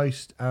 but the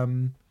most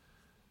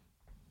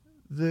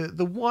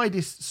the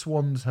widest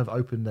Swans have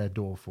opened their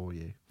door for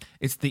you.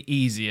 It's the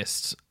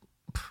easiest,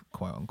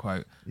 quote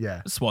unquote,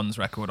 Swans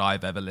record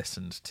I've ever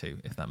listened to,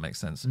 if that makes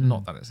sense.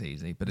 Not that it's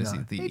easy, but it's the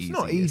easiest. It's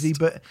not easy,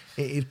 but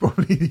it is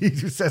probably the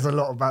easiest. It says a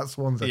lot about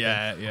Swans.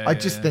 I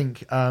just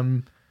think,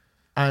 and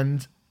I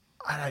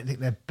don't think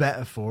they're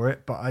better for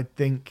it, but I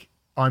think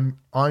I'm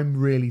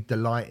really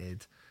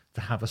delighted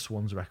to have a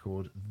Swans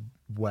record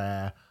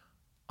where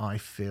I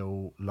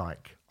feel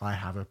like I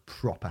have a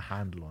proper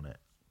handle on it.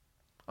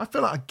 I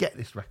feel like I get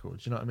this record.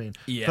 Do you know what I mean?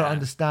 Yeah. I feel like I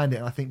understand it,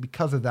 and I think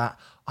because of that,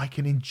 I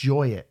can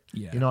enjoy it.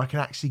 Yeah. You know, I can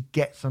actually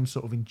get some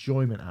sort of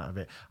enjoyment out of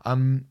it.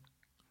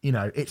 You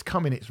know, It's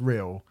Coming, It's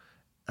Real,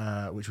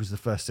 which was the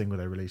first single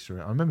they released from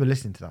it. I remember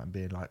listening to that and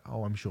being like,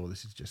 oh, I'm sure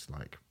this is just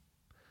like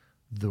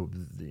the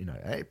you know,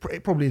 it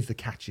probably is the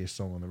catchiest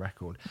song on the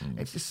record.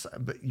 It's just,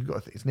 but you've got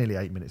to think, it's nearly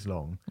 8 minutes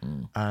long,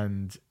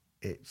 and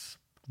it's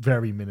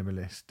very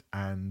minimalist,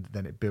 and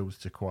then it builds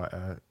to quite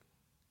a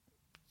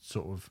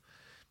sort of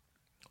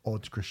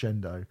odd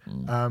crescendo.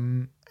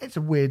 It's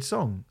a weird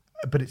song,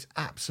 but it's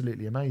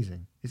absolutely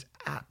amazing. It's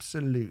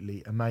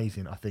absolutely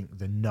amazing. I think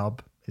the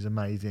nub is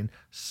amazing.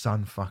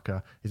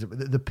 Sunfucker is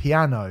the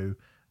piano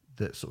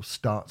that sort of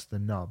starts the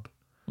nub.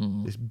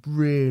 This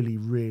really,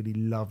 really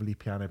lovely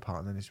piano part,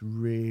 and then this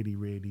really,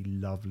 really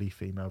lovely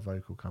female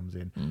vocal comes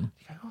in. You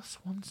go, oh,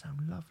 Swans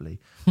sound lovely,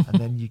 and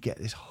then you get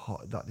this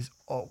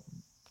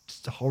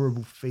just a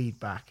horrible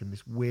feedback and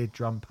this weird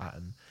drum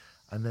pattern,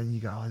 and then you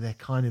go, oh, they're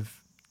kind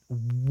of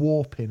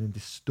warping and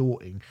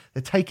distorting.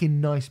 They're taking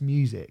nice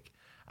music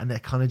and they're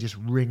kind of just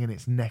wringing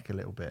its neck a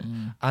little bit.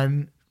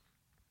 And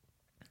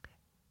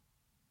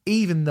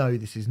even though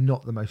this is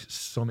not the most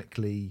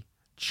sonically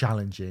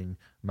challenging,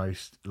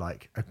 most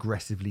like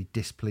aggressively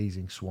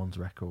displeasing Swans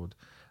record,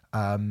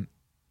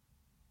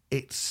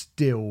 it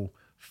still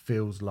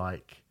feels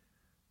like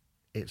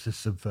it's a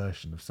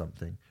subversion of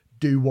something.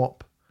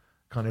 Doo-wop,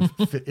 kind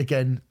of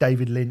again,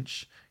 David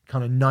Lynch,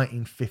 kind of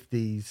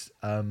 1950s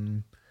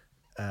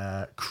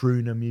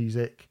crooner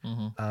music,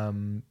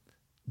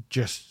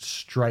 just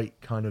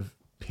straight kind of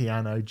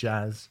piano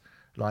jazz.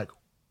 Like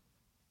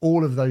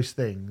all of those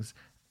things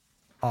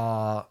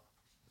are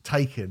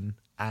taken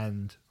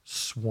and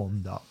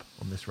swanned up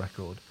on this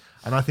record,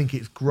 and I think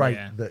it's great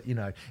that, you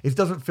know, it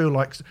doesn't feel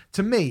like,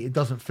 to me it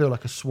doesn't feel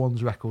like a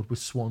Swans record with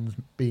Swans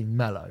being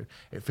mellow.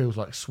 It feels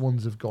like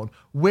Swans have gone,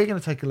 we're going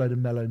to take a load of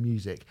mellow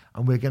music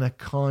and we're going to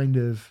kind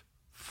of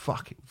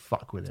fuck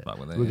with it.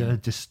 We're going to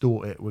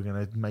distort it. We're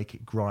going to make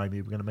it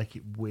grimy. We're going to make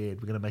it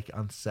weird. We're going to make it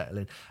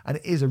unsettling. And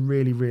it is a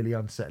really, really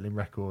unsettling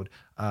record.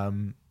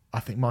 I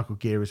think Michael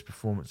Guerra's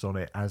performance on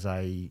it as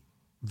a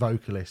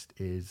vocalist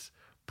is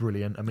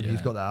brilliant. I mean,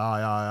 he's got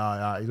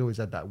that he's always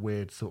had that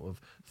weird sort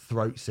of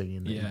throat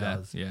singing that he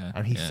does. Yeah.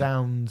 And he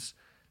sounds,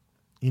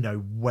 you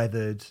know,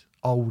 weathered,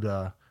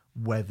 older,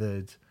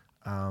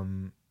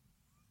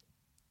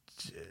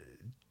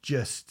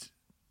 just,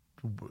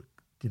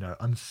 you know,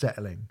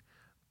 unsettling,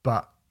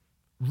 but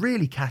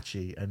really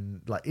catchy,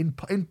 and like in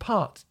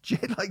parts,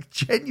 like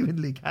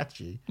genuinely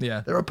catchy.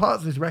 Yeah. There are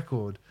parts of this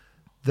record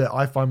that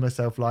I find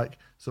myself like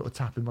sort of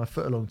tapping my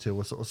foot along to,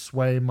 or sort of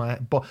swaying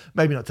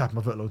maybe not tapping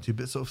my foot along to,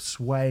 but sort of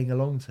swaying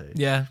along to.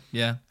 Yeah.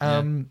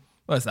 Well,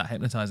 it's that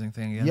hypnotizing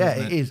thing again. Yeah,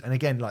 isn't it is. And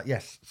again, like,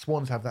 yes,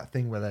 Swans have that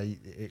thing where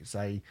it's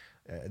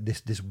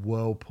this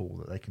whirlpool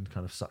that they can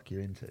kind of suck you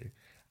into,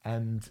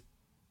 and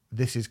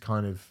this is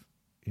kind of,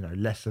 you know,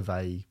 less of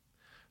a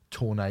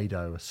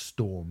tornado, a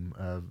storm,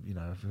 you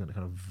know, a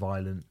kind of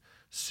violent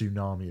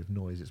tsunami of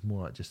noise. It's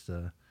more like just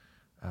a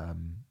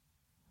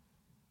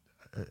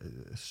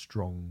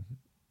strong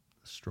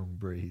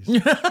breeze.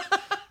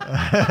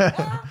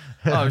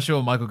 I'm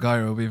sure Michael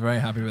Guerra will be very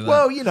happy with that.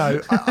 Well, you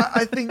know,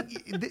 I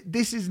think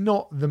this is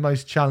not the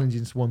most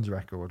challenging Swans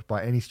record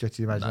by any stretch of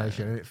the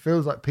imagination, and it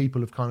feels like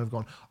people have kind of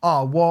gone,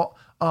 oh, what?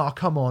 Oh,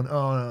 come on.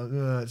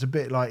 Oh, it's a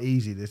bit like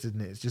easy, this, isn't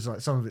it? It's just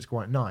like some of it's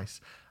quite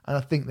nice. And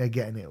I think they're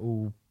getting it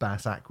all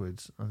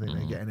backwards. I think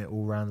they're getting it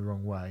all round the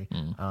wrong way.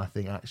 And I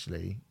think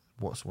actually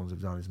what Swans have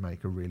done is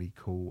make a really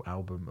cool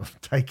album of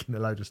taking a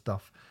load of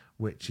stuff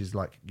which is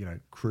like, you know,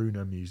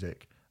 crooner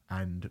music,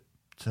 and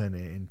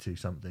turning it into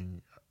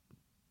something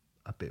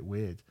a bit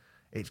weird.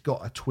 It's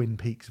got a Twin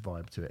Peaks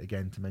vibe to it,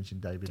 again, to mention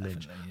David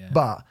Lynch. Yeah.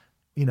 But,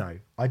 you know,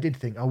 I did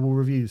think, I will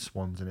review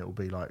Swans and it will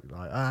be like,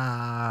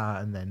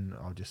 and then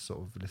I'll just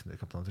sort of listen to it a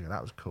couple times and go,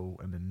 that was cool,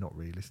 and then not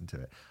really listen to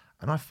it.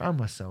 And I found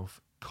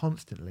myself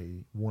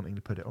constantly wanting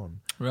to put it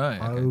on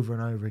over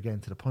and over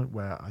again, to the point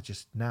where I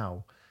just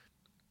now,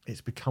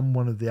 it's become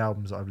one of the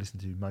albums that I've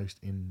listened to most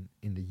in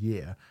the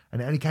year, and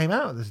it only came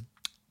out at the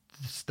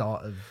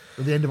start of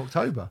the end of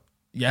October.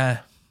 Yeah,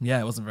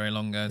 it wasn't very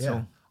long ago at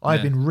all.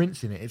 I've been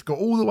rinsing it. It's got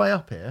all the way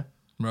up here,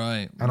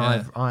 right? And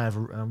I have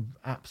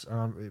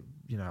apps,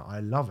 you know, I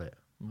love it.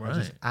 Right. I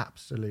just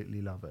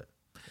absolutely love it.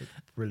 It's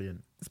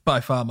brilliant. It's by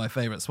far my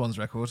favourite Swans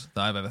record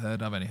that I've ever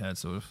heard. I've only heard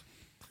sort of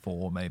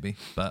 4 maybe,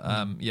 but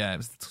it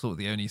was sort of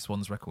the only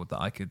Swans record that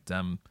I could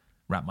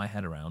wrap my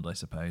head around, I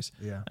suppose.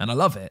 Yeah, and I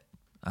love it.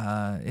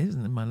 It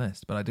isn't in my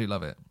list, but I do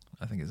love it.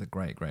 I think it's a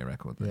great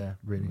record. Yeah,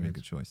 really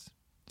good choice.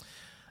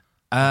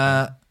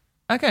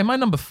 Okay, my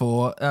number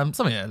 4,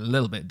 something a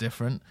little bit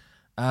different.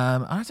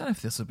 I don't know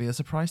if this will be a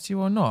surprise to you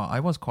or not. I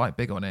was quite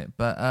big on it,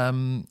 but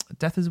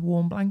Death is a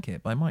Warm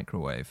Blanket by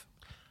Microwave.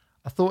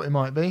 I thought it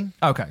might be.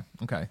 Okay.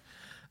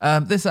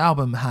 This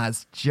album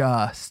has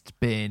just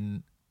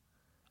been...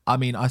 I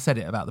mean, I said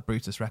it about the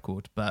Brutus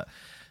record, but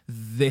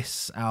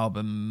this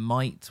album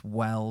might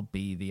well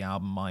be the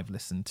album I've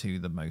listened to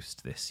the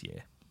most this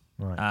year.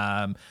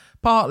 Right.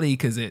 Partly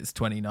because it's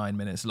 29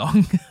 minutes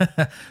long,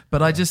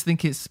 but I just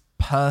think it's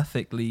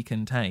perfectly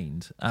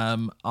contained.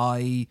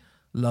 I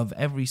love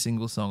every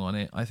single song on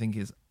it. I think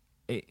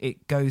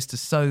it goes to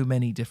so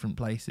many different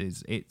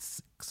places. It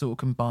sort of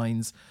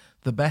combines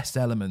the best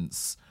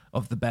elements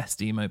of the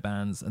best emo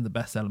bands and the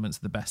best elements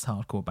of the best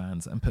hardcore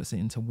bands and puts it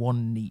into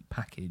one neat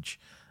package.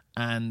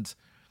 And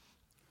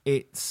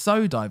it's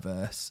so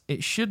diverse,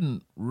 it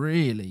shouldn't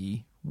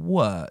really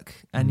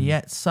work, and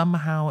yet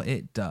somehow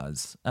it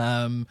does.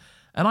 And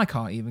I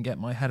can't even get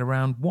my head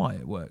around why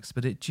it works,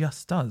 but it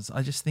just does.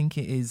 I just think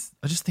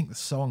the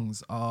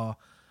songs are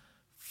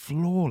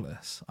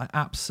flawless. I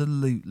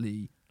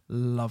absolutely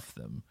love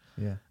them.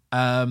 Yeah.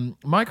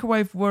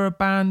 Microwave were a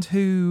band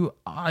who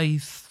I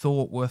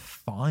thought were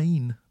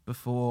fine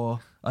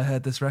before I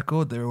heard this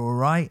record. They were all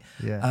right.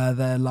 Yeah.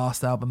 Their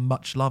last album,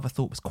 Much Love, I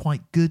thought was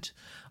quite good.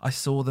 I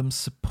saw them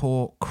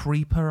support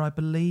Creeper, I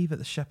believe, at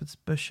the Shepherd's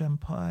Bush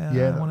Empire,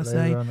 I want to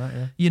say.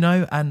 You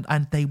know,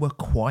 and they were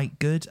quite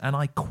good, and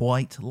I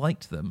quite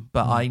liked them.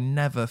 But I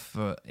never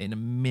for in a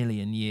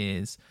million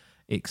years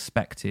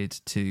expected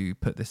to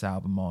put this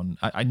album on.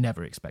 I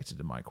never expected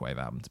a Microwave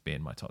album to be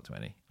in my top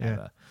 20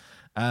 ever.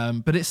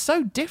 But it's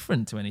so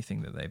different to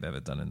anything that they've ever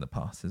done in the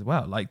past as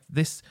well. Like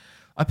this,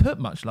 I put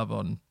Much Love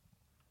on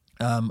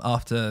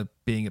after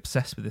being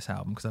obsessed with this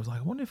album because I was like,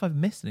 I wonder if I've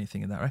missed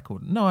anything in that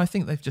record. No, I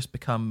think they've just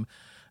become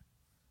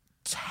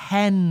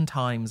 10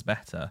 times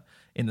better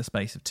in the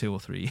space of 2 or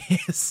 3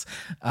 years.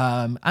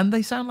 And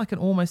they sound like an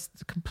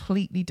almost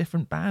completely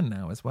different band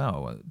now as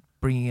well,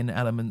 bringing in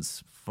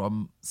elements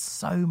from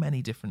so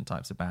many different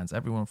types of bands,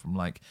 everyone from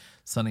like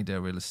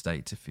Sunnydale Real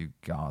Estate to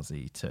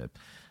Fugazi to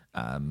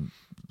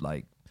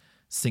like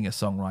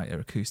singer-songwriter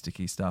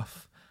acoustic-y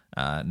stuff,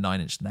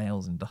 Nine Inch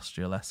Nails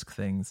industrial-esque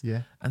things.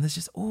 Yeah. And there's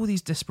just all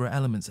these disparate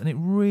elements, and it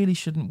really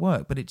shouldn't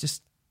work, but it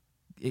just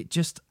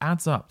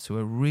adds up to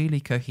a really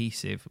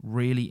cohesive,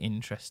 really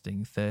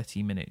interesting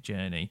 30-minute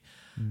journey.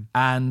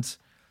 And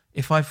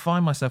if I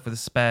find myself with a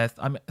spare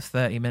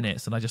 30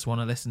 minutes and I just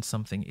want to listen to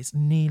something, it's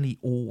nearly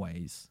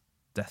always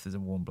Death is a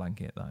Warm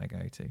Blanket that I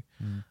go to.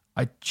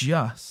 I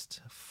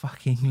just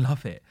fucking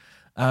love it.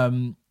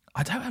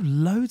 I don't have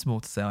loads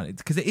more to say on it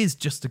because it is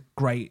just a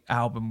great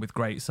album with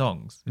great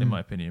songs, in my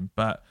opinion.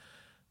 But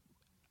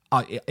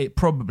it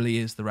probably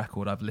is the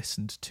record I've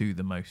listened to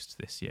the most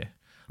this year.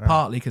 Right.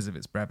 Partly because of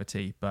its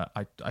brevity, but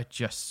I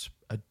just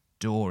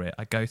adore it.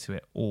 I go to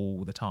it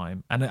all the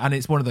time. And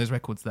it's one of those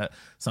records that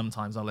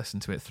sometimes I'll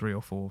listen to it 3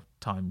 or 4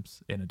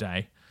 times in a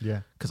day.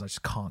 Yeah. Because I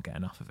just can't get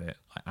enough of it.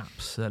 I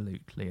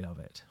absolutely love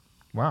it.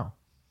 Wow.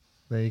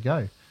 There you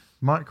go.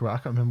 Microwave, I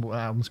can't remember what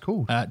that album's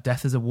called.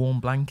 Death is a Warm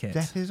Blanket.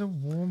 Death is a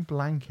Warm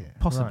Blanket.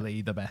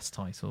 Possibly the best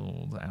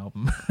titled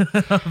album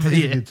of the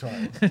year. Good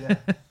title,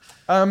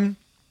 yeah.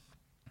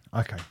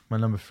 Okay, my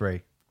number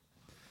 3.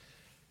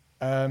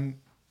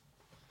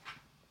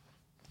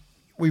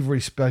 We've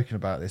already spoken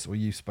about this, or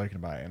you've spoken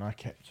about it, and I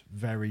kept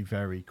very,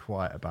 very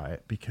quiet about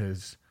it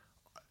because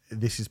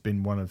this has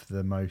been one of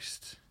the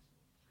most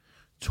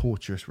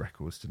torturous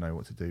records to know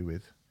what to do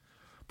with.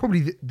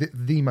 Probably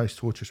the most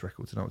torturous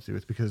record to know what to do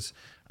with, because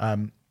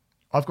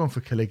I've gone for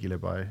Caligula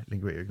by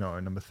Linguica Ignota,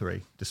 number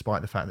 3,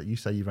 despite the fact that you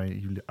say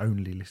you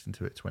only listened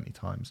to it 20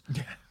 times.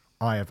 Yeah.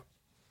 I have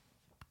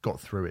got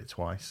through it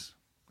twice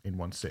in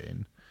one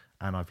sitting,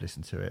 and I've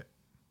listened to it.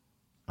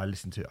 I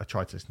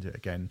tried to listen to it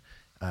again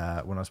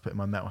when I was putting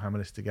my Metal Hammer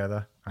list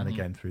together, and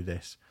again through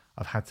this.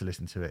 I've had to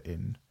listen to it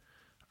in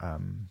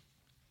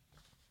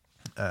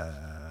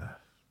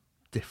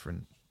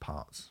different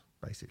parts,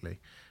 basically.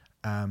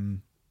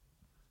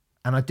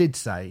 And I did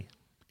say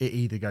it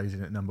either goes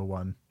in at number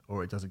 1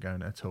 or it doesn't go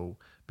in at all,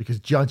 because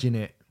judging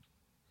it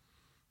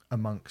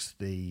amongst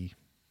the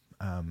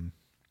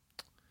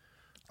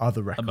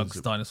other records,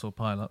 amongst Dinosaur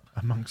Pile-Up,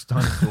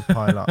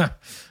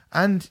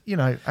 and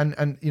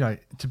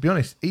to be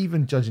honest,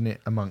 even judging it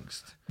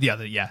amongst the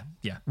other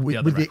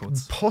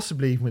records,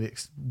 possibly with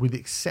the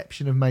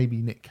exception of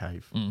maybe Nick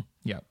Cave, with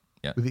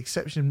the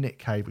exception of Nick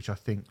Cave, which I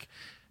think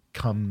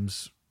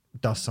does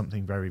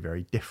something very,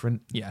 very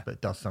different, but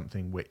does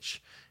something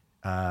which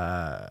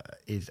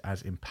is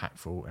as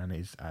impactful and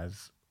is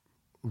as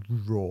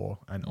raw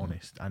and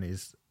honest and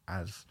is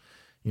as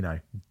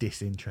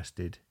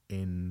disinterested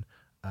in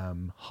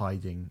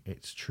hiding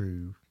its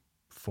true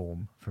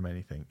form from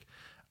anything.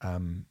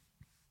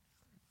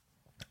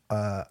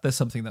 There's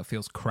something that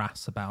feels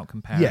crass about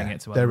comparing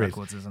it to other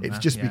records, isn't there? It's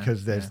just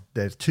because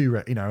there's two,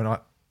 and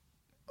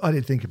I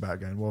did think about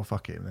going, well,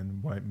 fuck it, and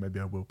then maybe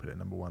I will put it at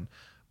number 1,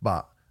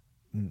 but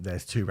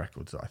there's two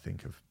records that I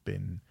think have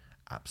been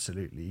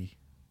absolutely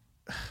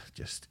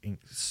just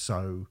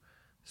so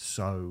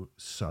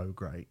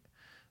great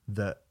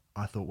that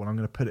I thought, well, I'm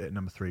going to put it at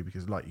number 3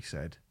 because, like you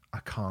said, I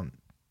can't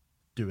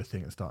do a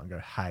thing at the start and go,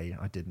 hey,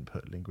 I didn't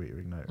put Linguita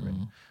Ignota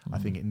in. I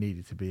think it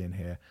needed to be in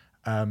here.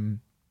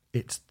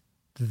 It's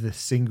the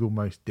single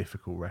most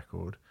difficult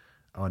record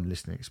on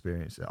listening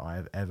experience that I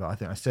have ever. I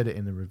think I said it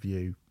in the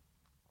review.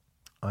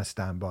 I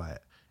stand by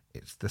it.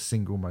 It's the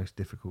single most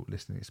difficult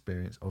listening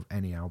experience of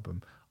any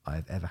album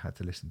I've ever had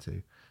to listen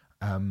to.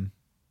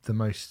 The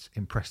most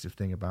impressive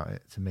thing about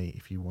it to me,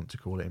 if you want to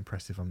call it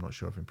impressive, I'm not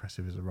sure if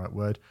impressive is the right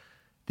word,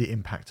 the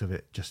impact of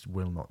it just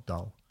will not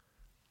dull.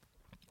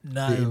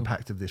 No. The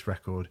impact of this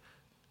record,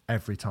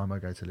 every time I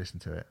go to listen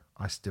to it,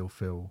 I still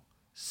feel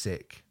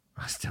sick.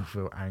 I still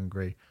feel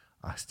angry.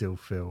 I still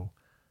feel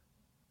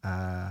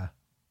a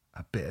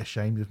bit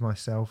ashamed of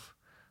myself.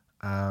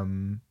 I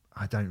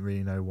don't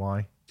really know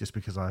why. Just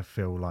because I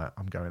feel like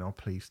I'm going, oh,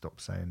 please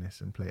stop saying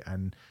this and please.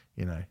 And,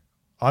 you know,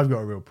 I've got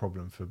a real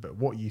problem but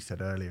what you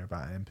said earlier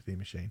about an empathy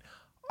machine,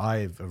 I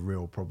have a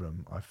real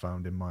problem I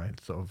found in my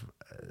sort of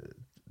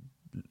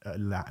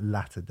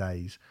latter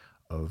days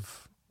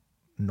of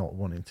not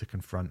wanting to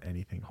confront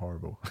anything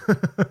horrible.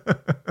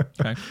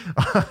 Okay.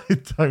 I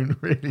don't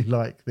really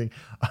like things.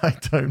 I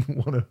don't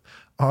want to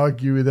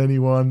argue with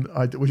anyone,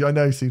 which I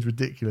know seems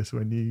ridiculous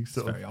when you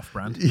sort of... Very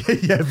off-brand.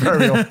 Yeah,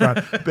 very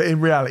off-brand. But in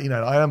reality, you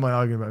know, I have my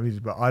argument about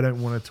music, but I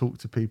don't want to talk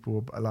to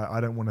people. Like,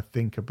 I don't want to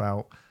think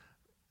about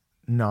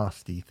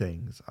nasty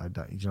things. I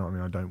don't. You know what I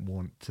mean? I don't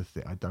want to.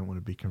 I don't want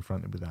to be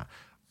confronted with that.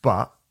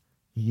 But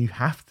you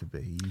have to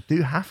be. You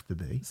do have to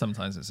be.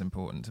 Sometimes it's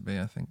important to be,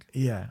 I think.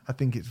 Yeah, I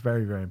think it's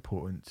very, very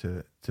important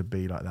to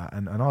be like that.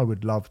 And I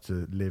would love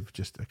to live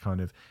just a kind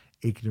of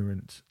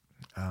ignorant,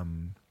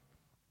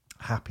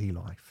 happy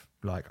life.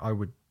 Like I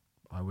would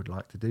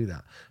like to do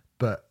that.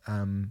 But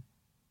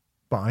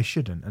I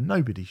shouldn't, and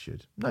nobody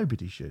should.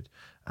 Nobody should.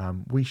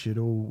 We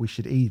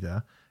should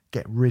either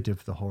get rid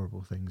of the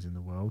horrible things in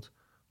the world,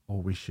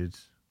 or we should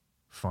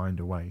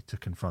find a way to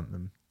confront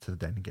them to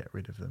then get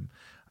rid of them.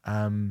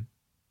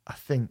 I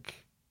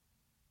think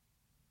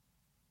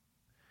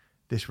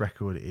this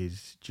record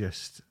is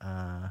just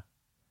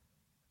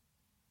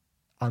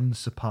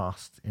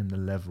unsurpassed in the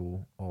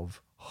level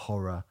of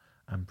horror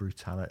and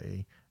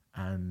brutality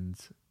and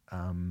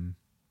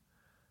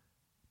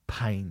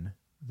pain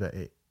that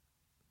it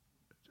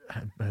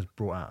has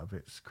brought out of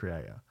its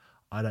creator.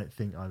 I don't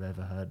think I've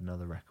ever heard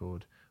another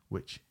record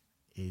which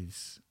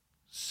is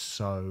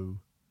so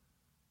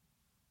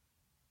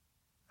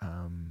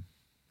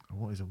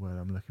what is a word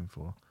I'm looking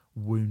for?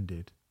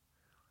 Wounded.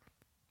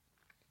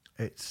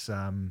 It's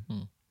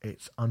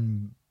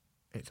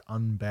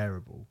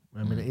unbearable.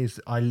 I mean, it is.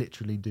 I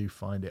literally do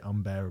find it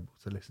unbearable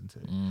to listen to,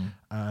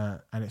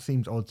 and it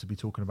seems odd to be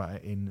talking about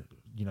it in,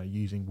 you know,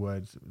 using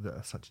words that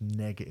are such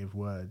negative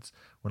words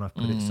when I've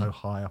put it so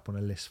high up on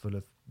a list full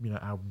of, you know,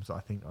 albums that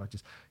I think are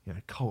just, you know,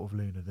 Cult of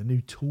Luna, the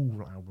new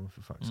Tool album,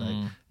 for fuck's sake,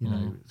 you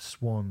know,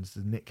 Swans,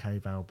 the Nick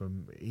Cave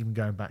album, even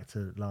going back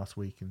to last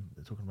week and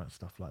talking about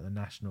stuff like The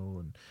National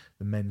and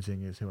the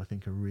Menzingers, who I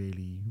think are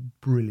really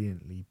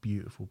brilliantly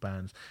beautiful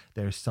bands.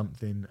 There is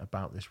something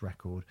about this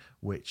record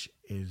which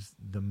is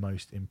the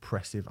most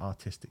impressive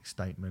artistic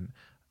statement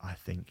I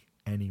think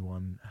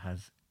anyone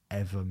has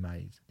ever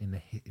made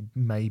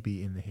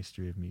maybe in the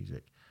history of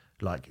music,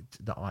 like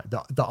that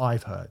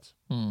I've heard.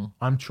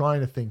 I'm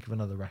trying to think of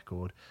another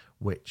record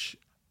which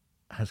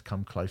has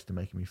come close to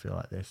making me feel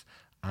like this,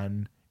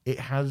 and it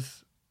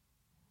has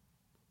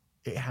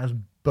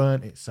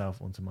burnt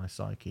itself onto my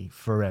psyche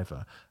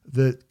forever.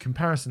 The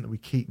comparison that we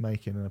keep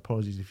making, and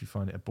apologies if you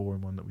find it a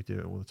boring one that we do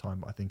it all the time,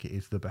 but I think it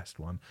is the best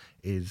one,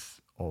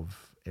 is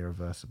of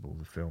Irreversible,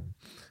 the film,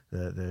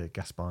 the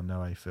Gaspar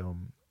Noé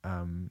film,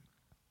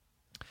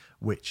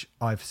 which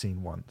I've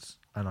seen once,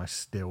 and I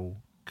still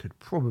could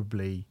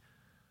probably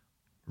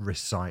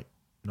but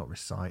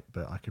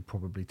I could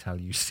probably tell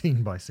you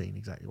scene by scene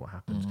exactly what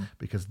happens,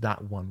 because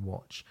that one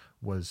watch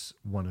was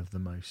one of the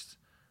most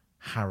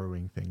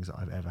harrowing things that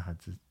I've ever had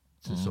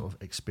to sort of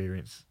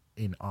experience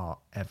in art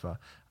ever.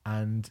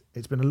 And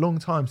it's been a long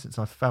time since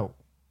I felt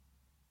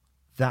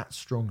that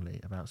strongly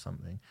about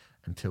something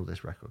until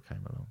this record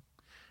came along.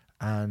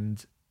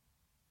 And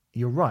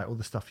you're right, all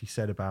the stuff you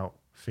said about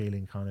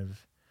feeling kind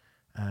of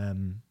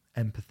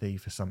empathy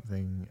for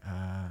something,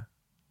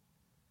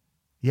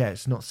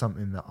 it's not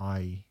something that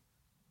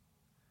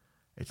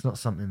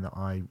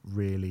I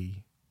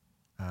really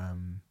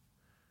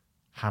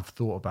have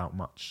thought about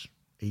much,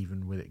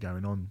 even with it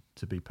going on,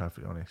 to be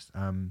perfectly honest.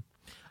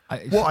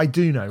 What I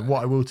do know,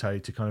 what I will tell you,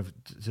 to kind of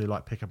to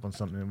like pick up on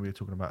something that we were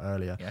talking about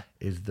earlier,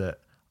 is that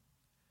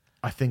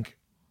I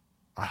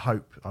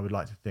would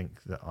like to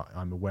think that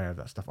I'm aware of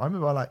that stuff. I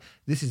remember, like,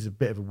 this is a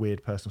bit of a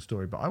weird personal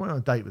story, but I went on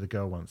a date with a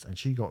girl once, and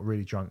she got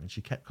really drunk, and she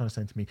kept kind of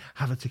saying to me,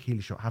 have a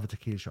tequila shot, have a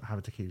tequila shot, have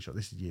a tequila shot.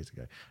 This is years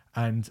ago.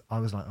 And I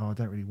was like, oh, I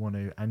don't really want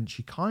to. And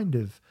she kind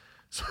of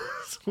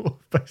sort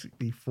of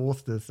basically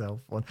forced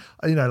herself on.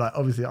 Like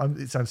obviously,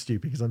 it sounds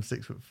stupid because I'm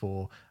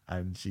 6'4",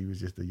 and she was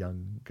just a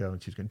young girl,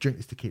 and she was going, drink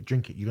this tequila,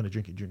 drink it. You're going to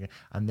drink it.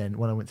 And then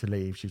when I went to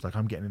leave, she was like,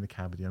 I'm getting in the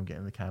cab with you. I'm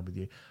getting in the cab with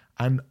you.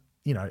 And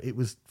it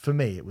was, for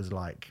me, it was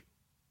like,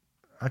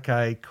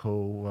 okay,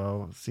 cool.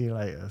 Well, see you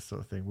later,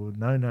 sort of thing. Well,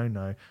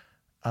 no.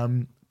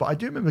 But I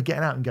do remember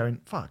getting out and going,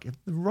 fuck, if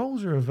the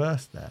roles are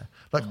reversed there.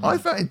 Like, I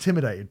felt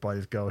intimidated by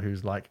this girl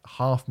who's like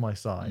half my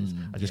size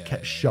and just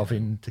kept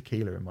shoving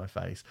tequila in my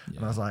face. Yeah.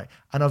 And I was like,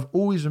 and I've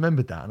always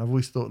remembered that. And I've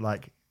always thought,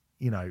 like,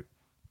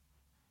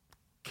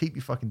 keep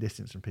your fucking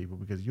distance from people,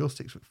 because you're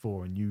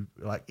 6'4", and you,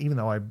 like, even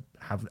though I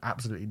have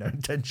absolutely no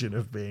intention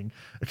of being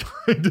a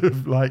kind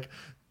of like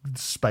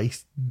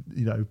space,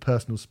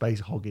 personal space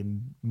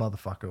hogging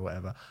motherfucker or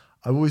whatever,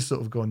 I've always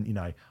sort of gone,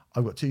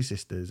 I've got two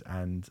sisters,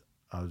 and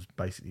I was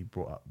basically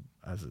brought up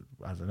as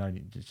an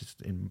only,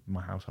 just in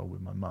my household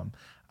with my mum,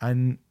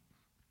 and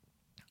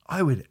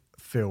I would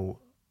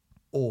feel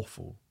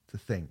awful to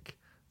think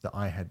that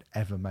I had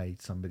ever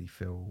made somebody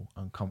feel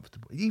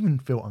uncomfortable, even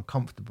feel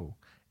uncomfortable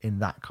in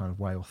that kind of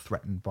way, or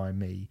threatened by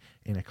me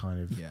in a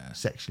kind of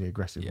sexually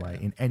aggressive way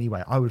in any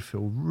way. I would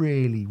feel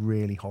really,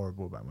 really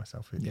horrible about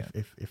myself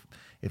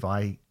if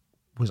I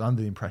was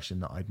under the impression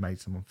that I'd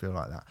made someone feel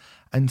like that.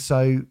 And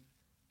so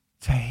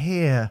to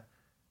hear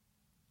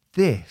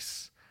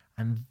this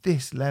and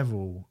this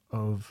level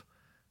of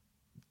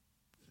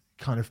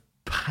kind of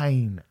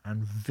pain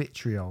and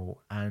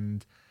vitriol,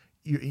 and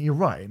you're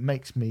right, it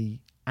makes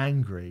me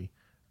angry,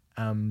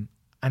 and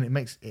it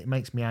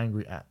makes me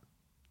angry at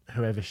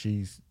whoever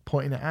she's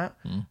pointing it at,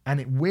 and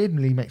it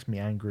weirdly makes me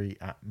angry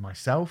at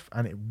myself,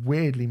 and it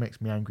weirdly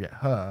makes me angry at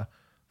her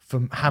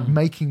for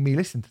making me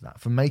listen to that,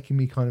 for making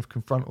me kind of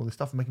confront all this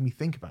stuff, and making me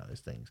think about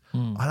those things.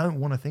 I don't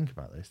want to think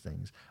about those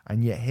things,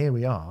 and yet here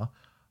we are.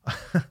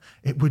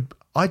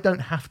 I don't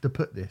have to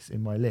put this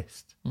in my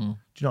list. Do you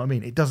know what I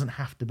mean? It doesn't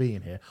have to be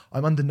in here.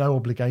 I'm under no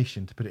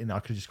obligation to put it in there. I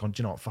could have just gone,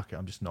 do you know what, fuck it,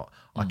 I'm just not.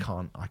 I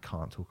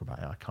can't talk about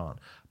it. I can't.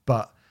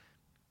 But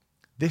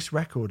this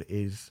record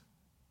is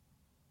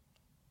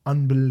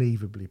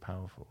unbelievably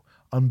powerful,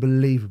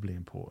 unbelievably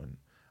important.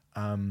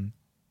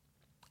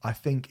 I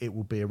think it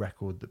will be a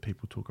record that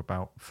people talk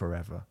about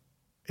forever.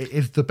 It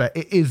is the best.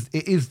 It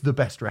is the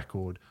best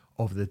record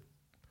of the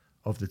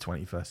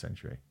 21st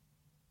century.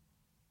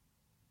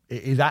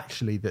 It is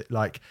actually that,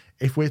 like,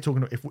 if we're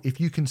talking, if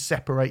you can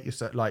separate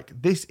yourself, like,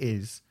 this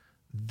is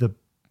the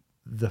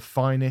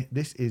finest.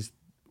 This is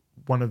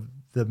one of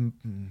the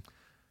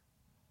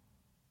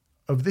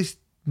of this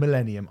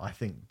millennium. I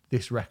think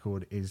this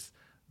record is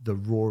the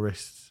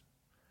rawest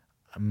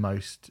and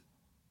most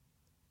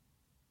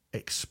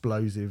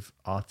explosive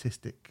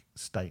artistic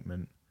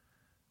statement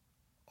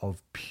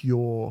of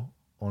pure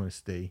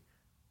honesty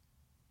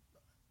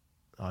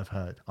I've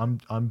heard.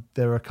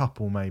 There are a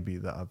couple maybe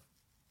that I've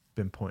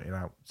been pointed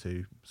out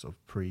to sort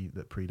of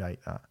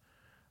predate that.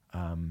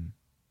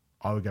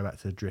 I would go back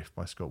to Adrift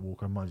by Scott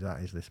Walker. Mind you, that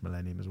is this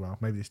millennium as well,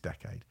 maybe this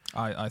decade.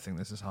 I think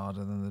this is harder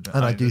than the Drift.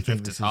 And I do think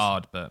this this is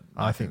hard, but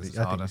I think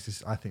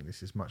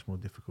this is much more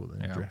difficult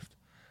than Adrift.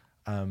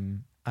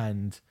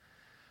 And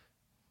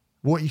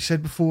what you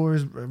said before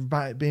is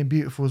about it being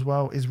beautiful as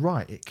well is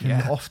right. It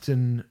can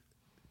often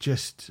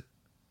just,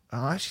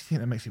 I actually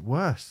think that makes it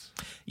worse.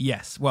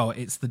 Yes, well,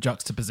 it's the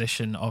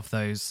juxtaposition of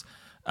those.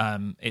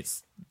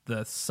 It's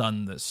the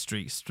sun that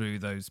streaks through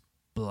those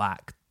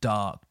black,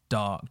 dark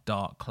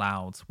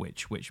clouds,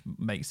 which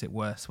makes it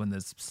worse when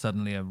there's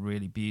suddenly a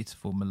really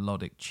beautiful,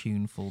 melodic,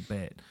 tuneful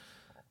bit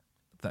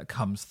that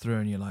comes through,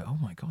 and you're like, oh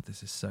my God,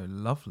 this is so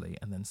lovely.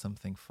 And then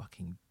something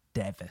fucking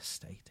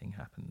devastating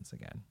happens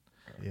again.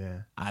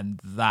 Yeah. And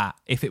that,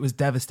 if it was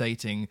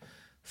devastating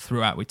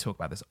throughout, we talk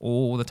about this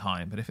all the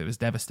time, but if it was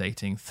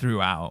devastating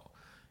throughout,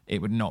 it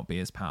would not be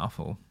as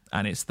powerful.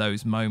 And it's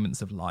those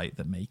moments of light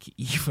that make it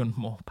even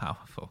more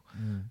powerful.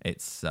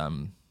 It's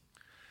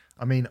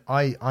I mean,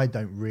 I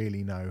don't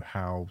really know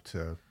how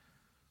to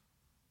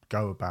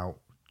go about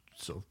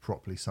sort of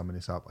properly summing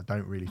this up. I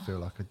don't really feel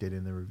like I did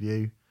in the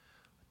review.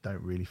 I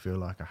don't really feel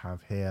like I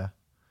have here.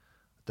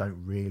 I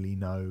don't really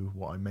know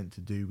what I'm meant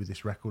to do with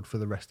this record for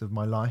the rest of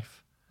my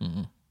life. Do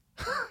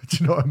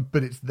you know what I mean?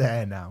 But it's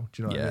there now.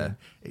 Do you know what I mean?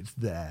 It's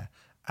there.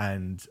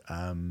 And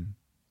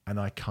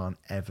I can't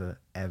ever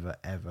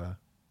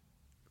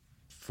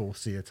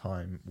foresee a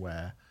time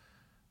where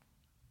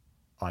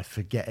I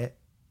forget it.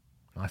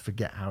 I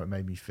forget how it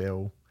made me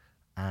feel,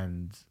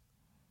 and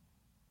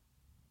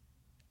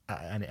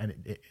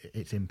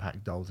its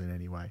impact dulls in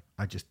any way.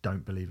 I just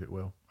don't believe it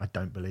will. I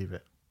don't believe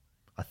it.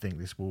 I think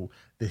this will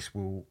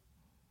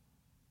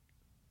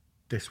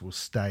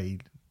stay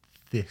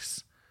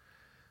this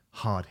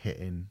hard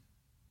hitting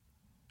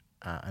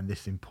and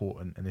this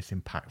important and this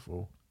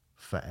impactful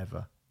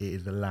forever. It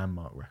is a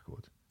landmark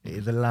record. It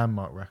is a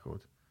landmark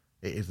record.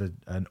 It is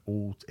an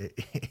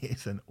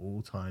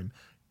all-time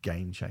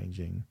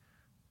game-changing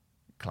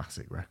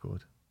classic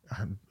record.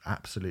 I'm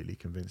absolutely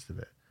convinced of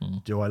it.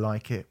 Do I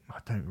like it? I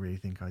don't really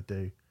think I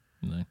do.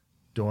 No.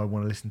 Do I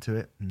want to listen to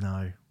it?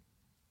 No.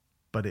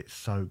 But it's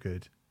so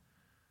good.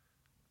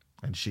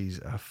 and she's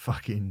a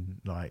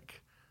fucking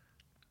like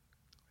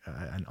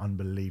an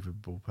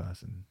unbelievable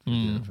person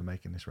for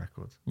making this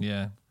record.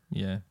 Yeah.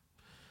 There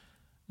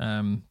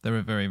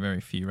are very,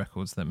 very few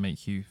records that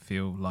make you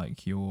feel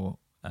like you're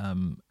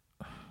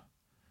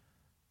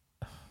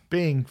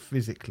being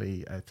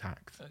physically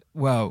attacked.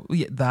 Well,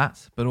 yeah,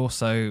 that, but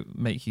also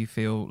make you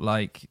feel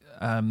like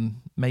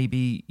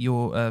maybe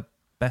you're a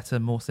better,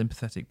 more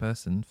sympathetic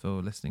person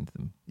for listening to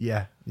them.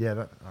 Yeah.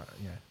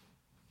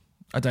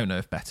 I don't know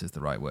if better is the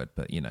right word,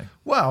 but you know.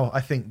 Well,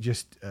 I think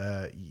just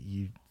I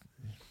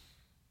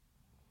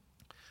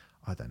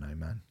don't know,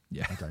 man.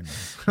 Yeah. I don't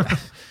know.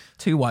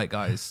 Two white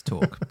guys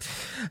talk.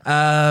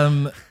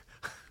 But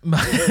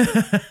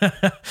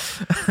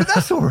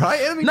that's all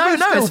right. I mean, No,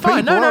 it's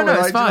fine. No,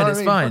 it's fine.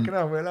 It's fine. Fucking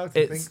hell, we're allowed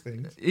to think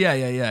things. Yeah.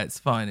 It's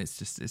fine.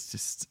 It's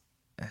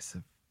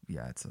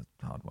a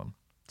hard one.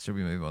 Should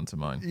we move on to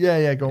mine?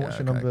 Yeah. Go on. What's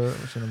your number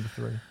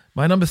 3?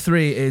 My number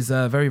 3 is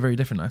very, very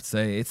different, I have to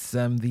say. It's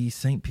the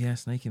Saint Pierre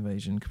Snake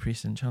Invasion,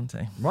 Caprice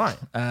Enchante. Right.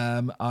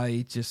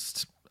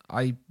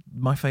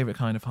 My favourite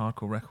kind of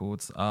hardcore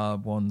records are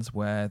ones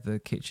where the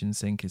kitchen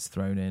sink is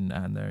thrown in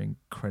and they're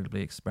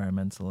incredibly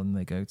experimental and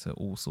they go to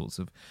all sorts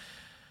of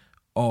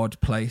odd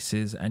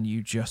places and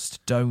you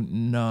just don't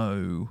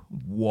know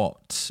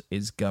what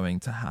is going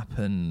to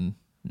happen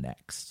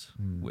next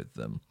with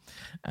them.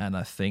 And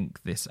I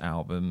think this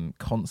album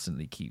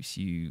constantly keeps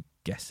you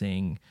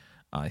guessing.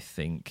 I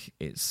think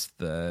this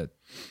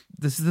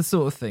is the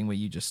sort of thing where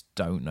you just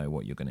don't know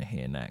what you're going to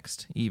hear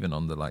next, even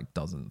on the like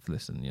dozenth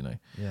listen, you know.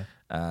 Yeah.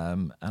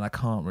 And I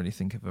can't really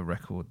think of a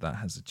record that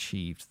has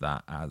achieved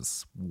that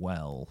as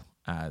well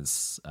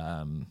as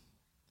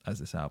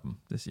this album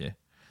this year.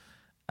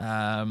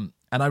 And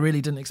I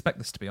really didn't expect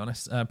this, to be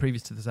honest.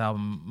 Previous to this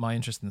album, my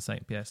interest in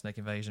Saint Pierre Snake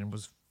Invasion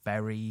was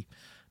very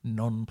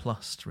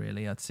nonplussed,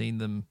 really. I'd seen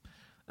them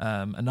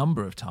a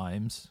number of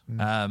times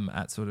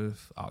at sort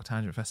of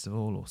Arctangent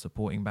Festival or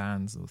supporting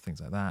bands or things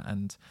like that,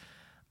 and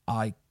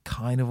I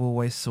kind of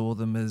always saw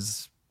them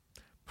as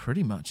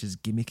pretty much as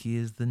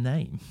gimmicky as the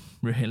name,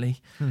 really.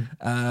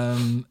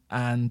 I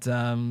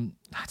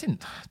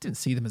didn't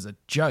see them as a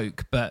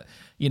joke, but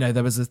you know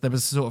there was a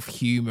sort of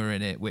humour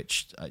in it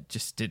which I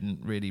just didn't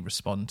really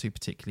respond to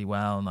particularly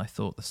well, and I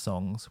thought the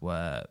songs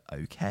were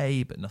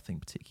okay but nothing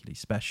particularly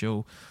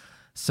special.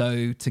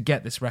 So to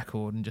get this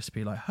record and just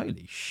be like,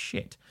 holy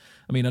shit.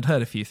 I mean, I'd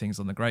heard a few things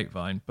on the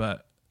grapevine,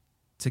 but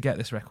to get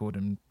this record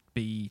and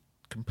be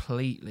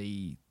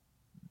completely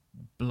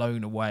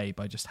blown away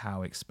by just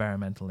how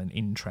experimental and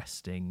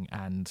interesting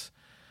and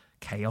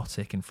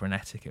chaotic and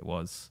frenetic it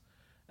was.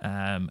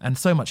 And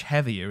so much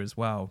heavier as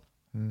well.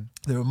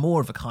 There were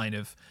more of a kind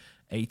of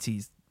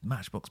 80s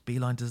Matchbox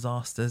Beeline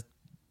Disaster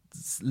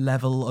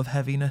level of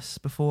heaviness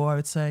before, I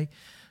would say.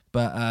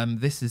 But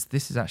this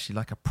is actually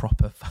like a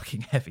proper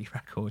fucking heavy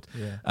record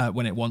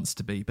when it wants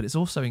to be. But it's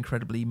also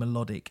incredibly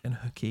melodic and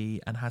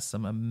hooky and has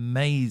some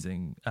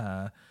amazing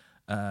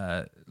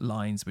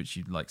lines which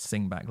you like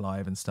sing back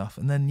live and stuff.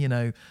 And then, you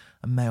know,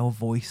 a male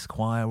voice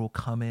choir will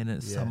come in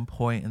at some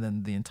point and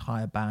then the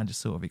entire band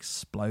just sort of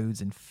explodes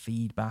in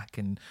feedback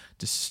and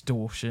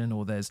distortion.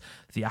 Or there's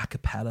the a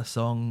cappella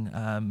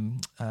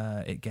song,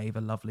 It Gave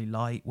a Lovely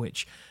Light,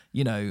 which,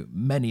 you know,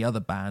 many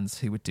other bands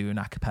who would do an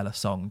a cappella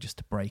song just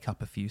to break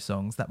up a few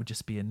songs, that would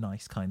just be a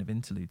nice kind of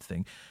interlude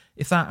thing.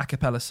 If that a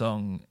cappella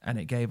song and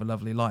It Gave a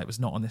Lovely Light was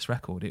not on this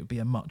record, it would be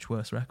a much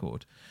worse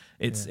record.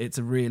 It's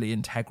a really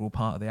integral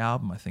part of the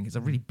album, I think. It's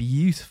a really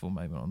beautiful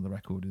moment on the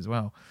record as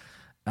well.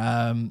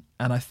 And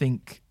I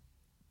think,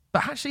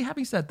 but actually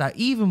having said that,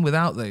 even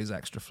without those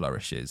extra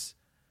flourishes,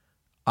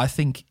 I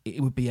think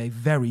it would be a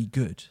very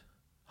good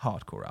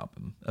hardcore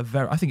album. I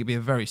think it'd be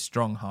a very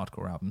strong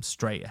hardcore album,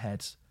 straight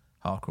ahead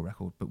hardcore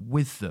record. But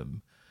with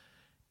them,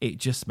 it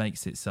just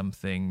makes it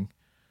something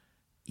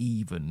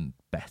even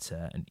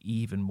better and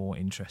even more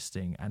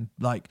interesting. And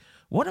like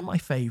one of my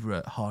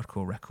favourite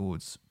hardcore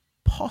records,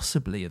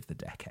 possibly of the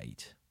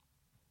decade.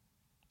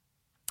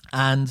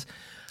 And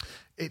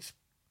it's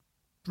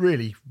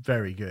really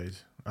very good.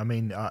 I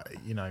mean,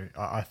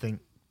 I think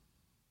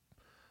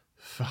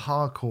for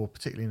hardcore,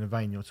 particularly in the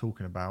vein you're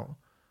talking about,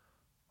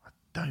 I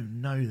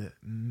don't know that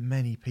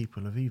many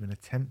people have even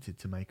attempted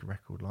to make a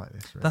record like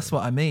this. Really. That's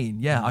what I mean.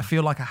 Yeah, I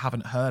feel like I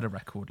haven't heard a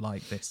record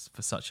like this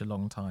for such a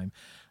long time.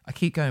 I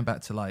keep going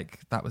back to like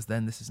That Was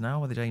Then, This Is Now,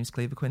 with the James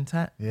Cleaver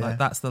Quintet. Yeah. Like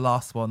that's the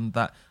last one and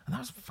that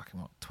was fucking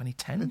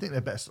 2010. I think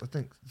they're better. I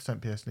think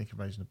Saint Pierre Snake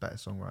Invasion are better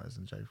songwriters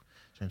than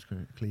James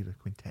Cleaver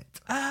Quintet.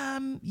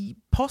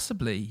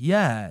 Possibly,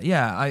 yeah.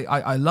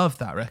 I love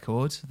that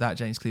record, that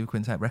James Cleaver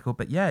Quintet record.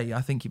 But yeah,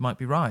 I think you might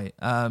be right.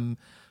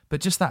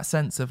 But just that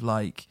sense of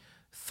like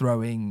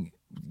throwing,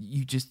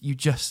 you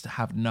just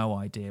have no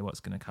idea what's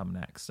going to come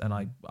next, and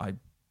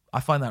I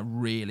find that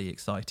really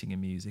exciting in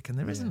music, and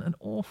there isn't an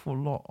awful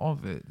lot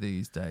of it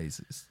these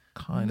days. It's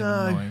kind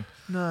of annoying.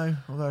 No,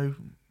 although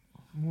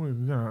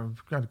we've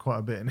had quite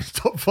a bit in his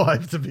top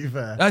 5, to be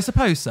fair. I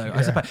suppose so.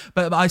 Yeah.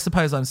 But I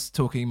suppose I'm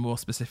talking more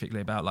specifically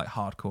about like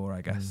hardcore,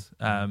 I guess.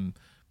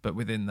 But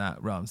within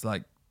that realms,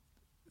 like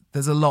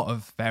there's a lot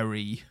of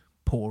very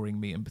pouring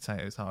meat and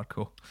potatoes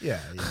hardcore.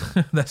 Yeah.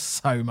 There's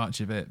so much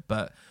of it,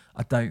 but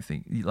I don't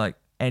think like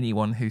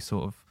anyone who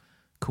sort of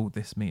called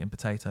this meat and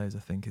potatoes, I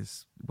think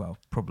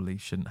probably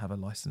shouldn't have a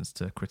license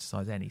to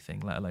criticize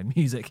anything, let alone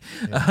music.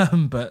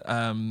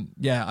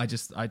 Yeah. I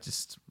just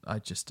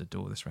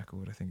adore this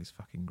record. I think it's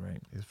fucking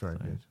great. It's very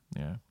good.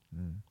 Yeah.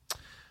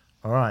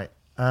 All right.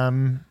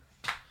 Number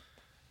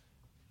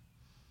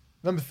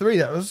 3,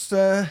 that was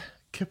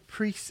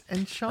Caprice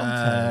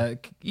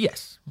Enchanté.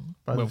 Yes.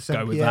 By We'll the Saint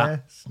go with Pierre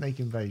that. Snake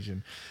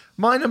Invasion.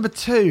 My number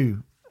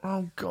 2.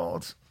 Oh,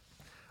 God.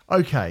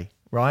 Okay,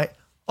 right.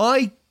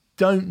 I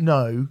don't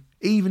know,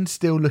 even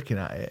still looking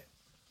at it,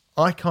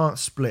 I can't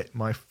split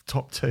my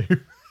top 2.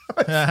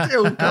 I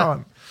still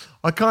can't.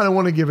 I kind of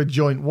want to give a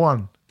joint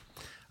one.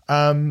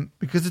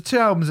 Because the 2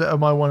 albums that are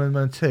my 1 and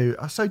my 2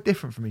 are so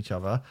different from each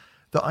other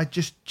that I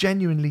just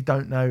genuinely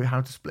don't know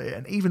how to split it.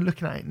 And even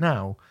looking at it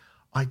now,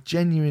 I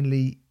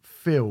genuinely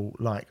feel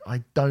like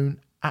I don't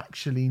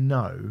actually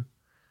know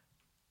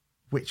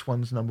which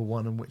one's number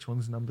 1 and which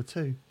one's number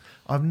 2.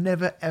 I've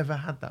never ever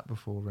had that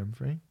before,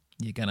 Remfry.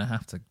 You're gonna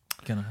have to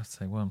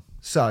say one.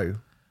 So,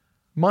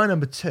 my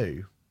number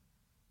 2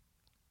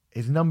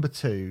 is number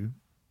 2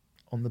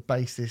 on the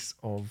basis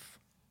of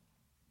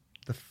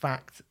the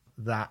fact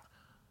that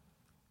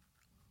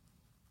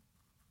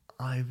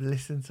I've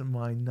listened to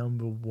my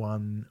number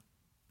 1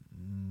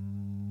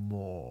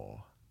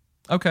 more.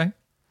 Okay.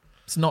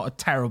 It's not a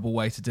terrible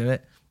way to do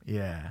it.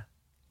 Yeah.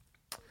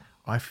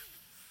 But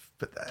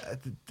that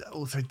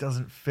also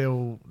doesn't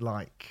feel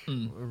like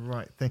the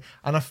right thing.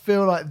 And I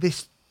feel like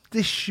this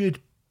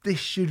should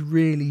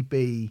really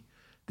be,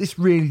 this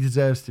really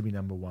deserves to be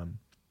number 1.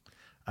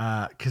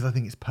 Because I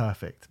think it's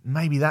perfect.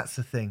 Maybe that's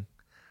the thing.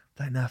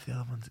 Don't know if the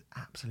other one's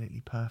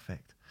absolutely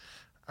perfect.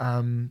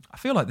 I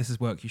feel like this is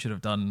work you should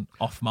have done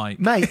off mic.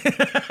 Mate,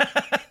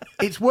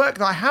 it's work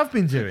that I have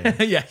been doing.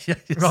 yeah.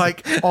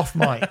 Like off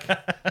mic.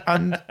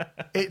 And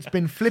it's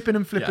been flipping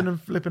and flipping and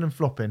flipping and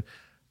flopping.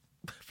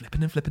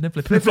 Flipping and flipping and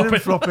flipping Flipping and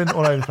and flopping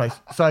all over the place.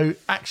 So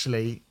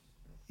actually,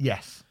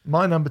 yes,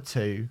 my number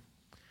 2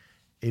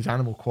 is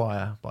Animal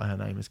Choir by Her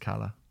Name is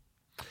Calla,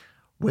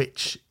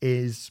 which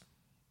is,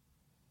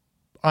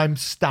 I'm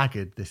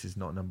staggered this is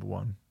not number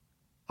 1.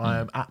 I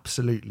am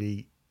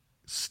absolutely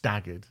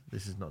staggered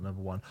this is not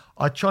number 1.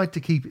 I tried to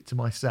keep it to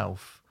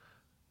myself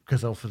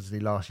because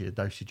obviously last year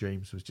Dosey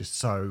Dreams was just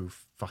so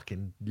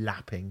fucking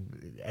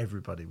lapping.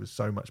 Everybody was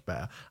so much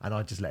better, and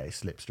I just let it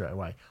slip straight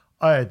away.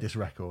 I heard this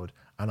record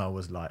and I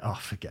was like, oh,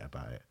 forget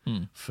about it.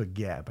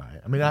 Forget about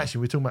it. I mean, actually,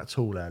 we were talking about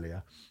Tool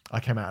earlier. I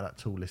came out of that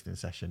Tool listening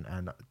session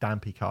and Dan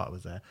P. Carter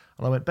was there.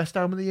 And I went, best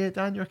album of the year,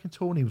 Dan, you reckon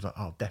Tool? And he was like,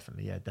 oh,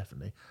 definitely, yeah,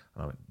 definitely.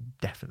 And I went,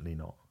 definitely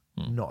not.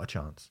 Not a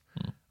chance.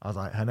 I was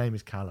like, Her Name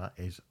is Calla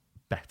is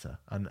better.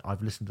 And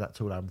I've listened to that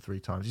Tool album 3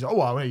 times. He's like, oh,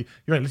 well, you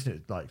only listened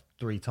to it like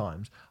 3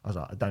 times. I was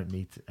like, I don't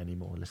need to any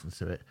more listens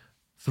to it.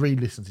 3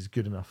 listens is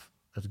good enough.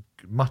 As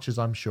much as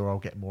I'm sure I'll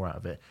get more out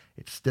of it,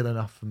 it's still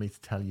enough for me to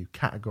tell you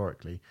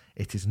categorically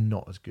it is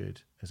not as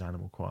good as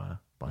Animal Choir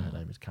by Her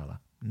Name is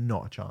Calla.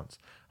 Not a chance.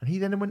 And he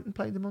then went and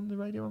played them on the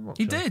radio on Rock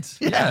He Show. did.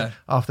 Yeah. Yeah.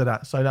 After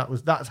that. So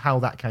that's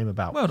how that came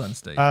about. Well done,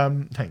 Steve.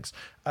 Thanks.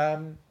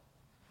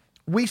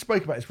 We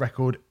spoke about this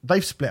record.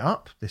 They've split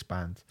up, this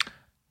band.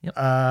 Yep.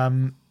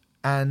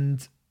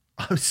 And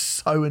I was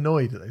so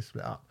annoyed that they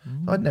split up.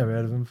 I'd never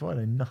heard of them before. I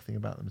know nothing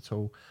about them at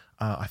all.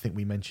 I think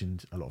we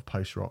mentioned a lot of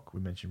post-rock.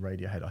 We mentioned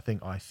Radiohead. I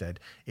think I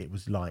said it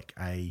was like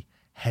a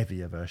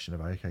heavier version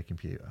of OK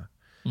Computer.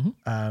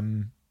 I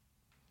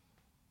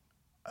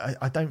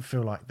don't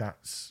feel like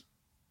that's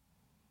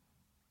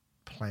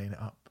playing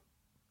it up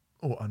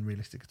or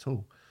unrealistic at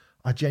all.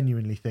 I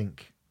genuinely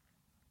think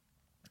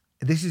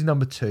this is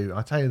number 2.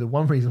 I'll tell you the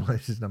one reason why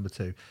this is number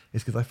 2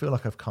 is because I feel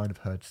like I've kind of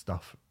heard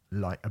stuff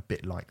like a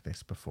bit like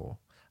this before.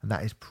 And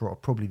that is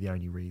probably the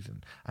only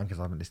reason. And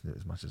because I haven't listened to it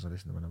as much as I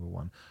listened to my number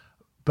 1.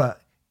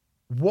 But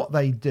what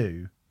they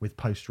do with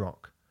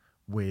post-rock,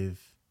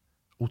 with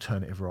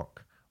alternative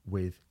rock,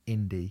 with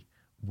indie,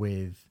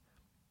 with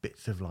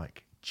bits of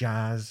like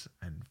jazz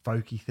and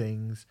folky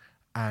things,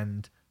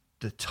 and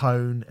the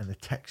tone and the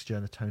texture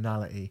and the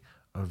tonality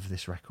of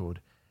this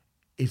record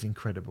is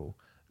incredible.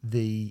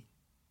 The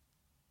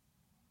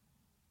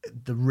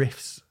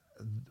riffs,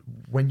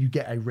 when you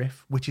get a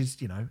riff, which is,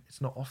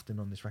 it's not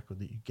often on this record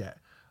that you get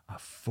a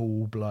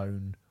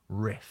full-blown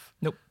riff.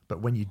 Nope.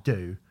 But when you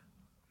do,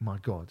 my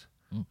God,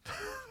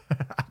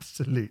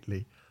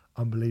 absolutely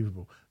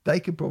unbelievable. They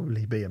could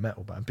probably be a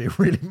metal band, be a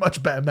really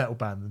much better metal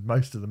band than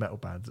most of the metal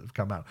bands that have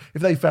come out.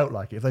 If they felt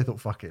like it, if they thought,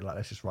 fuck it, like,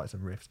 let's just write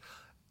some riffs,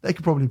 they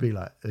could probably be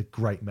like a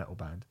great metal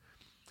band.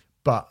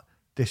 But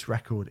this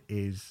record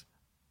is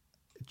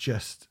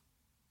just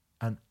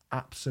an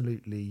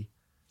absolutely,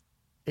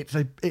 it's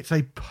a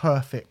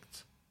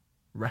perfect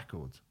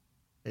record.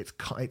 It's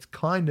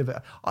kind of,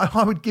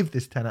 I would give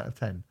this 10 out of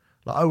 10.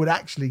 Like, I would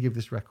actually give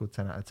this record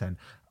 10 out of 10.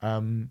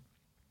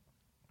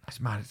 It's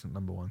mad it's not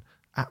number 1.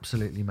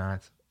 Absolutely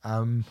mad.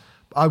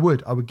 I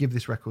would give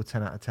this record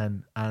 10 out of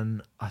 10.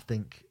 And I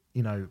think,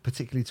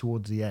 particularly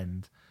towards the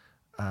end,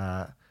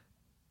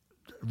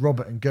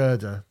 Robert and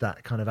Gerda,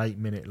 that kind of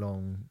 8-minute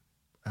long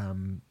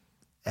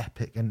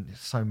epic, and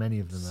so many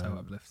of them So are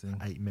uplifting.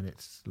 8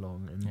 minutes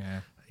long, and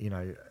Yeah. you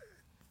know,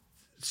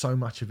 so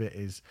much of it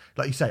is,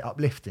 like you say,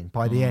 uplifting.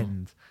 By the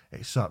end,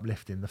 it's so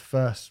uplifting. The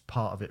first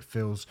part of it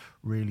feels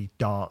really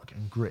dark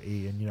and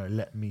gritty, and you know,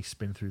 let me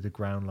spin through the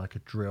ground like a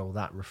drill,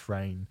 that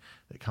refrain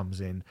that comes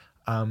in.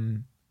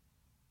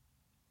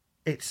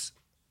 It's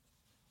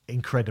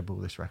incredible,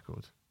 this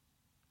record.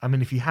 I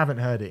mean, if you haven't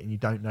heard it and you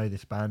don't know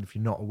this band, if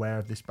you're not aware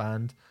of this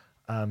band,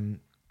 I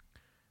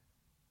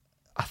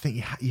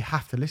think you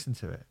have to listen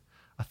to it.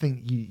 I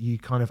think you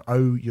kind of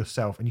owe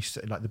yourself, and you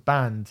like the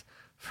band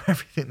for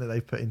everything that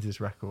they put into this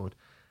record.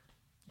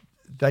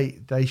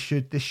 This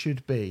should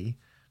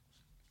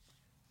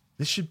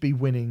be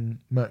winning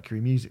Mercury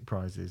Music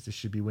Prizes. This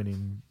should be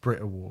winning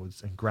Brit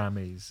Awards and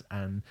Grammys,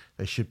 and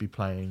they should be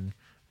playing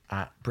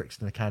at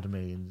Brixton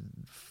Academy and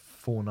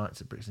 4 nights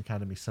at Brixton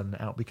Academy, selling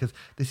it out, because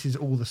this is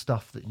all the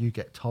stuff that you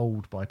get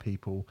told by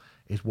people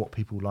is what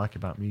people like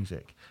about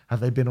music.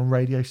 Have they been on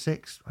Radio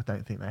 6? I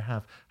don't think they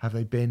have. Have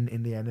they been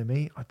in The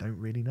Enemy? I don't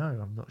really know.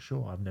 I'm not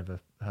sure. I've never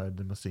heard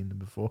them or seen them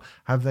before.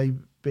 Have they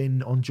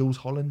been on Jules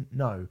Holland?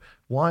 No.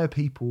 Why have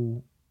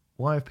people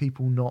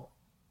not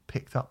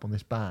picked up on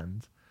this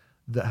band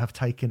that have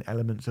taken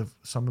elements of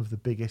some of the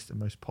biggest and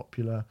most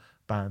popular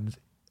bands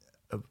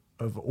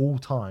of all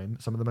time,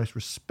 some of the most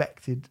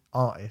respected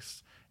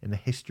artists in the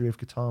history of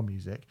guitar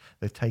music?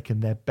 They've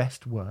taken their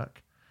best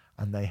work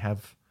and they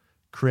have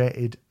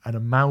created an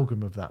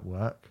amalgam of that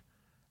work,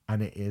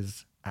 and it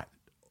is at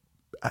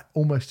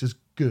almost as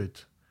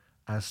good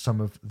as some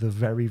of the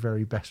very,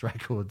 very best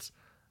records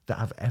that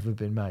have ever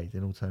been made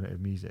in alternative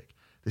music.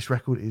 This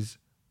record is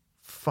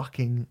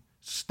fucking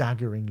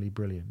staggeringly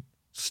brilliant.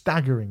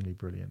 Staggeringly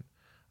brilliant.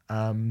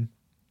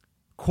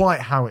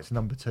 Quite how it's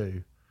number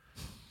 2.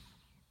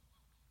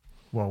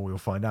 Well, we'll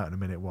find out in a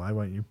minute why,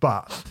 won't you?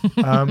 But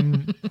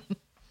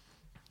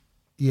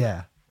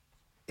yeah,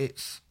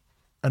 it's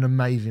an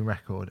amazing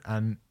record,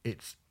 and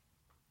it's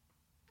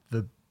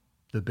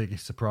the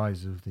biggest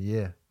surprise of the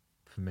year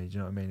for me. Do you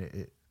know what I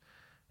mean?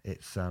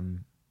 It's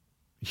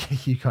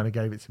you kind of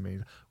gave it to me.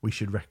 We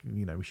should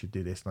we should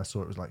do this, and I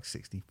saw it was like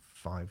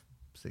 65,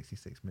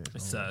 66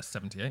 minutes long. It's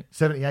 78.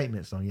 78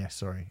 minutes long. Yes,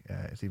 sorry,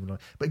 it's even long.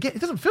 But again, it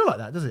doesn't feel like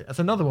that, does it? That's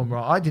another one where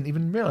I didn't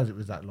even realize it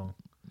was that long.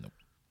 Nope.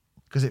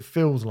 Because it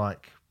feels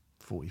like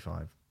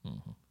 45.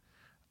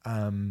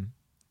 Mm-hmm.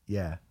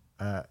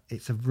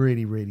 It's a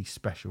really, really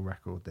special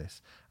record,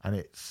 this, and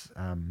it's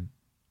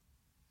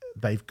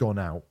they've gone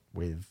out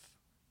with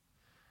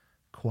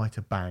quite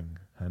a bang.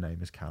 Her name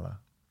is Calla,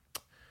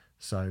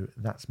 so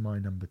that's my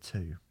number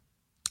 2.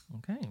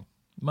 Okay.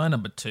 My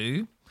number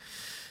 2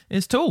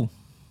 is Tool.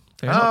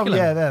 Oh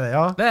yeah, there they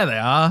are. There they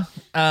are.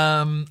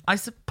 I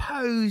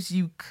suppose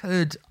you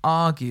could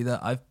argue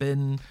that I've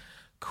been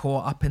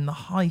caught up in the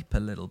hype a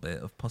little bit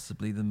of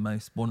possibly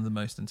one of the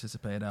most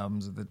anticipated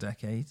albums of the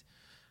decade.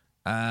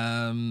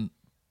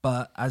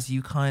 But as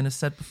you kind of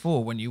said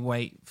before, when you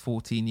wait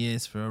 14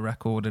 years for a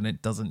record and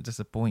it doesn't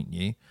disappoint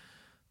you,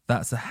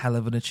 that's a hell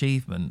of an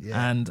achievement.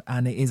 Yeah.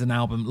 And it is an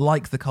album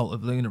like the Cult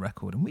of Luna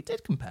record. And we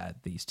did compare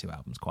these two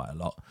albums quite a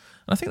lot.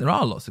 And I think there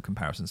are lots of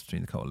comparisons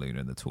between the Cult of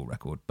Luna and the Tool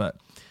record. But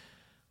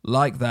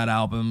like that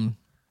album,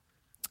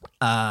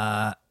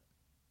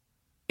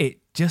 it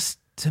just,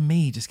 to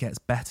me, just gets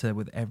better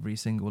with every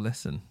single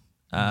listen.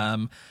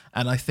 And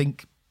I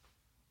think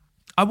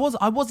I was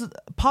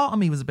part of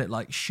me was a bit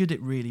like, should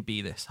it really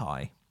be this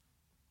high?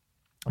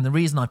 And the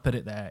reason I put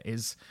it there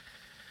is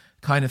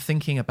kind of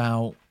thinking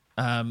about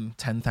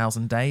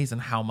 10,000 Days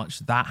and how much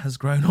that has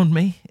grown on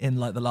me in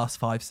like the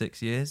last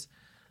 5-6 years.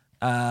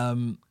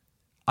 I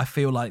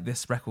feel like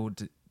this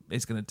record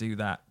is going to do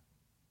that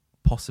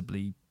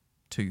possibly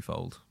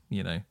twofold,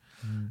 you know.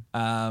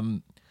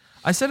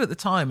 I said at the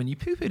time, and you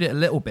poo-pooed it a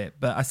little bit,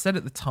 but I said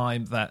at the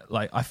time that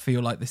like I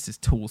feel like this is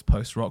Tool's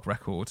post-rock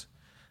record.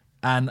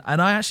 And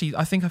I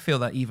think I feel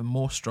that even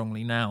more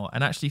strongly now.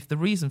 And actually, the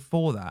reason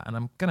for that, and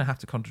I'm going to have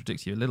to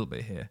contradict you a little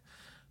bit here,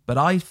 but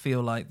I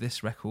feel like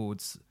this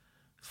record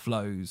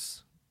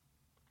flows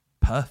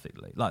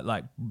perfectly,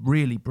 like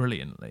really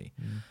brilliantly,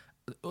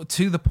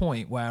 to the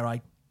point where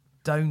I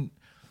don't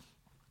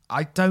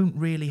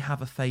really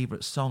have a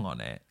favourite song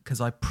on it,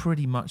 because I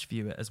pretty much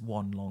view it as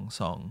one long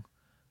song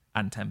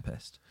and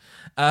Tempest.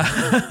 I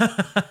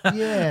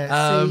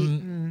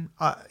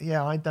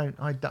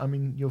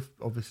mean, you're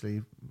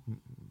obviously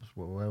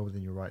well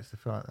within your rights to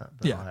feel like that,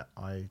 but Yeah.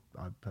 I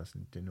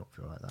personally do not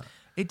feel like that.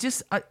 It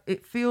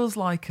feels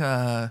like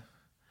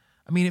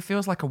it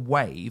feels like a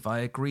wave. I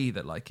agree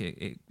that like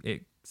it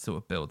sort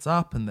of builds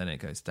up and then it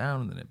goes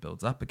down and then it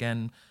builds up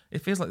again. It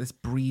feels like this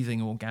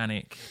breathing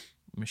organic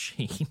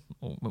machine,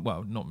 or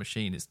well, not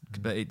machine,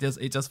 but it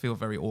does feel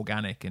very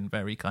organic and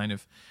very kind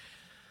of.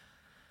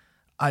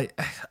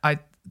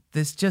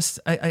 There's just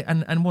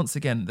and once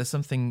again, there's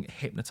something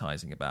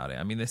hypnotizing about it.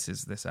 I mean,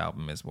 this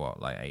album is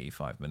what, like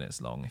 85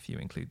 minutes long if you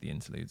include the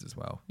interludes as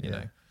well, you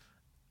know.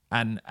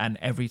 and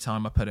every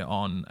time I put it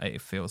on,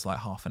 it feels like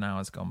half an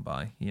hour's gone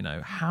by. You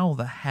know, how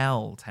the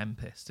hell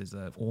Tempest is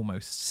a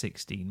almost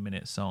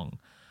 16-minute song?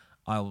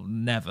 I'll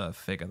never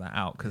figure that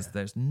out, because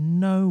there's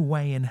no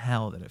way in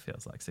hell that it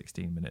feels like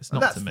 16 minutes.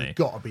 Not to me. That's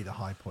got to be the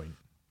high point,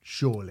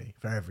 surely,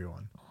 for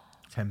everyone.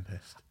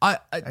 Tempest.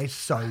 It's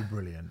so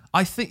brilliant.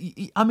 I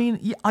think, I mean,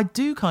 yeah, I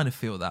do kind of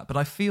feel that, but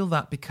I feel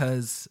that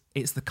because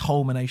it's the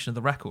culmination of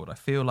the record. I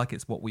feel like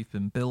it's what we've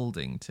been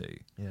building to.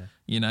 Yeah.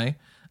 You know,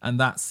 and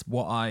that's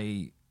what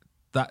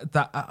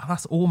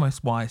that's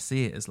almost why I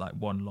see it as like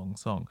one long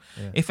song.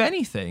 Yeah. If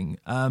anything,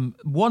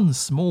 one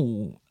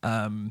small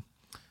one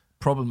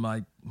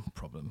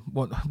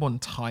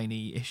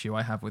tiny issue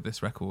I have with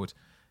this record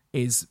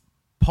is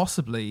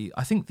possibly,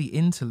 I think the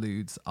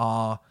interludes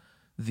are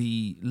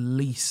the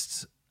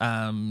least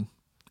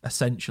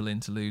essential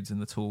interludes in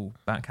the Tool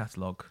back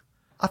catalogue.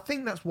 I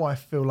think that's why I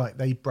feel like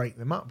they break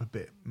them up a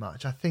bit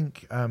much. I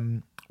think,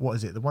 what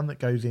is it? The one that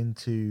goes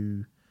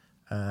into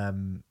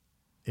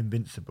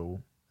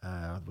Invincible,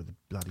 with a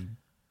bloody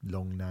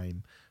long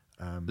name.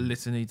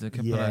 Litany to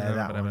Capoeira. Yeah,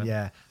 that one,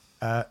 yeah.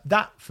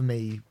 That, for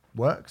me,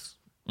 works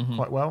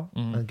quite well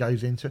and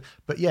goes into it.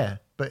 But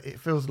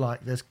it feels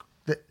like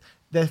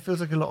there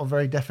feels like a lot of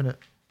very definite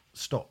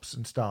stops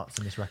and starts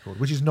in this record,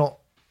 which is not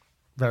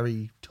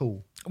very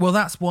Tool. Well,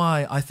 that's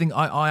why I think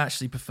I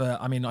actually prefer,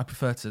 I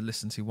prefer to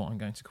listen to what I'm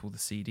going to call the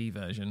CD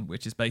version,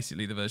 which is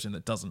basically the version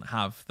that doesn't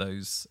have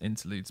those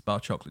interludes, bar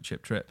Chocolate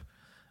Chip Trip.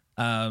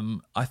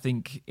 I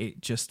think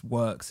it just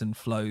works and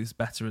flows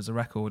better as a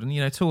record. And,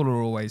 you know, Tool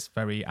are always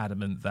very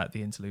adamant that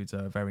the interludes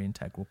are a very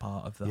integral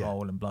part of the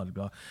whole and blah, blah,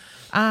 blah.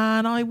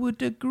 And I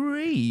would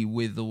agree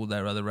with all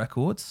their other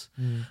records.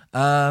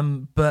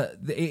 But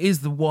it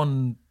is the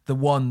one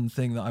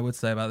thing that I would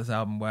say about this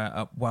album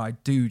where I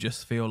do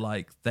just feel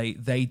like they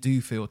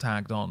do feel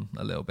tagged on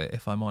a little bit,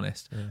 if I'm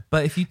honest. Yeah.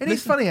 But if you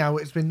it's funny how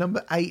it's been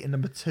number 8 and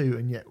number 2,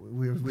 and yet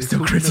we're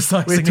still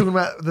criticising. We're talking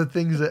about the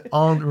things that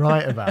aren't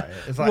right about it.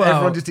 It's like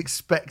everyone just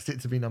expects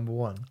it to be number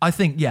 1. I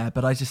think,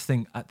 but I just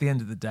think at the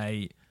end of the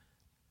day,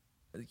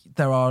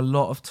 there are a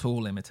lot of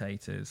Tool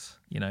imitators.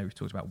 You know, we've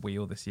talked about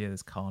Wheel this year.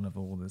 There's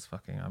Carnival. There's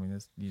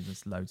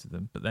there's loads of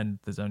them. But then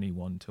there's only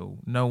one Tool.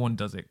 No one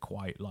does it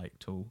quite like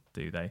Tool,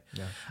 do they?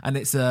 Yeah. And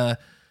it's a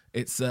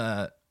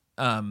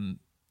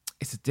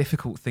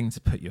difficult thing to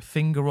put your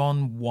finger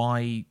on.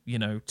 Why, you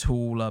know,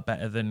 Tool are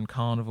better than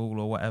Carnival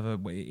or whatever.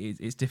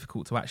 It's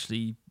difficult to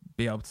actually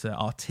be able to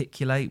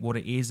articulate what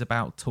it is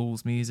about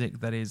Tool's music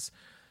that is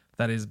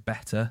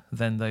better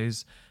than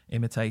those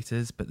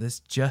imitators. But there's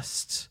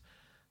just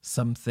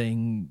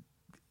something,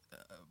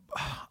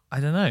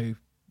 I don't know,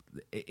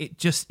 it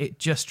just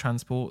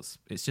transports.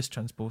 It's just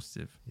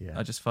transportive. Yeah,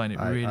 I just find it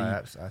really.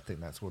 I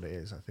think that's what it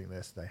is. I think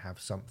they have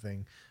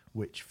something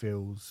which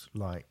feels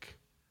like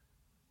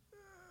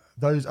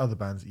those other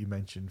bands that you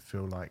mentioned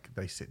feel like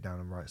they sit down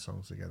and write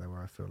songs together,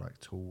 where I feel like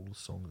Tool's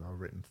songs are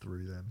written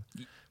through them.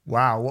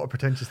 Wow, what a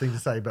pretentious thing to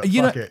say, but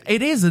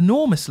it is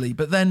enormously.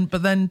 But then,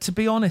 to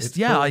be honest,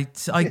 I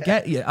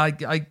get you.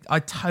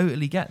 I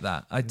totally get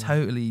that.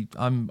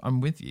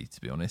 I'm with you,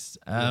 to be honest.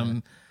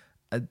 They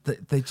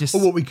just.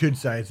 Well, what we could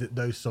say is that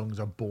those songs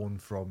are born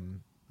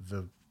from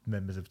the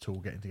members of Tool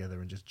getting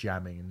together and just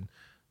jamming, and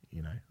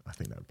you know, I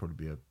think that would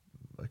probably be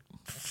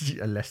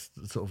a less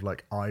sort of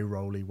like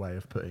eye-rolly way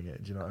of putting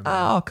it. Do you know what I mean?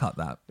 I'll cut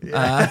that.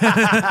 Yeah.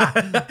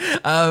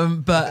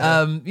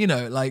 You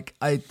know, like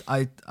I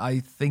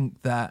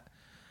think that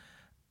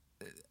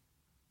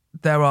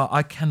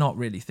I cannot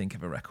really think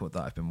of a record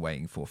that I've been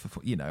waiting for,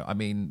 you know, I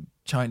mean,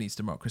 Chinese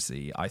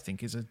Democracy, I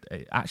think is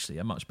actually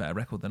a much better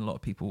record than a lot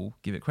of people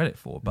give it credit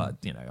for. But,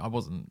 you know, I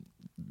wasn't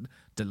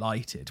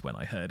delighted when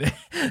I heard it.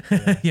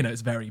 Yeah. You know,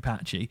 it's very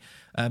patchy.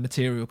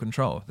 Material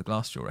Control, the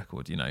Glassjaw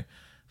record, you know,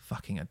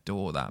 fucking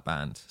adore that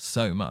band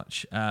so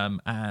much, and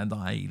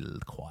I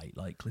quite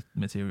like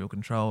Material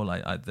Control.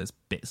 There's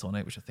bits on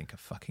it which I think are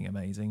fucking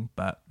amazing,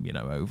 but you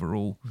know,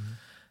 overall,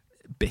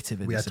 bit of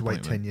a we had to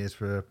wait 10 years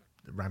for a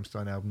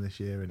Rammstein album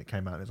this year, and it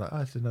came out and it's like,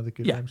 it's another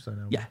good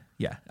Rammstein album.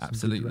 Yeah,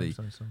 absolutely.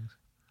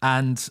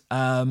 And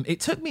it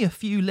took me a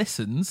few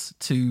listens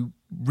to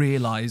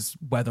realise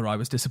whether I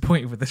was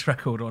disappointed with this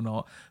record or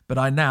not, but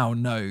I now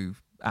know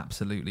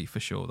absolutely for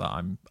sure that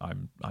I'm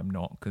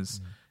not, because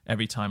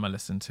every time I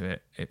listen to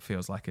it, it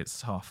feels like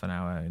it's half an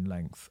hour in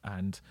length,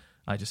 and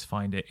I just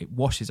find it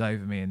washes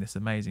over me in this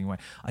amazing way.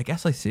 I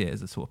guess I see it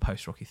as a sort of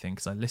post-rocky thing,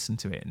 because I listen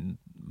to it in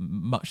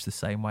much the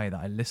same way that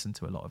I listen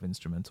to a lot of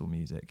instrumental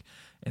music,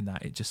 in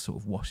that it just sort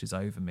of washes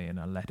over me, and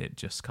I let it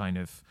just kind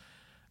of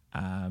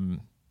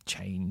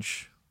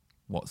change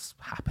what's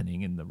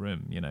happening in the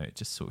room. You know, it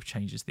just sort of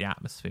changes the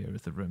atmosphere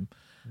of the room.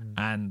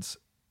 And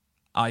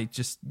I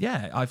just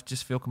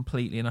feel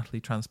completely and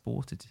utterly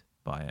transported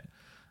by it.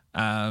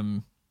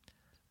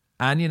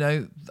 And, you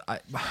know,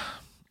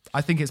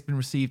 I think it's been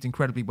received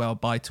incredibly well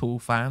by Tool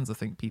fans. I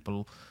think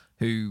people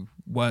who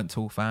weren't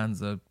Tool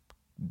fans are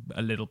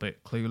a little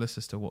bit clueless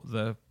as to what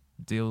the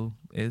deal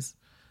is,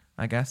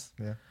 I guess.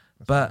 Yeah.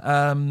 But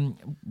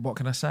what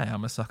can I say?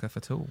 I'm a sucker for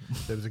Tool.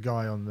 There was a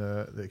guy on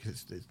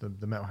it's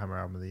the Metal Hammer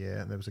album of the year,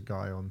 and there was a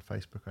guy on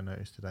Facebook I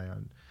noticed today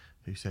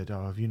who said,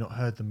 "Oh, have you not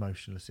heard the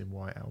Motionless in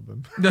White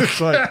album?" It's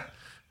like,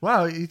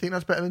 wow, you think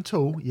that's better than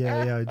Tool?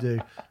 Yeah, I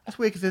do. That's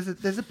weird because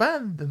there's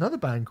another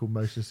band called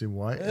Motionless in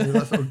White,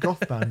 that sort of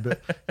goth band,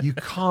 but you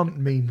can't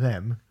mean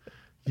them.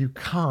 You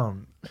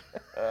can't.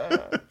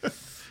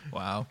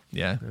 Wow.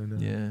 Yeah.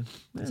 Yeah.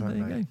 It's There like,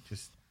 you mate, go.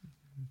 just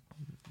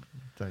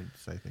don't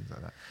say things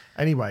like that.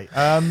 Anyway,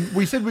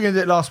 we said we were going to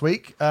do it last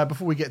week.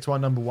 Before we get to our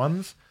number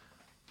ones,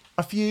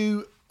 a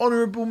few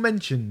honourable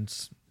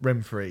mentions,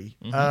 Renfrey.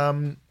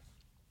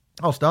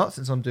 I'll start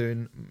since I'm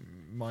doing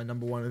my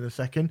number one in a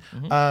second.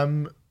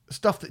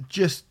 Stuff that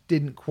just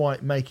didn't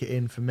quite make it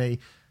in for me.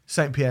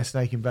 St. Pierre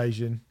Snake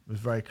Invasion was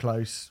very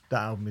close.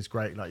 That album is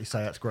great. Like you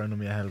say, that's grown on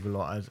me a hell of a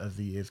lot as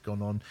the years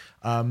gone on.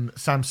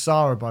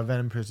 Samsara by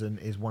Venom Prison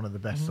is one of the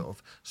best sort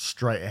of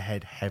straight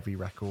ahead heavy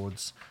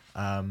records.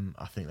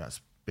 I think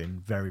that's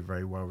been very,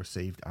 very well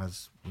received,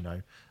 as you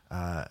know,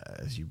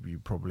 as you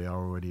probably are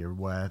already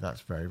aware. That's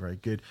very, very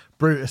good.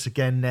 Brutus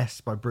again,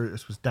 Nest by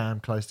Brutus was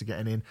damn close to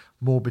getting in.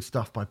 Morbid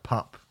Stuff by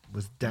Pup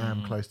was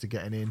damn close to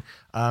getting in.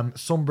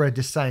 Sombre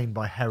Desane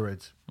by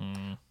Herod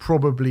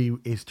probably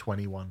is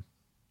 21.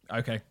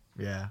 Okay.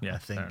 Yeah, I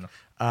think. Fair enough.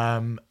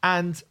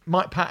 And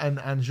Mike Patton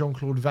and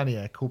Jean-Claude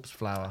Vanier, Corpse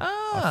Flower.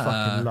 I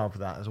fucking love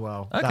that as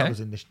well. Okay. That was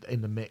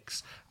in the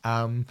mix.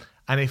 And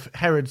if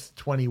Herod's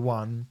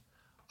 21,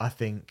 I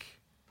think...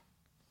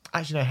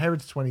 Actually, no,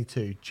 Herod's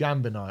 22.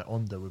 Jambonai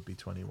Onda would be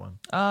 21.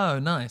 Oh,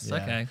 nice. Yeah.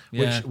 Okay.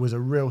 Yeah. Which was a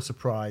real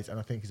surprise, and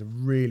I think is a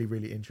really,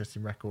 really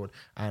interesting record.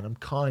 And I'm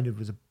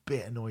was a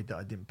bit annoyed that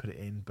I didn't put it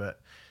in,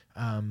 but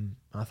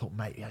I thought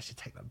maybe I should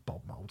take that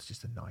Bob Mould. It's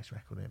just a nice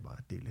record in, but I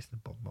do listen to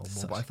Bob Mould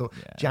more. But I thought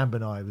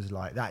Jambonai was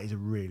like, that is a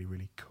really,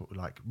 really cool,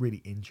 like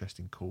really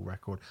interesting, cool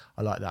record.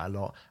 I like that a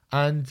lot.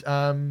 And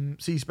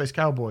Sea Space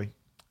Cowboy.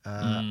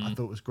 I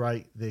thought was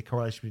great. The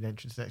correlation between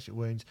Entrance and Exit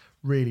Wounds,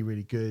 really,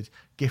 really good.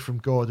 Gift from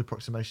God,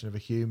 Approximation of a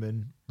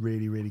Human,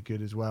 really, really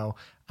good as well.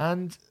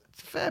 And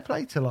fair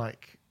play to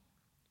like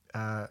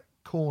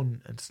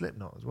Korn and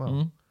Slipknot as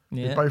well.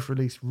 They both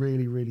released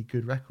really, really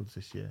good records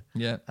this year.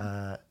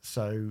 Yeah.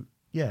 So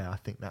yeah, I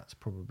think that's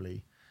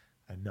probably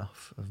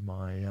enough of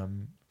my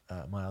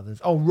my others.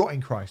 Oh,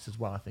 Rotting Christ as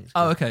well, I think.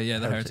 Oh, okay, yeah,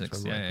 the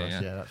Heretics. by Rotting Yeah.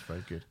 Christ. Yeah, that's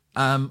very good.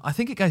 I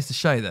think it goes to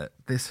show that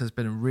this has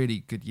been a really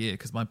good year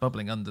because my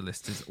bubbling under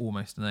list is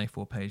almost an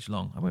A4 page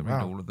long. I won't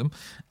read all of them.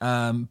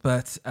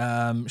 But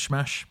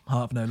Smash,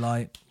 Heart of No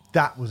Light.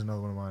 That was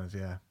another one of mine.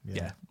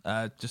 Yeah.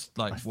 Just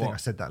like I think I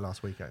said that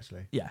last week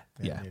actually. Yeah.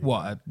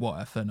 What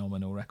a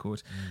phenomenal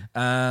record.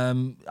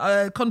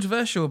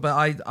 Controversial,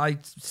 but I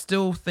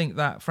still think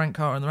that Frank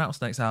Carter and the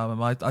Rattlesnakes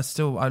album, I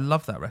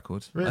love that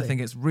record. Really? I think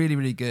it's really,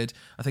 really good.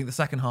 I think the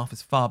second half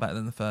is far better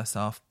than the first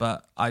half,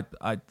 but I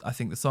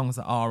think the songs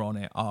that are on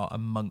it are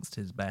amongst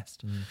his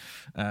best.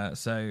 Danger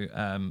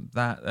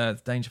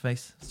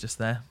Face is just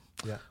there.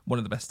 Yeah. One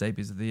of the best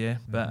debuts of the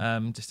year, but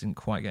just didn't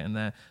quite get in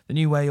there. The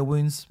new Wear Your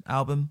Wounds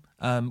album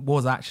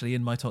was actually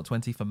in my top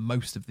 20 for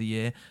most of the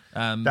year.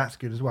 That's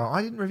good as well.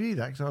 I didn't review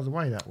that because I was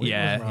away that week.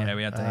 wasn't I?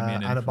 We had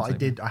Damien in.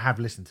 But I have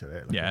listened to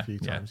it a few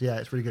times. Yeah,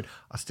 it's really good.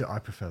 I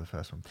prefer the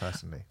first one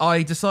personally.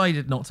 I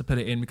decided not to put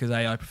it in because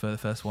A, I prefer the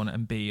first one,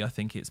 and B, I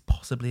think it's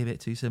possibly a bit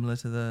too similar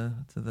to the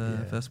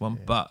first one,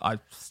 but I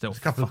still There's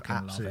a couple of fucking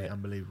love absolutely it.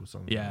 unbelievable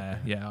songs. Yeah,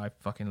 I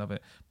fucking love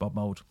it. Bob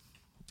Mould.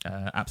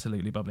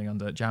 Absolutely bubbling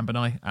under.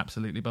 Jambonai,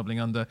 absolutely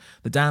bubbling under.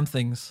 The Damn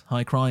Things,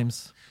 High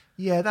Crimes.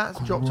 Yeah, that's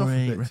dropped off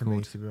a bit to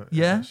me.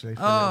 Actually,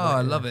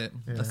 I love it.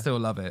 Yeah. I still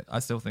love it. I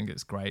still think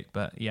it's great.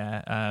 But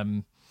I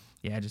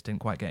just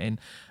didn't quite get in.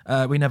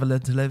 We Never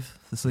Learned to Live,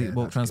 the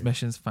Sleepwalk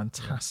Transmissions,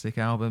 fantastic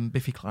album.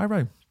 Biffy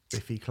Clyro.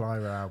 Biffy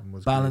Clyro album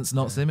was Balance, good.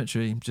 Not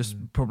Symmetry. Just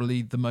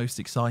probably the most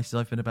excited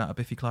I've been about a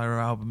Biffy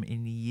Clyro album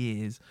in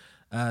years.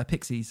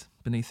 Pixies,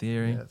 Beneath the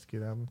Eerie. Yeah, that's a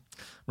good album.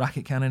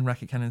 Racket Cannon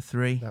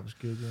 3. That was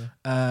good,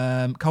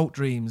 yeah. Cult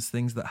Dreams,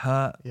 Things That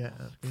Hurt. Yeah,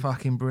 that's good.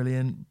 Fucking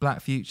brilliant. Black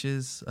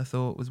Futures, I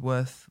thought was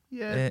worth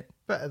it.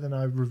 Better than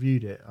I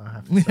reviewed it, I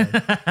have to say.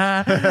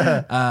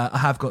 I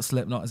have got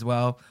Slipknot as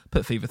well.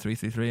 Put Fever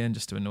 333 in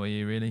just to annoy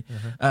you, really.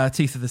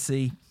 Teeth of the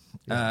Sea,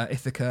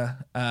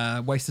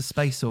 Ithaca, Waste of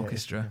Space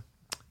Orchestra.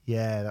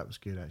 Yeah, that was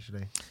good,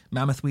 actually.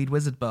 Mammoth Weed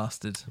Wizard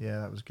Bastard. Yeah,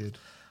 that was good.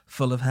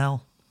 Full of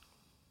Hell.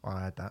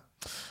 I had that.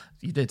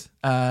 You did.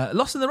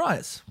 Lost in the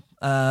Riots.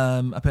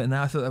 I put in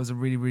there. I thought that was a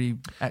really, really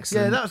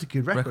excellent. Yeah, that was a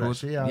good record.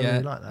 Actually. Yeah, I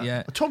really like that.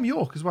 Yeah. Tom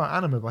York as well.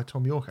 Anima by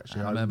Tom York.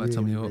 Actually, Anima I by really,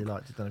 Tom York. really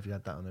liked it. Don't know if you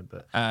had that on it,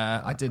 but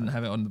I didn't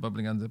have it on the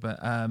bubbling under. But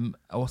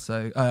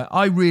also,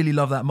 I really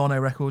love that Mono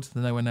record.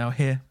 The Nowhere Now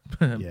Here.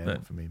 Yeah,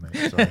 not for me,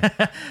 mate. Sorry.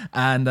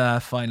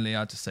 And finally,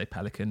 I'd just say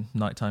Pelican,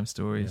 Nighttime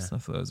Stories. Yeah. I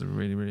thought it was a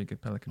really, really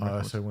good Pelican record. I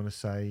also want to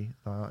say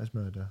Thy Art Is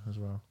Murder as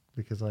well,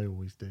 because I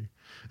always do.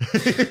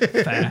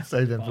 Fair.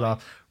 So don't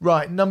laugh.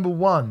 Right, number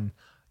one.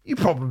 You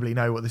probably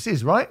know what this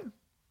is, right? You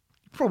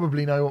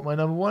probably know what my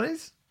number one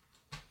is.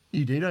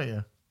 You do, don't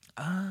you?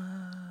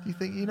 Do you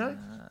think you know?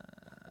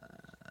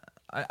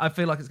 I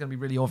feel like it's going to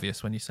be really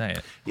obvious when you say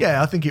it.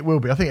 Yeah, I think it will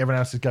be. I think everyone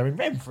else is going,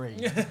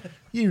 Renfrey,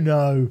 you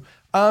know.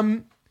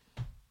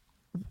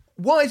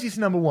 Why is this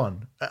number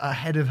one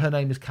ahead of Her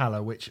Name is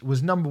Calla, which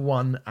was number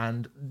one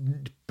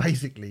and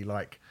basically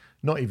like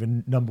not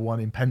even number one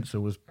in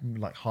pencil, was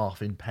like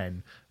half in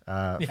pen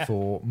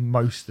for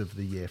most of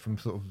the year, from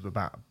sort of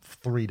about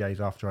 3 days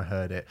after I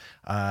heard it.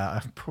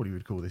 I probably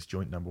would call this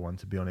joint number one,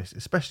 to be honest,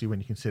 especially when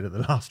you consider the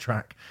last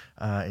track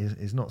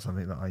is not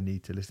something that I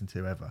need to listen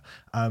to ever.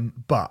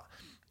 But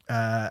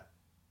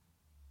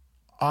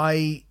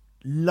I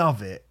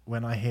love it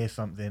when I hear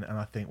something and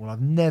I think, well,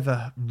 I've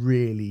never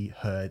really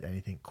heard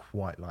anything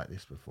quite like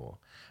this before.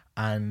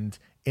 And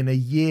in a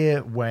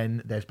year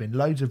when there's been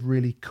loads of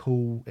really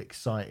cool,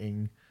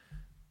 exciting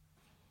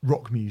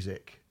rock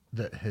music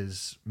that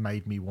has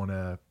made me want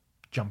to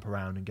jump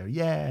around and go,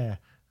 yeah,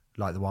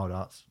 like the Wild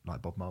Arts,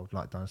 like Bob Mould,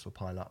 like Dinosaur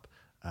Pile Up,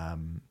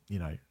 you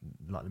know,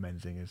 like the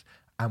Menzingers.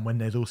 And when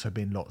there's also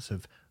been lots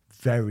of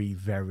very,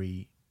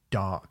 very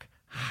dark,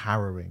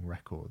 harrowing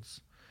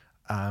records.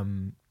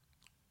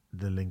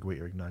 The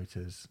Linguita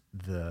Ignotas,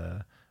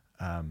 the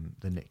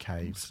Nick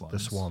Caves, the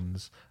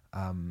Swans,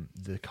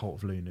 the Cult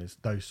of Lunas,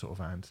 those sort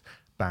of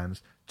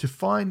bands, to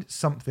find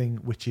something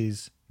which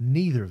is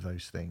neither of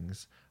those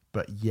things,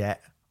 but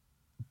yet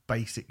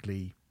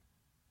basically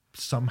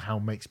somehow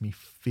makes me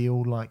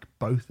feel like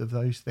both of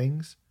those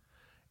things,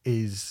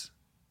 is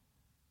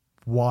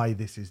why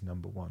this is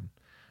number one.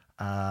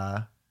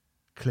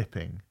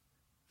 Clipping,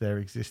 There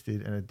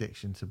Existed an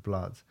Addiction to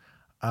Blood.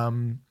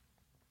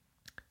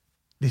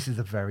 This is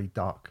a very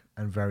dark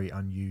and very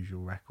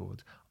unusual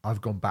record. I've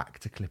gone back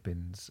to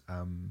Clipping's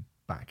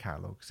back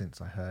catalogue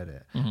since I heard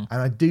it. Mm-hmm.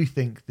 And I do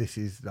think this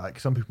is like,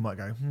 some people might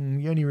go,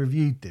 you only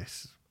reviewed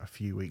this a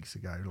few weeks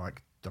ago,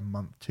 like a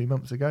month, 2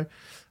 months ago.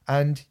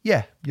 And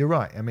yeah, you're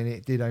right. I mean,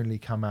 it did only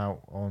come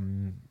out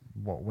on,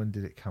 when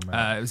did it come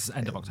out? It was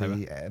end of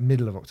October.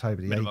 Middle of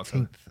October, the middle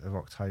 18th of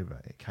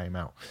October it came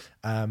out.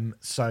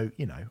 So,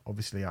 you know,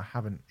 obviously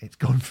it's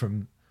gone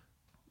from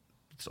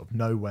sort of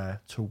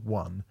nowhere to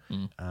one.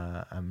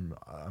 And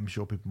I'm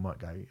sure people might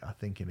go, I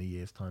think in a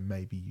year's time,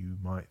 maybe you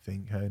might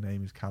think Her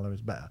Name is Calla is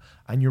better.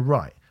 And you're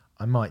right,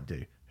 I might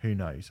do. Who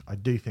knows? I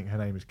do think Her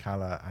Name is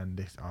Calla and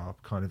this are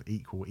kind of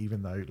equal,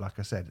 even though, like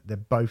I said, they're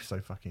both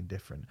so fucking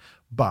different.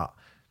 But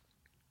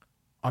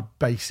I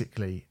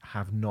basically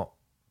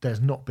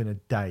there's not been a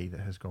day that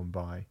has gone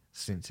by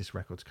since this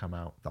record's come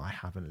out that I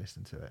haven't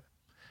listened to it.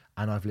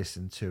 And I've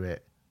listened to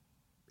it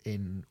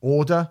in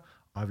order.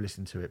 I've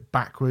listened to it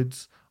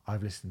backwards.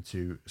 I've listened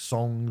to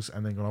songs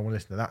and then gone, I want to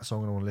listen to that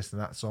song and I want to listen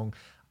to that song.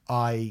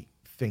 I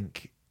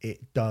think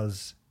it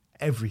does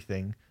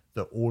everything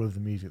that all of the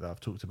music that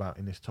I've talked about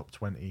in this top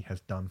 20 has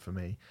done for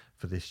me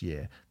for this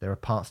year. There are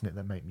parts in it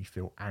that make me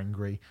feel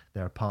angry.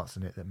 There are parts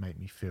in it that make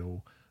me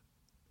feel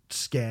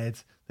scared.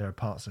 There are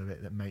parts of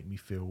it that make me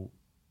feel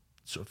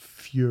sort of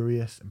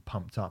furious and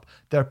pumped up.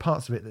 There are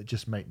parts of it that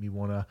just make me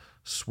want to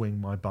swing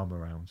my bum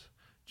around.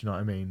 Do you know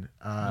what I mean?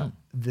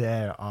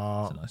 There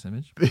are... That's a nice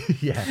image.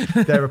 Yeah.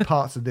 There are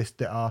parts of this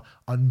that are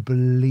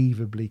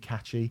unbelievably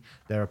catchy.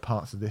 There are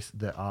parts of this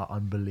that are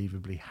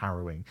unbelievably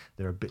harrowing.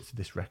 There are bits of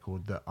this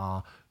record that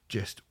are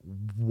just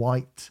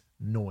white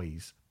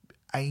noise.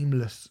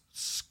 Aimless,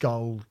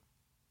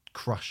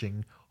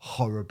 skull-crushing,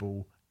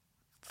 horrible,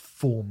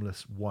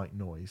 formless white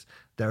noise.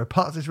 There are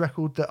parts of this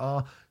record that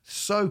are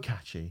so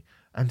catchy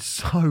and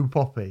so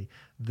poppy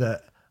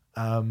that...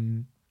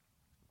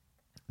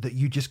 that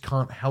you just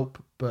can't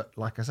help but,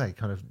 like I say,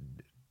 kind of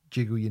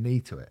jiggle your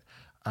knee to it.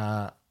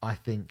 I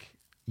think,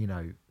 you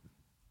know,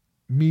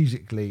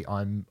 musically,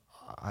 I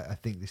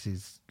think this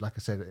is, like I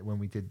said when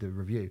we did the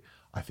review,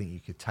 I think you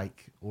could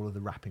take all of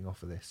the rapping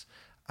off of this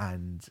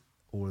and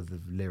all of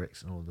the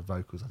lyrics and all of the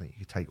vocals. I think you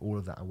could take all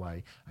of that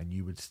away and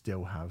you would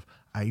still have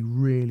a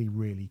really,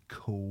 really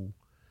cool,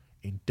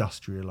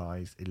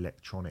 industrialized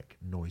electronic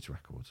noise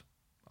record.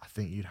 I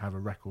think you'd have a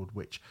record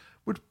which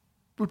would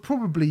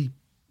probably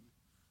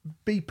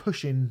be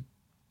pushing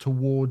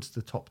towards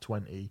the top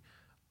 20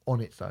 on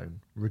its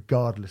own,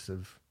 regardless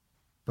of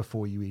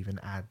before you even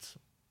add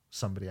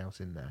somebody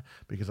else in there.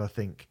 Because I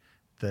think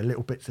the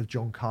little bits of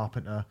John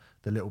Carpenter,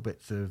 the little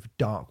bits of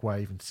dark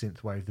wave and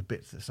synth wave, the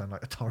bits that sound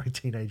like Atari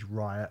Teenage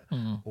Riot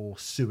or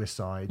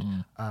Suicide,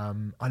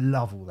 I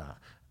love all that.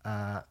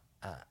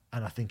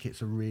 And I think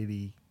it's a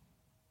really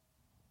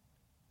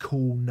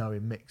cool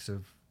knowing mix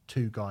of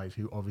two guys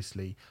who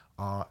obviously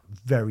are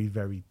very,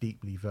 very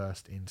deeply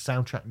versed in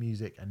soundtrack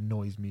music and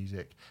noise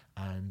music,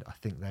 and I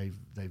think they've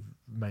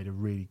made a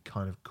really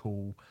kind of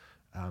cool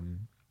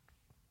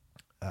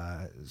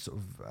sort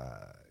of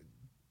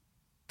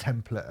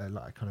template,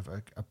 like kind of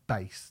a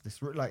base.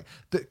 This like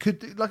that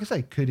could, like I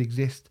say, could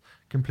exist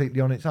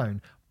completely on its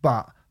own.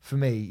 But for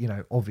me, you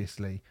know,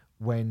 obviously,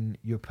 when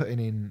you're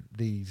putting in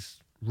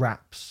these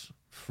raps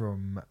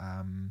from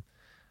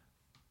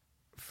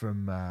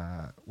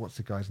what's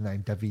the guy's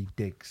name? David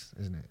Diggs,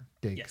 isn't it?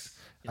 Diggs.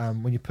 Yes.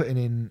 When you're putting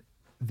in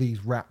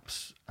these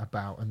raps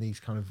about and these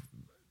kind of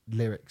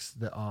lyrics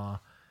that are,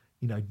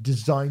 you know,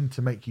 designed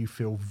to make you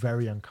feel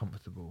very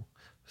uncomfortable,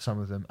 some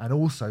of them, and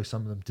also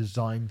some of them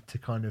designed to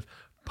kind of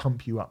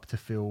pump you up to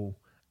feel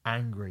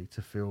angry,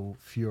 to feel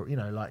fury. You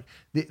know, like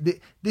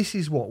this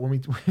is what, when we're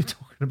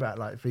talking about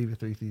like Fever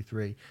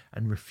 333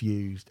 and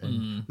Refused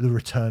and the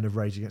return of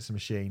Rage Against the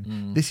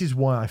Machine, this is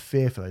why I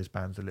fear for those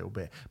bands a little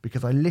bit,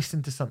 because I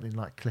listen to something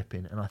like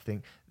Clipping and I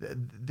think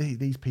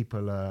these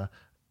people are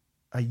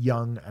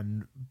young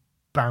and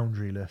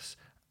boundaryless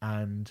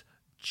and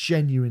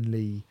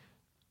genuinely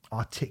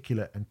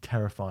articulate and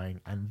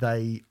terrifying, and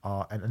they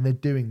are, and they're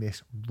doing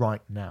this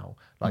right now.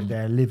 Like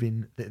they're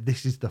living,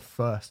 this is the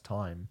first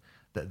time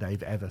that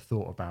they've ever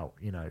thought about,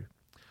 you know,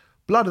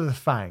 Blood of the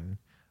Fang,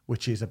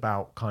 which is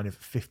about kind of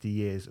 50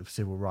 years of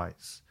civil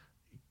rights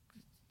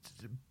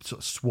sort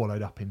of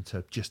swallowed up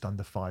into just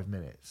under 5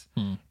 minutes,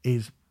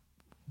 is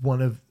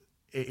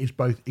it is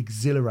both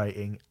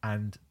exhilarating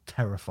and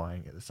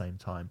terrifying at the same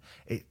time.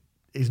 It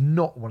is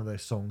not one of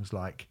those songs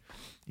like,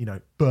 you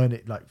know, burn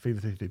it, like Fever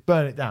 333,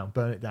 burn it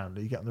down.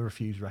 You get on the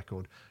Refused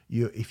record,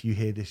 if you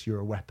hear this, you're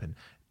a weapon.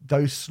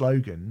 Those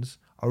slogans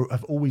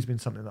have always been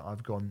something that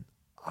I've gone,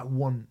 I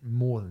want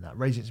more than that.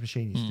 Rage Against the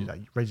Machine used to do that.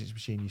 Rage Against the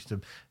Machine used to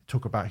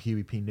talk about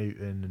Huey P.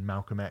 Newton and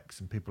Malcolm X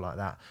and people like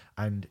that.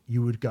 And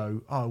you would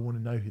go, oh, I want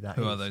to know who that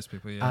is. Who are those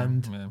people? Yeah.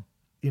 And,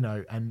 you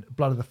know, and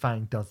Blood of the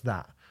Fang does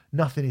that.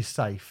 Nothing is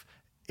Safe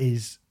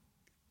is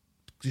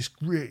just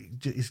really,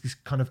 is this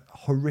kind of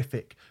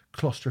horrific,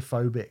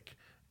 claustrophobic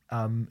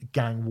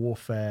gang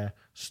warfare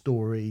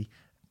story.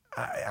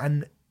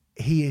 And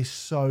he is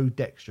so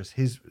dexterous.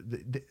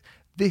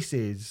 This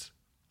is,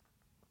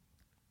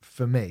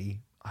 for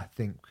me, I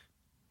think,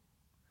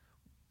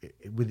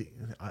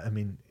 I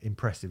mean,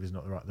 impressive is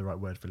not the right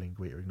word for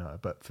Linguita Ignota,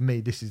 but for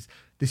me, this is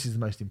the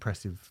most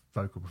impressive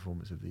vocal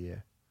performance of the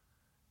year,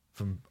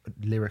 from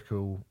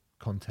lyrical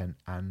content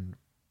and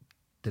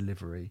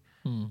delivery.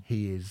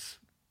 He's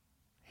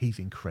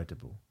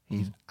incredible.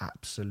 He's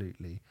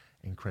absolutely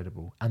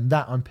incredible. And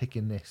that I'm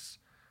picking this,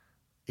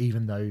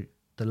 even though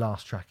the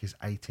last track is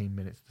 18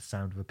 minutes, the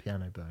sound of a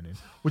piano burning,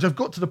 which I've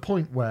got to the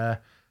point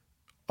where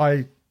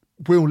I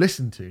will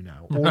listen to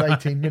now, all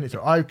 18 minutes.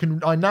 I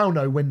now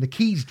know when the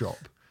keys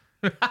drop.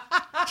 Do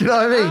you know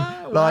what I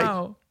mean? Like,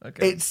 wow.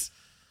 Okay. It's,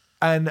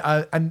 and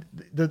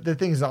the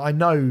thing is that I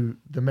know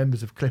the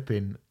members of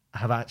Clipping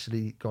have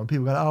actually gone,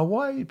 people go, oh,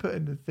 why are you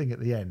putting the thing at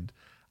the end?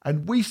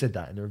 And we said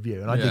that in the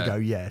review, and I did go,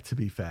 yeah, to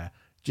be fair,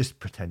 just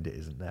pretend it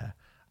isn't there.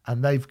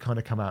 And they've kind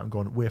of come out and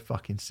gone, we're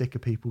fucking sick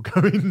of people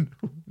going,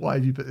 why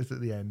have you put this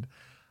at the end?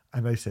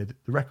 And they said,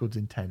 the record's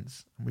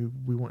intense, and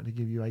we wanted to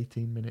give you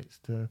 18 minutes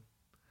to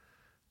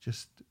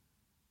just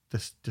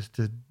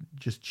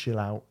chill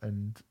out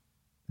and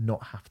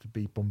not have to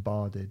be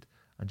bombarded,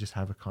 and just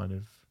have a kind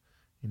of,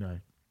 you know,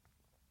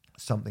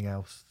 something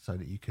else so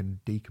that you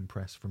can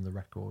decompress from the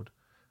record,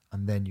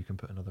 and then you can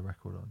put another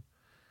record on.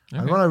 Okay.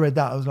 And when I read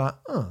that, I was like,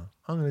 oh,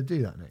 I'm going to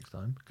do that next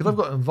time, because I've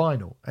got it on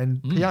vinyl,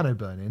 and piano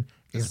burning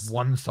is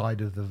one side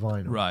of the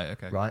vinyl. Right,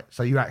 okay. Right?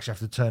 So you actually have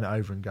to turn it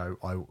over and go,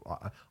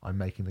 I'm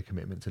making the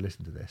commitment to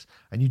listen to this.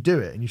 And you do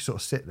it, and you sort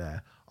of sit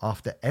there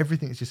after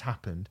everything that's just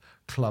happened,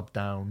 club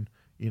down,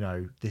 you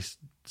know, this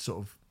sort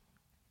of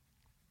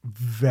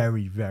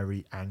very,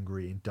 very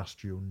angry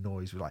industrial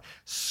noise with like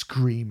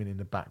screaming in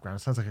the background.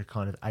 It sounds like a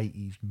kind of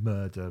 80s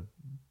murder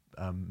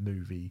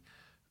movie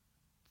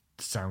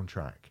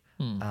soundtrack.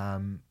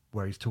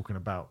 Where he's talking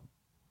about,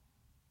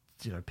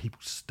 you know, people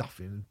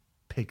stuffing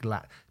pig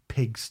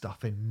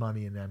stuffing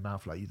money in their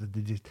mouth, like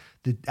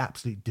the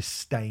absolute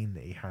disdain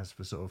that he has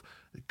for sort of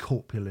the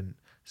corpulent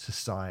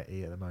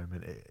society at the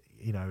moment,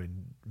 you know,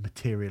 in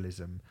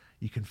materialism.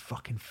 You can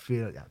fucking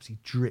feel it absolutely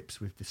drips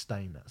with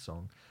disdain, that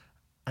song.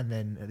 And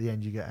then at the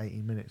end you get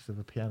 18 minutes of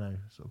a piano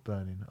sort of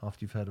burning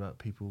after you've heard about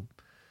people,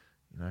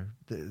 you know,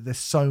 there's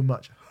so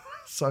much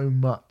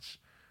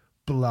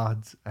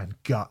blood and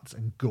guts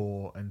and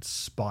gore and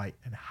spite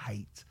and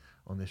hate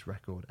on this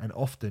record. And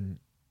often,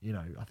 you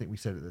know, I think we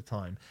said at the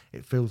time,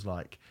 it feels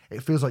like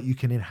you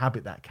can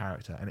inhabit that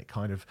character, and it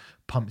kind of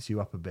pumps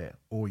you up a bit,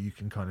 or you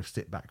can kind of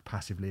sit back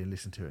passively and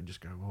listen to it and just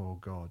go, oh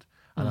God.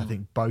 And I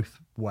think both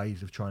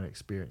ways of trying to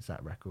experience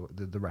that record,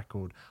 the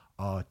record,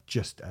 are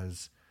just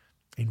as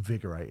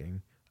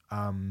invigorating.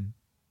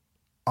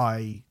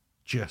 I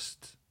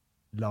just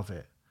love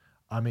it.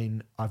 I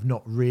mean, I've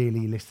not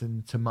really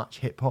listened to much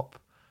hip hop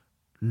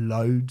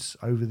loads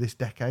over this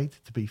decade,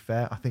 to be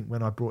fair. I think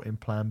when I brought in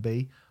Plan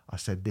B, I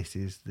said this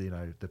is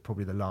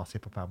probably the last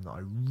hip hop album that I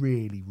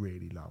really,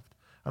 really loved.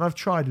 And I've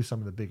tried with some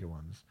of the bigger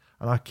ones,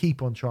 and I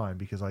keep on trying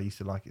because I used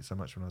to like it so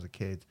much when I was a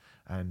kid,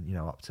 and you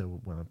know, up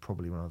till when I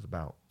was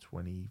about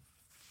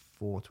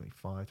 24,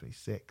 25,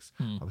 26,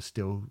 I was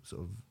still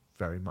sort of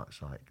very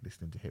much like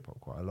listening to hip hop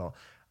quite a lot.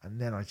 And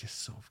then I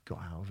just sort of got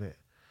out of it,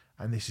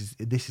 and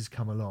this has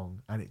come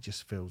along, and it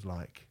just feels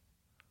like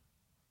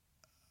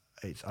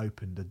it's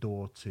opened the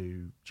door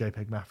to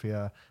JPEG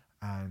Mafia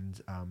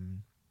and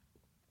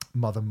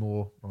Mother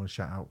More. I want to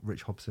shout out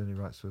Rich Hobson, who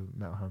writes for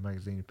Metal Hammer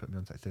magazine, who put me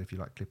on text, said if you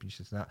like Clipping, you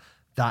should listen to that.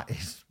 That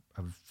is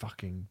a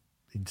fucking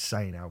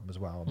insane album as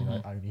well.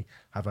 I mean,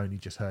 I only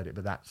just heard it,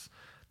 but that's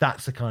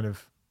a kind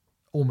of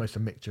almost a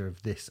mixture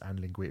of this and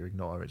Linguita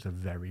Ignota. It's a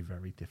very,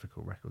 very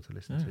difficult record to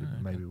listen to. Okay.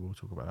 Maybe we'll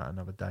talk about that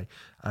another day.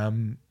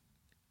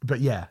 But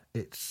yeah,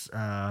 it's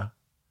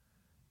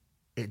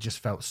it just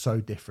felt so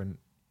different,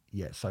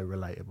 yet so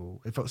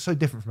relatable. It felt so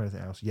different from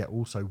everything else, yet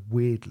also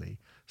weirdly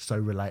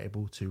so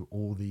relatable to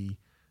all the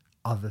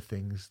other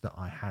things that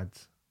I had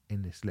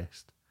in this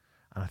list.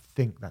 And I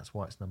think that's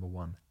why it's number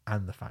one,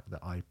 and the fact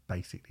that I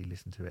basically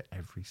listen to it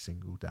every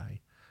single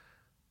day.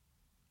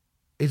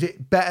 Is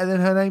it better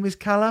than Her Name Is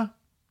Kala?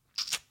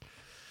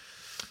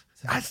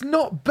 It's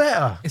not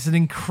better. It's an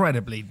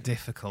incredibly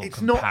difficult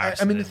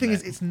comparison. I mean, the thing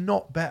is, it's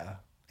not better.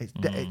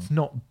 It's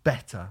not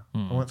better.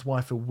 And that's why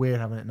I feel weird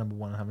having it at number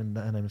one and having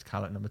Her Name Is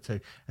Kala at number two.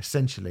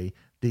 Essentially,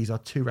 these are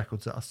two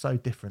records that are so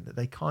different that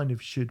they kind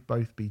of should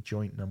both be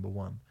joint number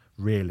one,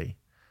 really.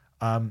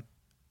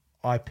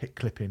 I picked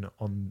Clipping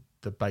on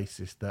the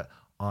basis that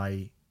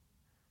I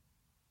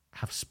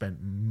have spent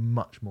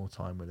much more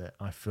time with it.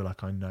 I feel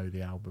like I know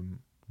the album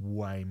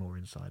way more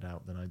inside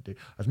out than I do.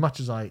 As much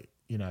as I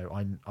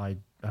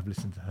have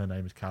listened to Her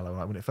Name Is Kala.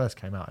 Like when it first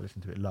came out, I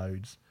listened to it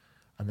loads,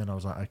 and then I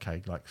was like,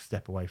 okay, like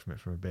step away from it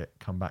for a bit,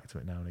 come back to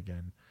it now and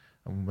again,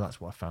 and that's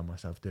what I found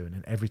myself doing.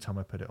 And every time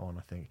I put it on,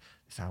 I think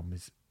this album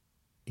is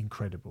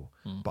incredible,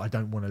 but I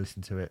don't want to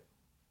listen to it.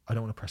 I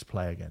don't want to press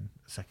play again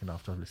a second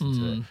after I've listened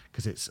to it,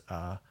 because it's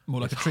more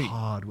like it's a treat.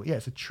 Hard, yeah,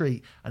 it's a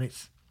treat, and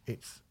it's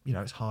it's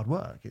hard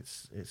work.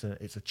 It's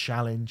a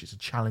challenge. It's a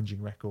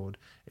challenging record.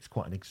 It's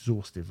quite an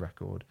exhaustive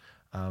record.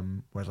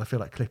 Whereas I feel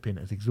like Clipping,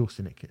 as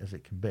exhausting as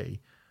it can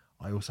be,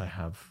 I also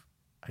have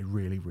a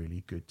really,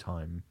 really good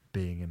time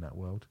being in that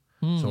world.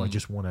 So I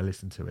just want to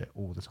listen to it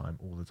all the time,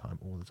 all the time,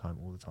 all the time,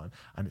 all the time.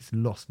 And it's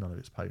lost none of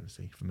its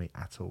potency for me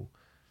at all.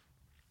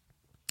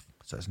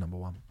 So it's number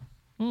one.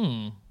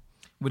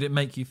 Would it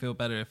make you feel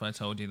better if I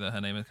told you that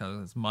Her Name Is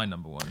Kala is my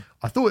number one?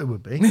 I thought it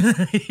would be.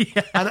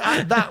 Yeah.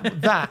 And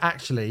that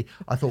actually,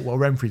 I thought, well,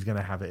 Renfrey's going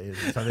to have it,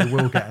 so they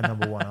will get a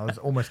number one. I was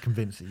almost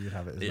convinced that you'd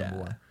have it as number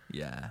one.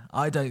 Yeah,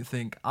 I don't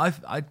think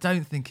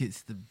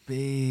it's the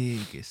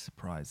biggest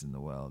surprise in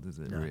the world, is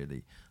it? No.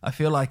 Really? I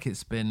feel like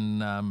it's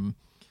been.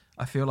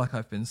 I feel like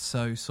I've been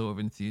so sort of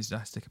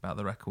enthusiastic about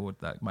the record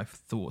that my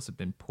thoughts have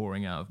been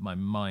pouring out of my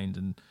mind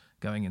and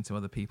going into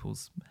other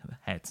people's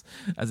heads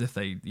as if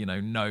they,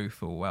 know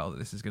full well that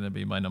this is going to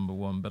be my number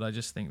one. But I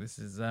just think this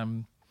is. I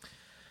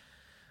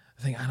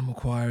think Animal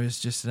Choir is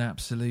just an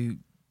absolute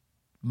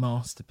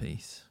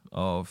masterpiece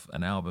of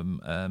an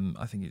album.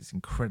 I think it's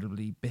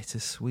incredibly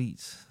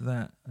bittersweet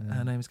that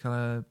Her Name Is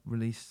Kala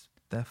released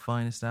their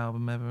finest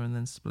album ever and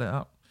then split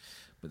up.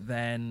 But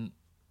then,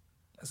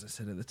 as I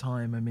said at the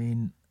time, I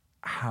mean,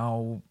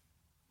 how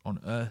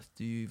on earth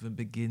do you even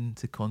begin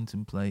to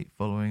contemplate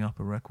following up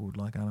a record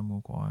like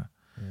Animal Choir?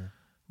 Yeah.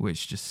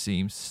 Which just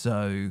seems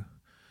so...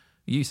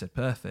 You said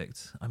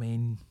perfect. I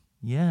mean,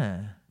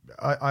 yeah.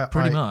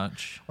 Pretty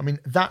much. I mean,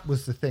 that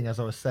was the thing. As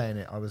I was saying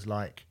it, I was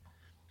like,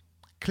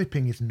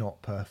 Clipping is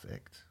not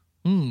perfect.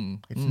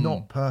 It's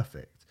not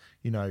perfect.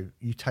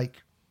 You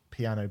take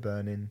Piano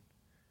Burning,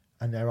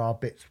 and there are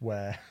bits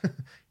where,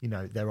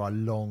 there are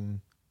long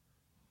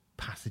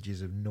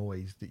passages of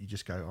noise that you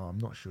just go, oh, I'm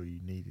not sure you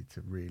needed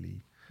to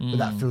really... But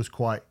that feels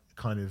quite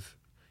kind of...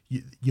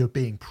 You're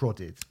being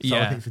prodded. So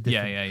I think it's a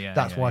different...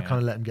 That's why I kind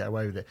of let them get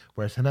away with it.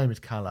 Whereas Her Name Is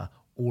Kala,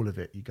 all of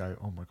it, you go,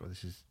 oh my God,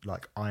 this is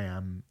like, I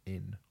am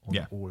in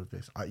on all of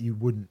this. You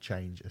wouldn't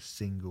change a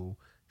single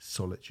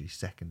solitary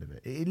second of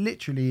it. It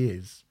literally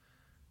is.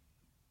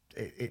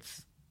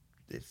 It's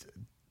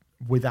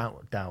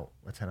without doubt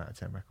a 10 out of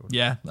 10 record.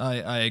 Yeah,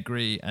 I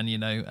agree. And,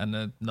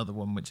 and another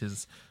one which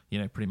is,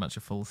 pretty much a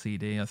full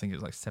CD. I think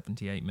it's like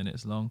 78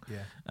 minutes long.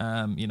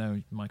 Yeah.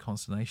 My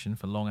consternation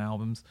for long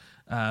albums.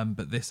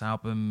 But this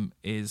album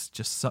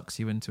just sucks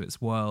you into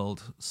its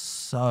world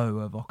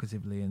so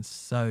evocatively and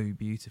so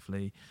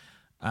beautifully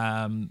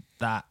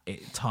that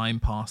time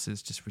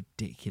passes just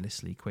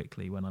ridiculously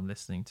quickly when I'm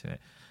listening to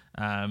it.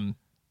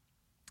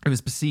 It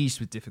was besieged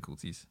with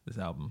difficulties, this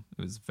album.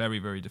 It was very,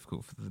 very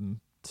difficult for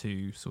them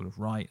to sort of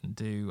write and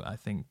do. I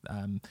think,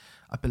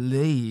 I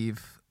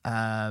believe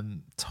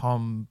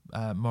Tom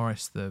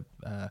Morris, the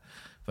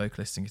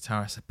vocalist and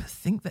guitarist, I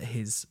think that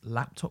his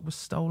laptop was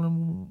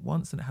stolen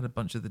once and it had a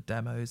bunch of the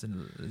demos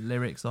and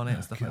lyrics on it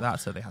and stuff like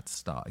that. So they had to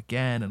start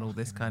again and all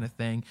this kind of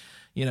thing,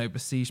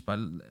 besieged by,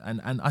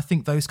 and I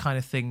think those kind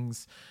of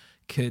things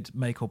could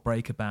make or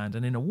break a band.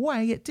 And in a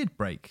way it did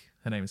break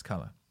Her Name Is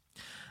Kala.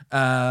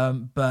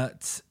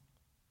 But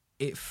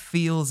it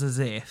feels as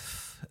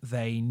if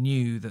they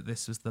knew that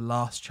this was the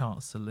last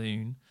chance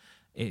saloon.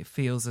 It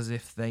feels as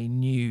if they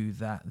knew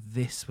that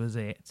this was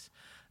it.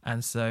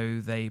 And so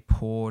they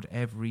poured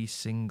every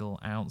single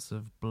ounce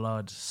of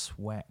blood,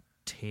 sweat,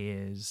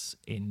 tears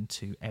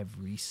into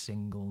every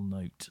single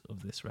note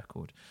of this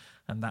record.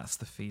 And that's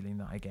the feeling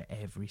that I get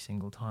every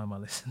single time I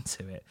listen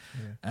to it.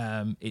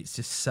 Yeah. It's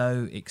just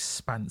so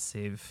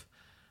expansive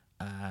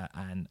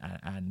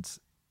and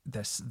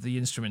there's the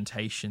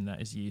instrumentation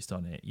that is used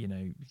on it.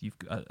 You've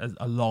got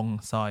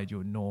alongside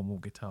your normal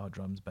guitar,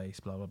 drums, bass,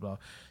 blah blah blah.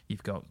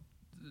 You've got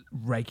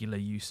regular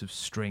use of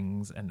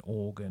strings and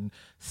organ.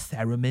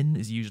 Theremin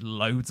is used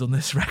loads on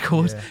this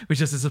record,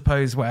 which is, I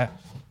suppose, where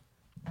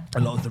a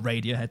lot of the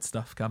Radiohead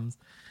stuff comes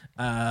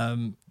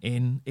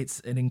in. It's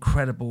an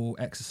incredible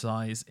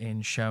exercise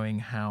in showing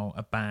how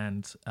a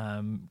band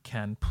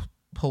can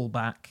pull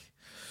back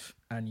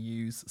and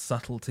use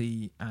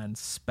subtlety and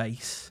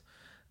space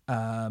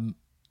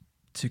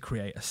to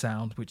create a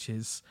sound which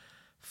is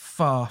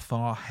far,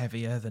 far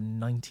heavier than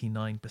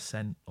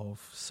 99%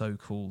 of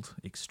so-called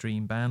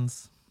extreme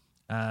bands.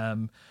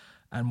 And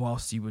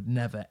whilst you would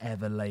never,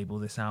 ever label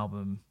this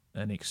album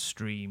an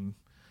extreme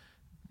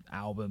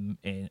album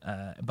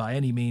by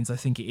any means, I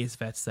think it is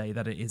fair to say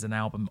that it is an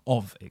album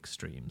of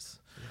extremes.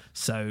 Yeah.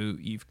 So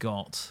you've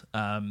got...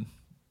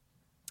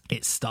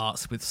 it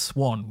starts with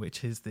Swan,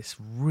 which is this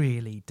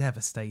really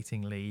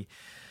devastatingly...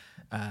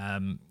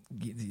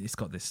 it's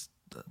got this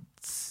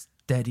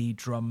steady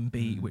drum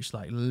beat which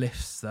like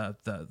lifts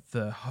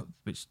the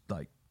which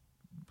like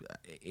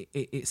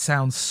it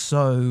sounds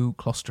so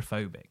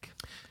claustrophobic.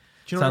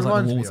 Do you know sounds what it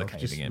like the reminds walls me are of?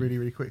 caving Just in. really,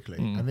 really quickly,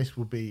 and this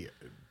will be,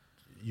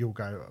 you'll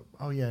go,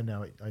 oh yeah,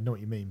 no, I know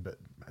what you mean, but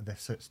they're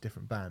such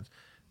different bands.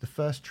 The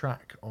first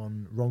track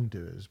on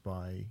Wrongdoers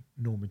by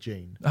Norma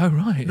Jean. Oh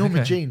right,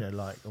 Norma Jean are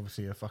like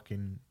obviously a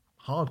fucking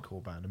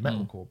hardcore band, a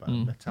metalcore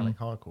band, metallic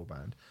hardcore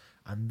band,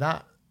 and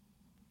that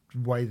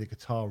way the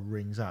guitar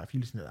rings out. If you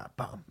listen to that,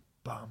 bum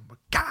bum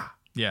ga,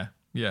 yeah,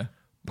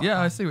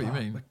 I see what you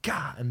mean.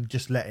 Ga, and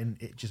just letting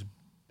it just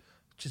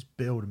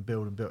build and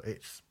build and build.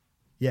 It's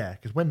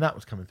because when that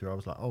was coming through, I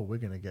was like, oh,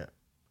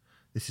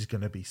 this is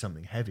going to be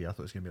something heavy. I thought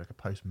it was going to be like a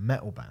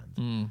post-metal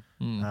band.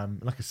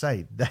 Like I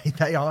say,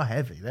 they are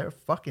heavy. They're a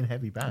fucking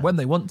heavy band. When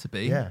they want to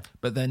be. Yeah.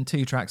 But then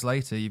 2 tracks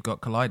later, you've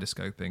got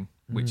Kaleidoscoping,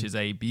 which is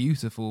a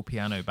beautiful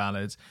piano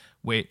ballad,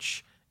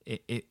 which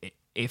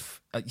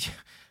if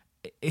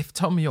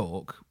Tom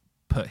York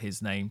put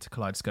his name to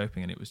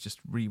Kaleidoscoping and it was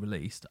just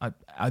re-released,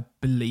 I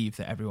believe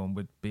that everyone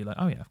would be like,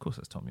 oh yeah, of course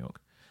that's Tom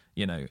York.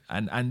 You know,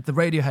 and the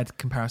Radiohead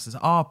comparisons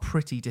are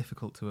pretty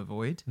difficult to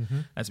avoid,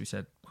 as we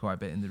said quite a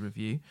bit in the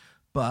review.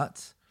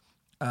 But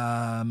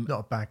not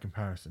a bad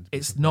comparison.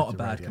 It's not a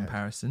bad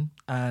comparison.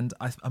 And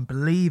I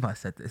believe I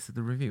said this in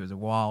the review. It was a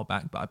while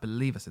back, but I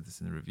believe I said this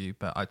in the review.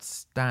 But I'd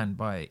stand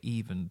by it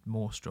even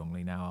more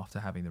strongly now after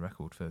having the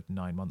record for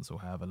 9 months or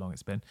however long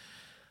it's been.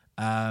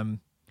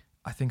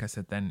 I think I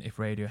said then if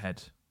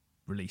Radiohead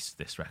released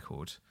this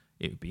record,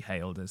 it would be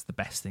hailed as the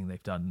best thing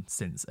they've done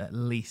since at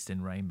least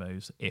In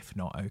Rainbows, if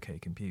not OK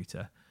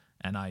Computer.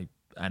 And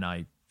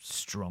I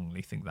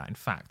strongly think that. In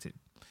fact,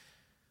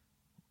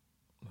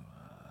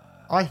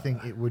 I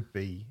think it would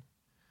be.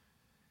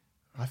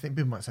 I think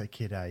people might say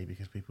Kid A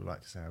because people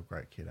like to say how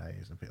great Kid A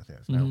is, and people think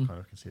that's now kind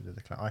of considered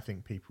the. I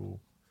think people.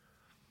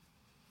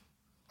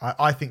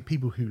 I think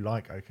people who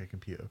like OK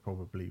Computer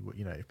probably would.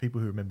 You know, if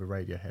people who remember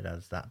Radiohead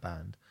as that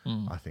band,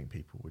 I think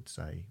people would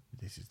say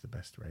this is the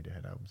best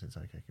Radiohead album since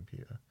OK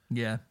Computer.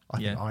 Yeah, I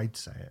think I'd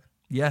say it.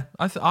 Yeah,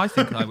 I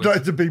think I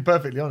would. To be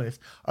perfectly honest,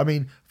 I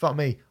mean, fuck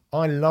me,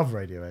 I love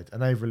Radiohead,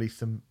 and they've released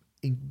some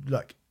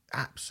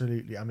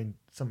absolutely. I mean,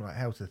 something like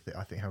Hell to the Thief.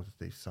 I think Hell to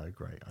the Thief's so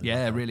great.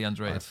 Really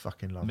underrated. I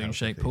fucking love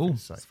Moonshaped Pool.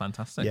 It's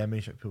fantastic. Yeah,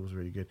 Moonshaped Pool was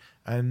really good,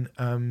 and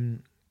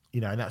you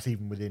know, and that's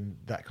even within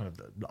that kind of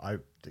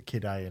the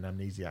Kid A and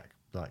Amnesiac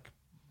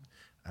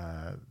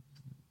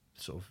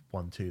sort of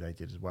 1-2 they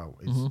did as well.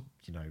 Is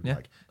you know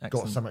got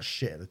excellent. so much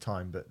shit at the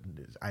time, but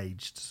it's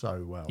aged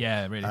so well.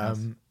 Yeah, it really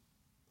has.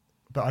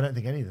 But I don't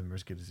think any of them are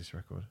as good as this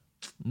record.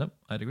 Nope,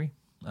 I agree.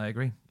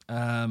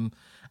 And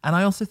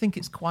I also think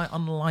it's quite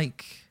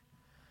unlike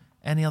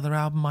any other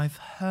album I've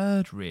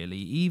heard, really,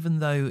 even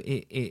though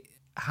it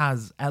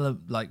has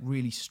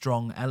really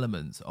strong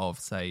elements of,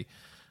 say,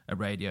 a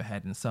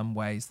Radiohead in some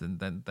ways.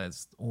 Then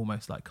there's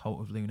almost like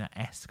Cult of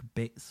Luna-esque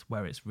bits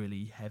where it's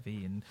really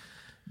heavy and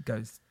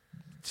goes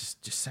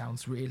just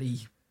sounds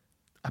really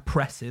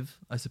oppressive,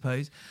 I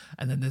suppose.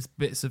 And then there's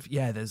bits of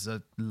there's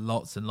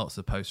lots and lots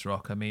of post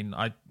rock. I mean,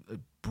 I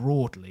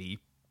broadly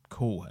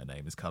call Her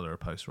Name Is Colour a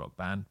post rock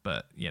band,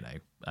 but you know,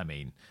 I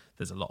mean,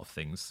 there's a lot of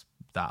things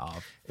that are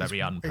very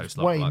unpost rock. It's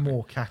way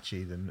more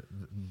catchy than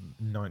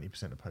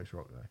 90% of post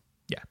rock, though.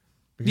 Yeah,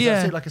 because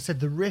that's it. Like I said,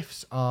 the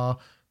riffs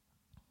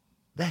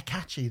they're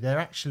catchy. They're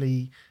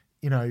actually,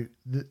 you know,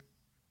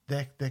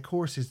 they're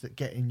choruses that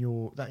get in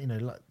your like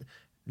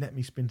let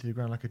me spin to the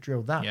ground like a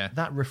drill.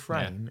 That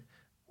refrain.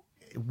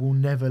 It will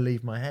never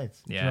leave my head.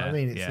 Do you know what I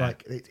mean? It's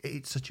like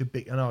it's such a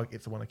big. I know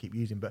it's the one I keep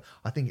using, but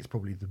I think it's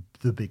probably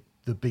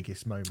the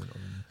biggest moment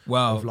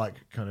of like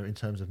kind of in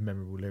terms of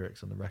memorable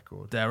lyrics on the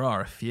record. There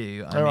are a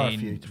few. I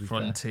mean,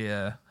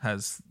 Frontier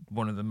has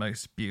one of the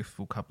most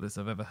beautiful couplets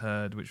I've ever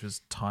heard, which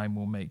was "Time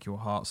will make your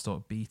heart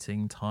stop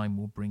beating. Time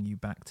will bring you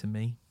back to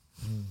me."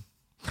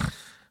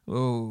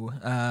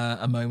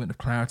 A moment of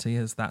clarity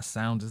as that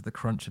sound is the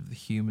crunch of the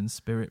human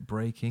spirit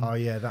breaking. Oh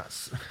yeah,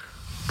 that's.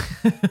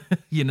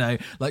 You know,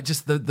 like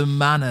just the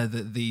manner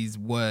that these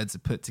words are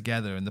put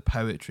together and the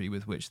poetry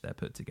with which they're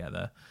put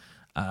together.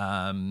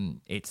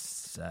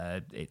 It's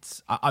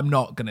I'm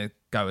not going to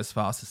go as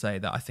far as to say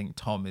that I think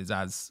Tom is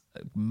as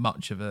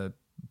much of a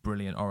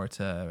brilliant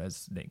orator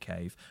as Nick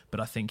Cave, but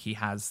I think he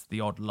has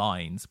the odd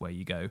lines where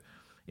you go,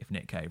 if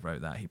Nick Cave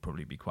wrote that, he'd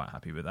probably be quite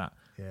happy with that.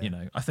 Yeah. You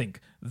know, I think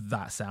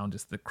that sound,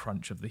 is the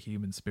crunch of the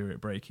human spirit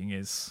breaking,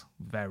 is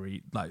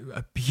very, like,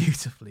 a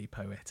beautifully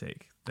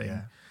poetic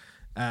thing.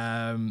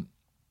 Yeah.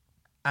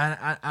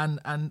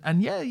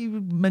 And yeah, you were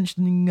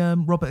mentioning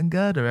Robert and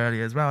Gerda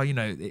earlier as well. You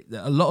know,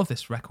 a lot of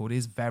this record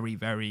is very,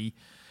 very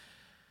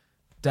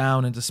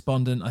down and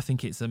despondent. I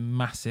think it's a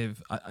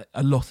massive,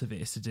 a lot of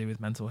it is to do with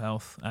mental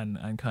health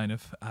and kind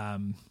of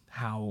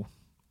how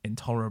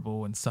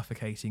intolerable and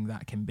suffocating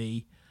that can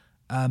be.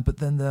 But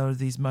then there are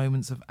these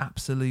moments of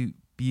absolute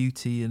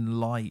beauty and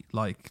light,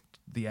 like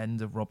the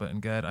end of Robert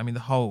and Gerda. I mean,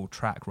 the whole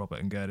track, Robert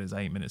and Gerda, is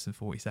 8 minutes and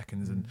 40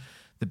 seconds, and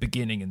the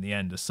beginning and the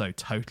end are so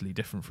totally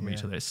different from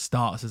each other. It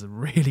starts as a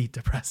really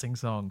depressing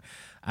song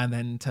and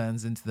then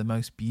turns into the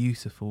most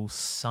beautiful,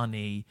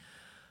 sunny,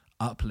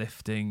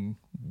 uplifting,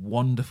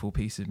 wonderful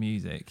piece of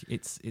music.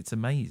 It's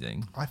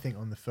amazing. I think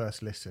on the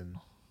first listen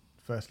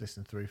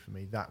through for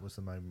me, that was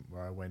the moment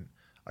where I went,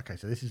 okay,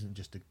 so this isn't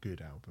just a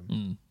good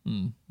album.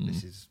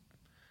 This is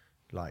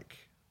like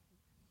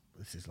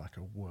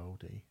a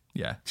worldie.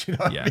 Yeah. Do you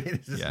know what I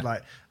mean? This is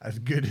like as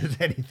good as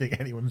anything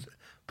anyone's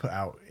put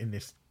out in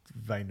this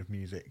vein of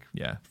music.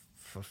 Yeah.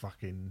 For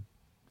fucking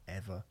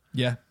ever.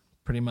 Yeah,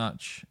 pretty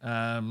much.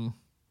 I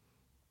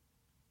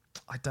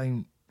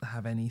don't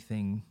have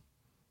anything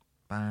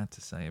bad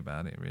to say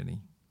about it, really.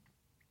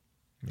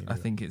 I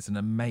think it's an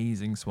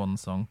amazing swan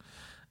song.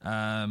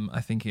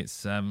 I think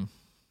it's a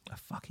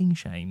fucking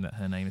shame that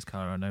Her Name Is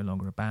Colour are no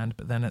longer a band,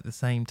 but then at the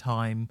same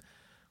time,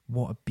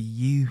 what a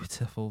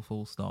beautiful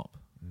full stop.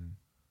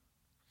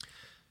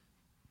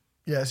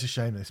 Yeah, it's a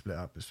shame they split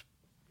up. It's,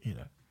 you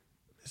know,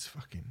 it's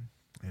fucking...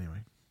 Anyway,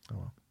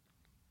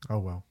 oh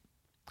well.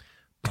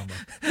 Bummer.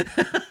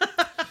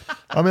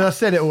 I mean, I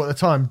said it all at the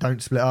time,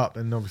 don't split up,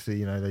 and obviously,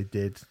 you know, they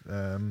did.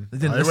 They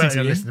didn't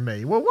listen to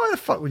me. Well, why the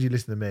fuck would you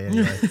listen to me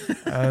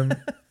anyway?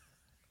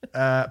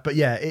 But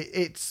yeah,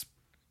 it's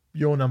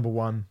your number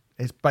one.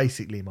 It's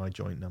basically my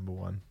joint number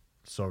one.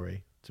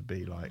 Sorry to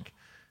be like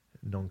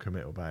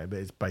non-committal about it, but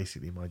it's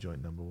basically my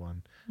joint number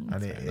one.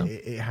 And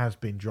it has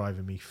been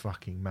driving me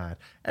fucking mad.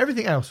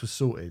 Everything else was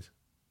sorted,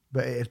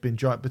 but it has been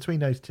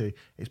between those two,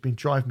 it's been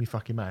driving me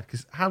fucking mad.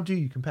 Because how do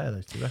you compare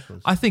those two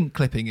records? I think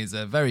Clipping is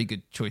a very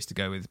good choice to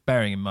go with,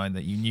 bearing in mind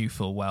that you knew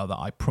full well that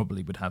I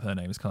probably would have Her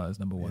Name Is Colour as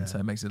number one, so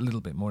it makes it a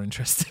little bit more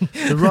interesting.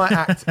 The Right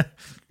Act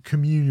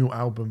communal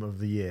album of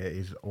the year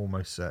is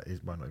almost is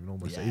well, not even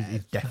almost.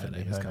 It's definitely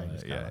Her Name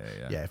Is Colour.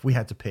 Yeah, if we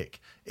had to pick,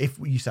 if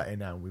you sat here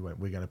now and we went,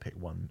 we're going to pick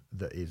one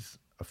that is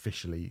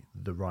officially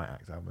the Right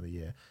Act album of the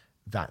year.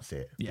 That's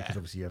it. Yeah. Because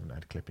obviously you haven't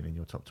had Clipping in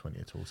your top 20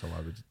 at all, so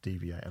I would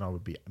deviate, and I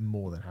would be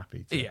more than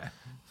happy to,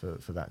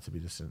 for that to be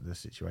the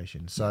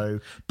situation. So,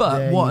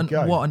 but what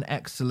an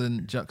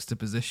excellent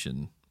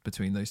juxtaposition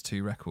between those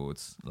two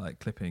records, like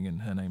Clipping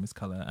and Her Name Is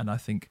Colour. And I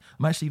think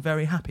I'm actually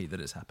very happy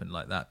that it's happened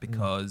like that,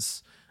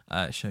 because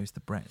it shows the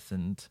breadth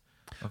and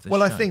of this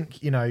show. I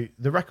think, you know,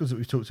 the records that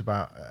we've talked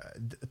about,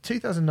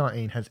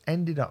 2019 has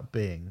ended up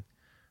being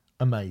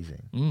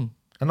amazing.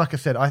 And like I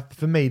said,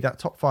 for me, that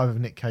top five of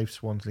Nick Cave,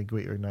 Swansley,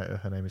 Guita Ignota,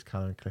 Her Name Is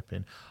Colour, and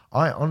Clipping,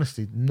 I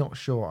honestly not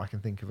sure I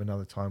can think of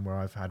another time where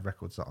I've had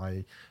records that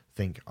I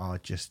think are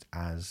just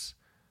as,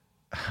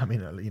 I mean,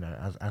 you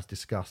know, as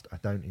discussed, I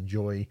don't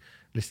enjoy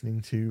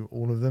listening to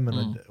all of them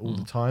and all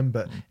the time.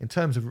 But in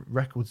terms of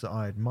records that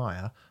I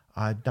admire,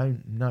 I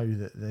don't know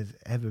that there's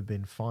ever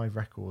been 5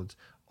 records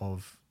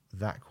of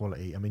that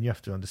quality. I mean, you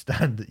have to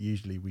understand that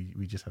usually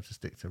we just have to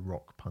stick to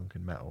rock, punk,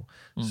 and metal.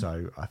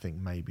 So I think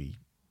maybe,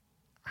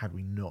 had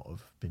we not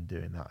have been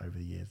doing that over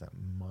the years, that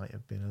might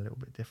have been a little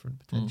bit different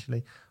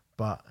potentially.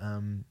 But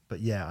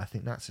yeah, I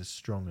think that's as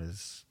strong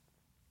as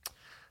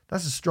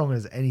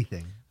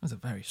anything. That's a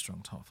very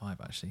strong top 5,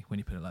 actually, when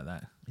you put it like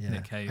that. Yeah.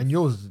 Nick Cave. And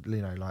yours,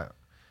 you know, like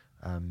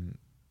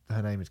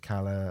Her Name Is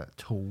Colour,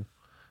 Tool,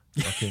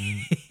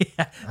 fucking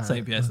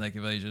St. Pierre, Snake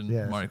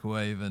Invasion,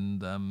 Microwave,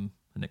 and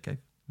Nick Cave.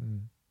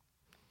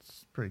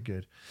 It's pretty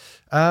good.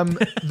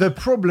 The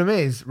problem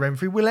is,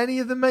 Renfrey, will any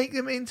of them make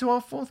them into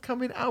our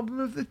forthcoming Album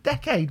of the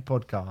Decade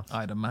podcast?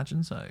 I'd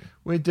imagine so.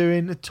 We're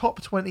doing the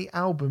top 20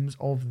 albums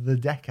of the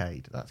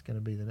decade. That's going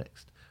to be the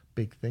next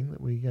big thing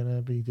that we're going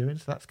to be doing.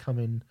 So that's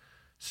coming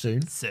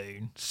soon.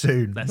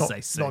 Soon. Let's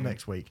say soon. Not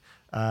next week.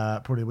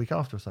 Probably a week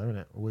after or so, isn't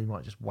it? Or we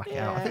might just whack it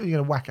out. I think we're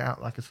going to whack it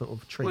out like a sort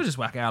of treat. We'll just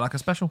whack it out like a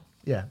special.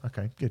 Yeah,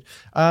 okay, good.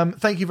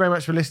 Thank you very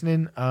much for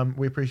listening.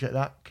 We appreciate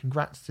that.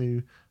 Congrats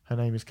to Her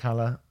Name Is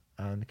Colour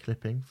and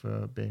Clipping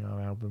for being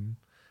our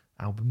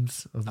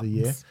albums of the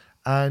year.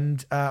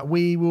 And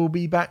we will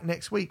be back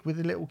next week with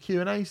a little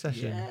Q&A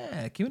session.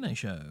 Yeah, Q&A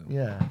show.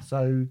 Yeah,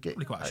 so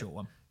probably quite a short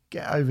one.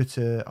 Get over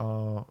to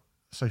our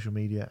social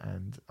media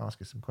and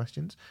ask us some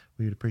questions.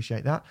 We would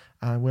appreciate that,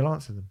 and we'll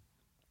answer them.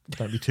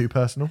 Don't be too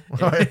personal.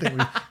 I think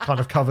we've kind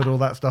of covered all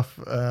that stuff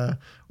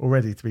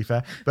already, to be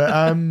fair.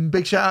 But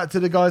big shout out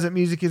to the guys at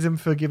Musicism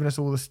for giving us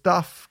all the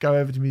stuff. Go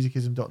over to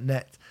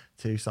musicism.net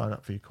to sign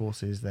up for your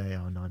courses. They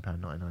are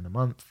 £9.99 a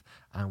month,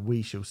 and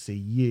we shall see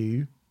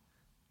you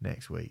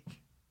next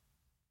week.